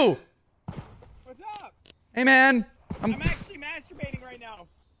see you. What's up? Hey, man. I'm actually masturbating right now.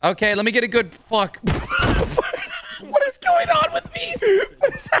 Okay, let me get a good fuck. What is going on with me?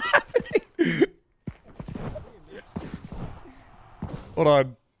 What is happening? Hold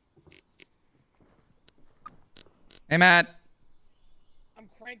on. Hey, Matt. I'm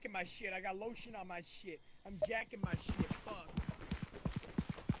cranking my shit. I got lotion on my shit. I'm jacking my shit. Fuck.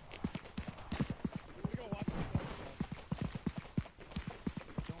 We gonna watch this.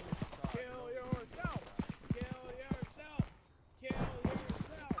 Kill yourself. Kill yourself. Kill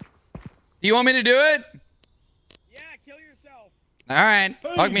yourself. Do you want me to do it? Yeah, kill yourself. All right.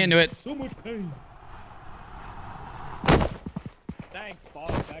 Talk me into it. So much pain. Thank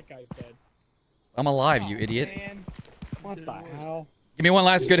fuck, that guy's dead. I'm alive, you idiot. Man, what the hell? Give me one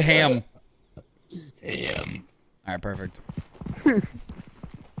last good ham. Ham. All right, perfect. All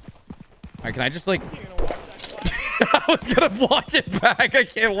right, can I just like... I was gonna watch it back. I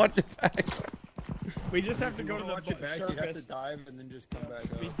can't watch it back. We just have to go to the Watch it back. You have to surface. dive and then just come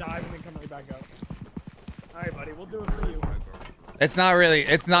back We up. dive and then come right back up. Alright, buddy, we'll do it for you. It's not really...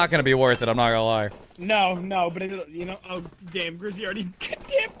 It's not gonna be worth it. I'm not gonna lie. No, but it'll, you know, oh, damn, Grizzy already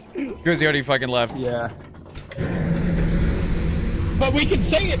dipped. Grizzy already fucking left. Yeah. But we can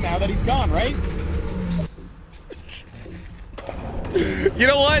say it now that he's gone, right? You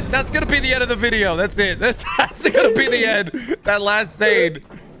know what? That's gonna be the end of the video. That's it. That's gonna be the end. That last scene.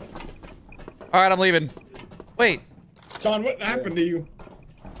 All right, I'm leaving. Wait. John, what happened to you?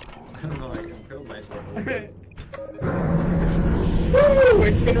 I don't know. I can kill myself. Woo!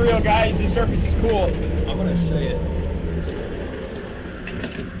 It's been real, guys. The surface is cool. I'm gonna say it.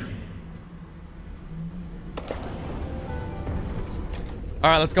 All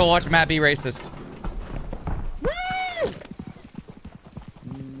right, let's go watch Matt be racist.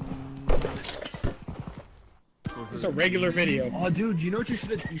 It's a regular video. Oh, dude, you know what you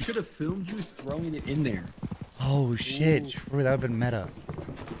should have filmed you throwing it in there. Oh shit! True, that would have been meta.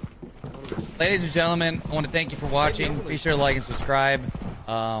 Ladies and gentlemen, I want to thank you for watching. Be sure to like and subscribe.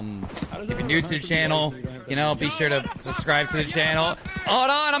 If you're new to the channel, you know, be sure to subscribe to the channel.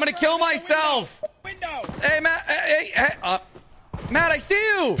 Hold on, I'm gonna kill myself. Window. Hey, Matt. Hey, Matt, I see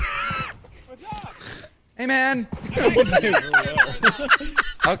you. What's up? Hey, man.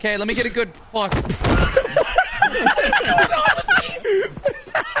 Okay, let me get a good fuck.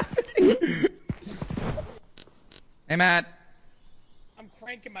 Hey, Matt. I'm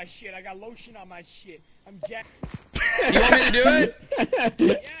cranking my shit. I got lotion on my shit. I'm jack. You want me to do it?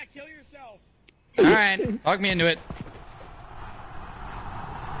 Yeah, kill yourself. All right, talk me into it.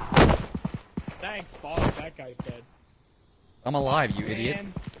 Thank fuck, that guy's dead. I'm alive, you idiot.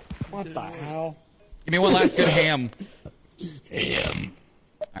 Man, what the hell? Give me one last good ham. Ham.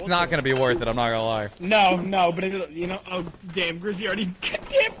 It's not gonna be worth it. I'm not gonna lie. No, but it'll, you know, oh damn, Grizzy already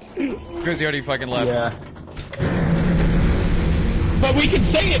dipped. Grizzy already fucking left. Yeah. But we can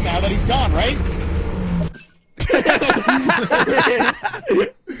say it now that he's gone, right?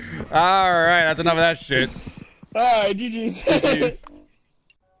 All right, that's enough of that shit. Alright, GG's. GG's.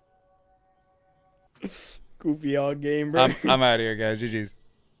 Goofy all game, bro. I'm out of here, guys. GG's.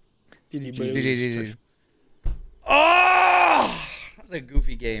 GG, GG's. Oh! That was a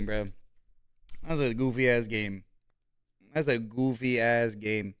goofy game, bro. That was a goofy ass game. That's a goofy ass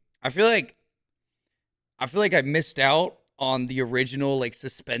game. I feel like I missed out on the original like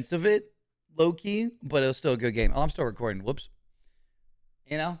suspense of it, low key, but it was still a good game. Oh, I'm still recording. Whoops.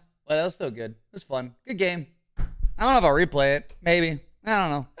 You know, but it was still good. It was fun. Good game. I don't know if I'll replay it. Maybe. I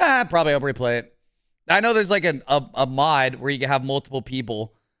don't know. Probably I'll replay it. I know there's like a mod where you can have multiple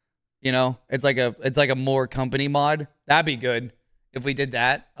people. You know, it's like a more company mod. That'd be good if we did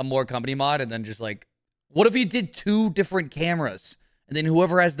that, a more company mod, and then just like, what if you did 2 different cameras, and then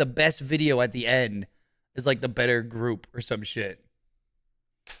whoever has the best video at the end is like the better group or some shit.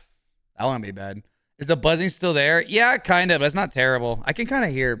 That wouldn't be bad. Is the buzzing still there? Yeah, kind of. But it's not terrible. I can kind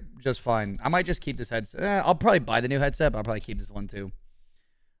of hear just fine. I might just keep this headset. I'll probably buy the new headset, but I'll probably keep this one too.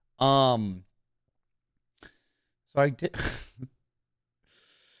 So I did.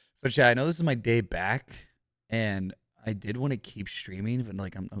 So, chat, I know this is my day back, and I did want to keep streaming, but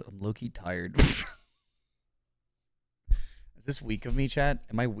like I'm low-key tired. Is this weak of me, chat?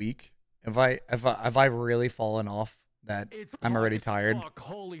 Am I weak? Have I really fallen off that I'm already tired?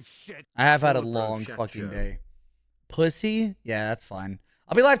 Holy shit. I have had a long fucking day. Pussy? Yeah, that's fine.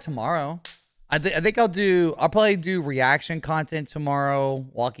 I'll be live tomorrow. I think I'll probably do reaction content tomorrow.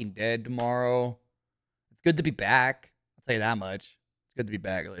 Walking Dead tomorrow. It's good to be back. I'll tell you that much. It's good to be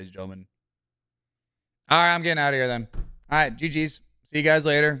back, ladies and gentlemen. All right, I'm getting out of here then. All right, GG's. See you guys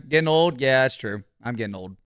later. Getting old? Yeah, that's true. I'm getting old.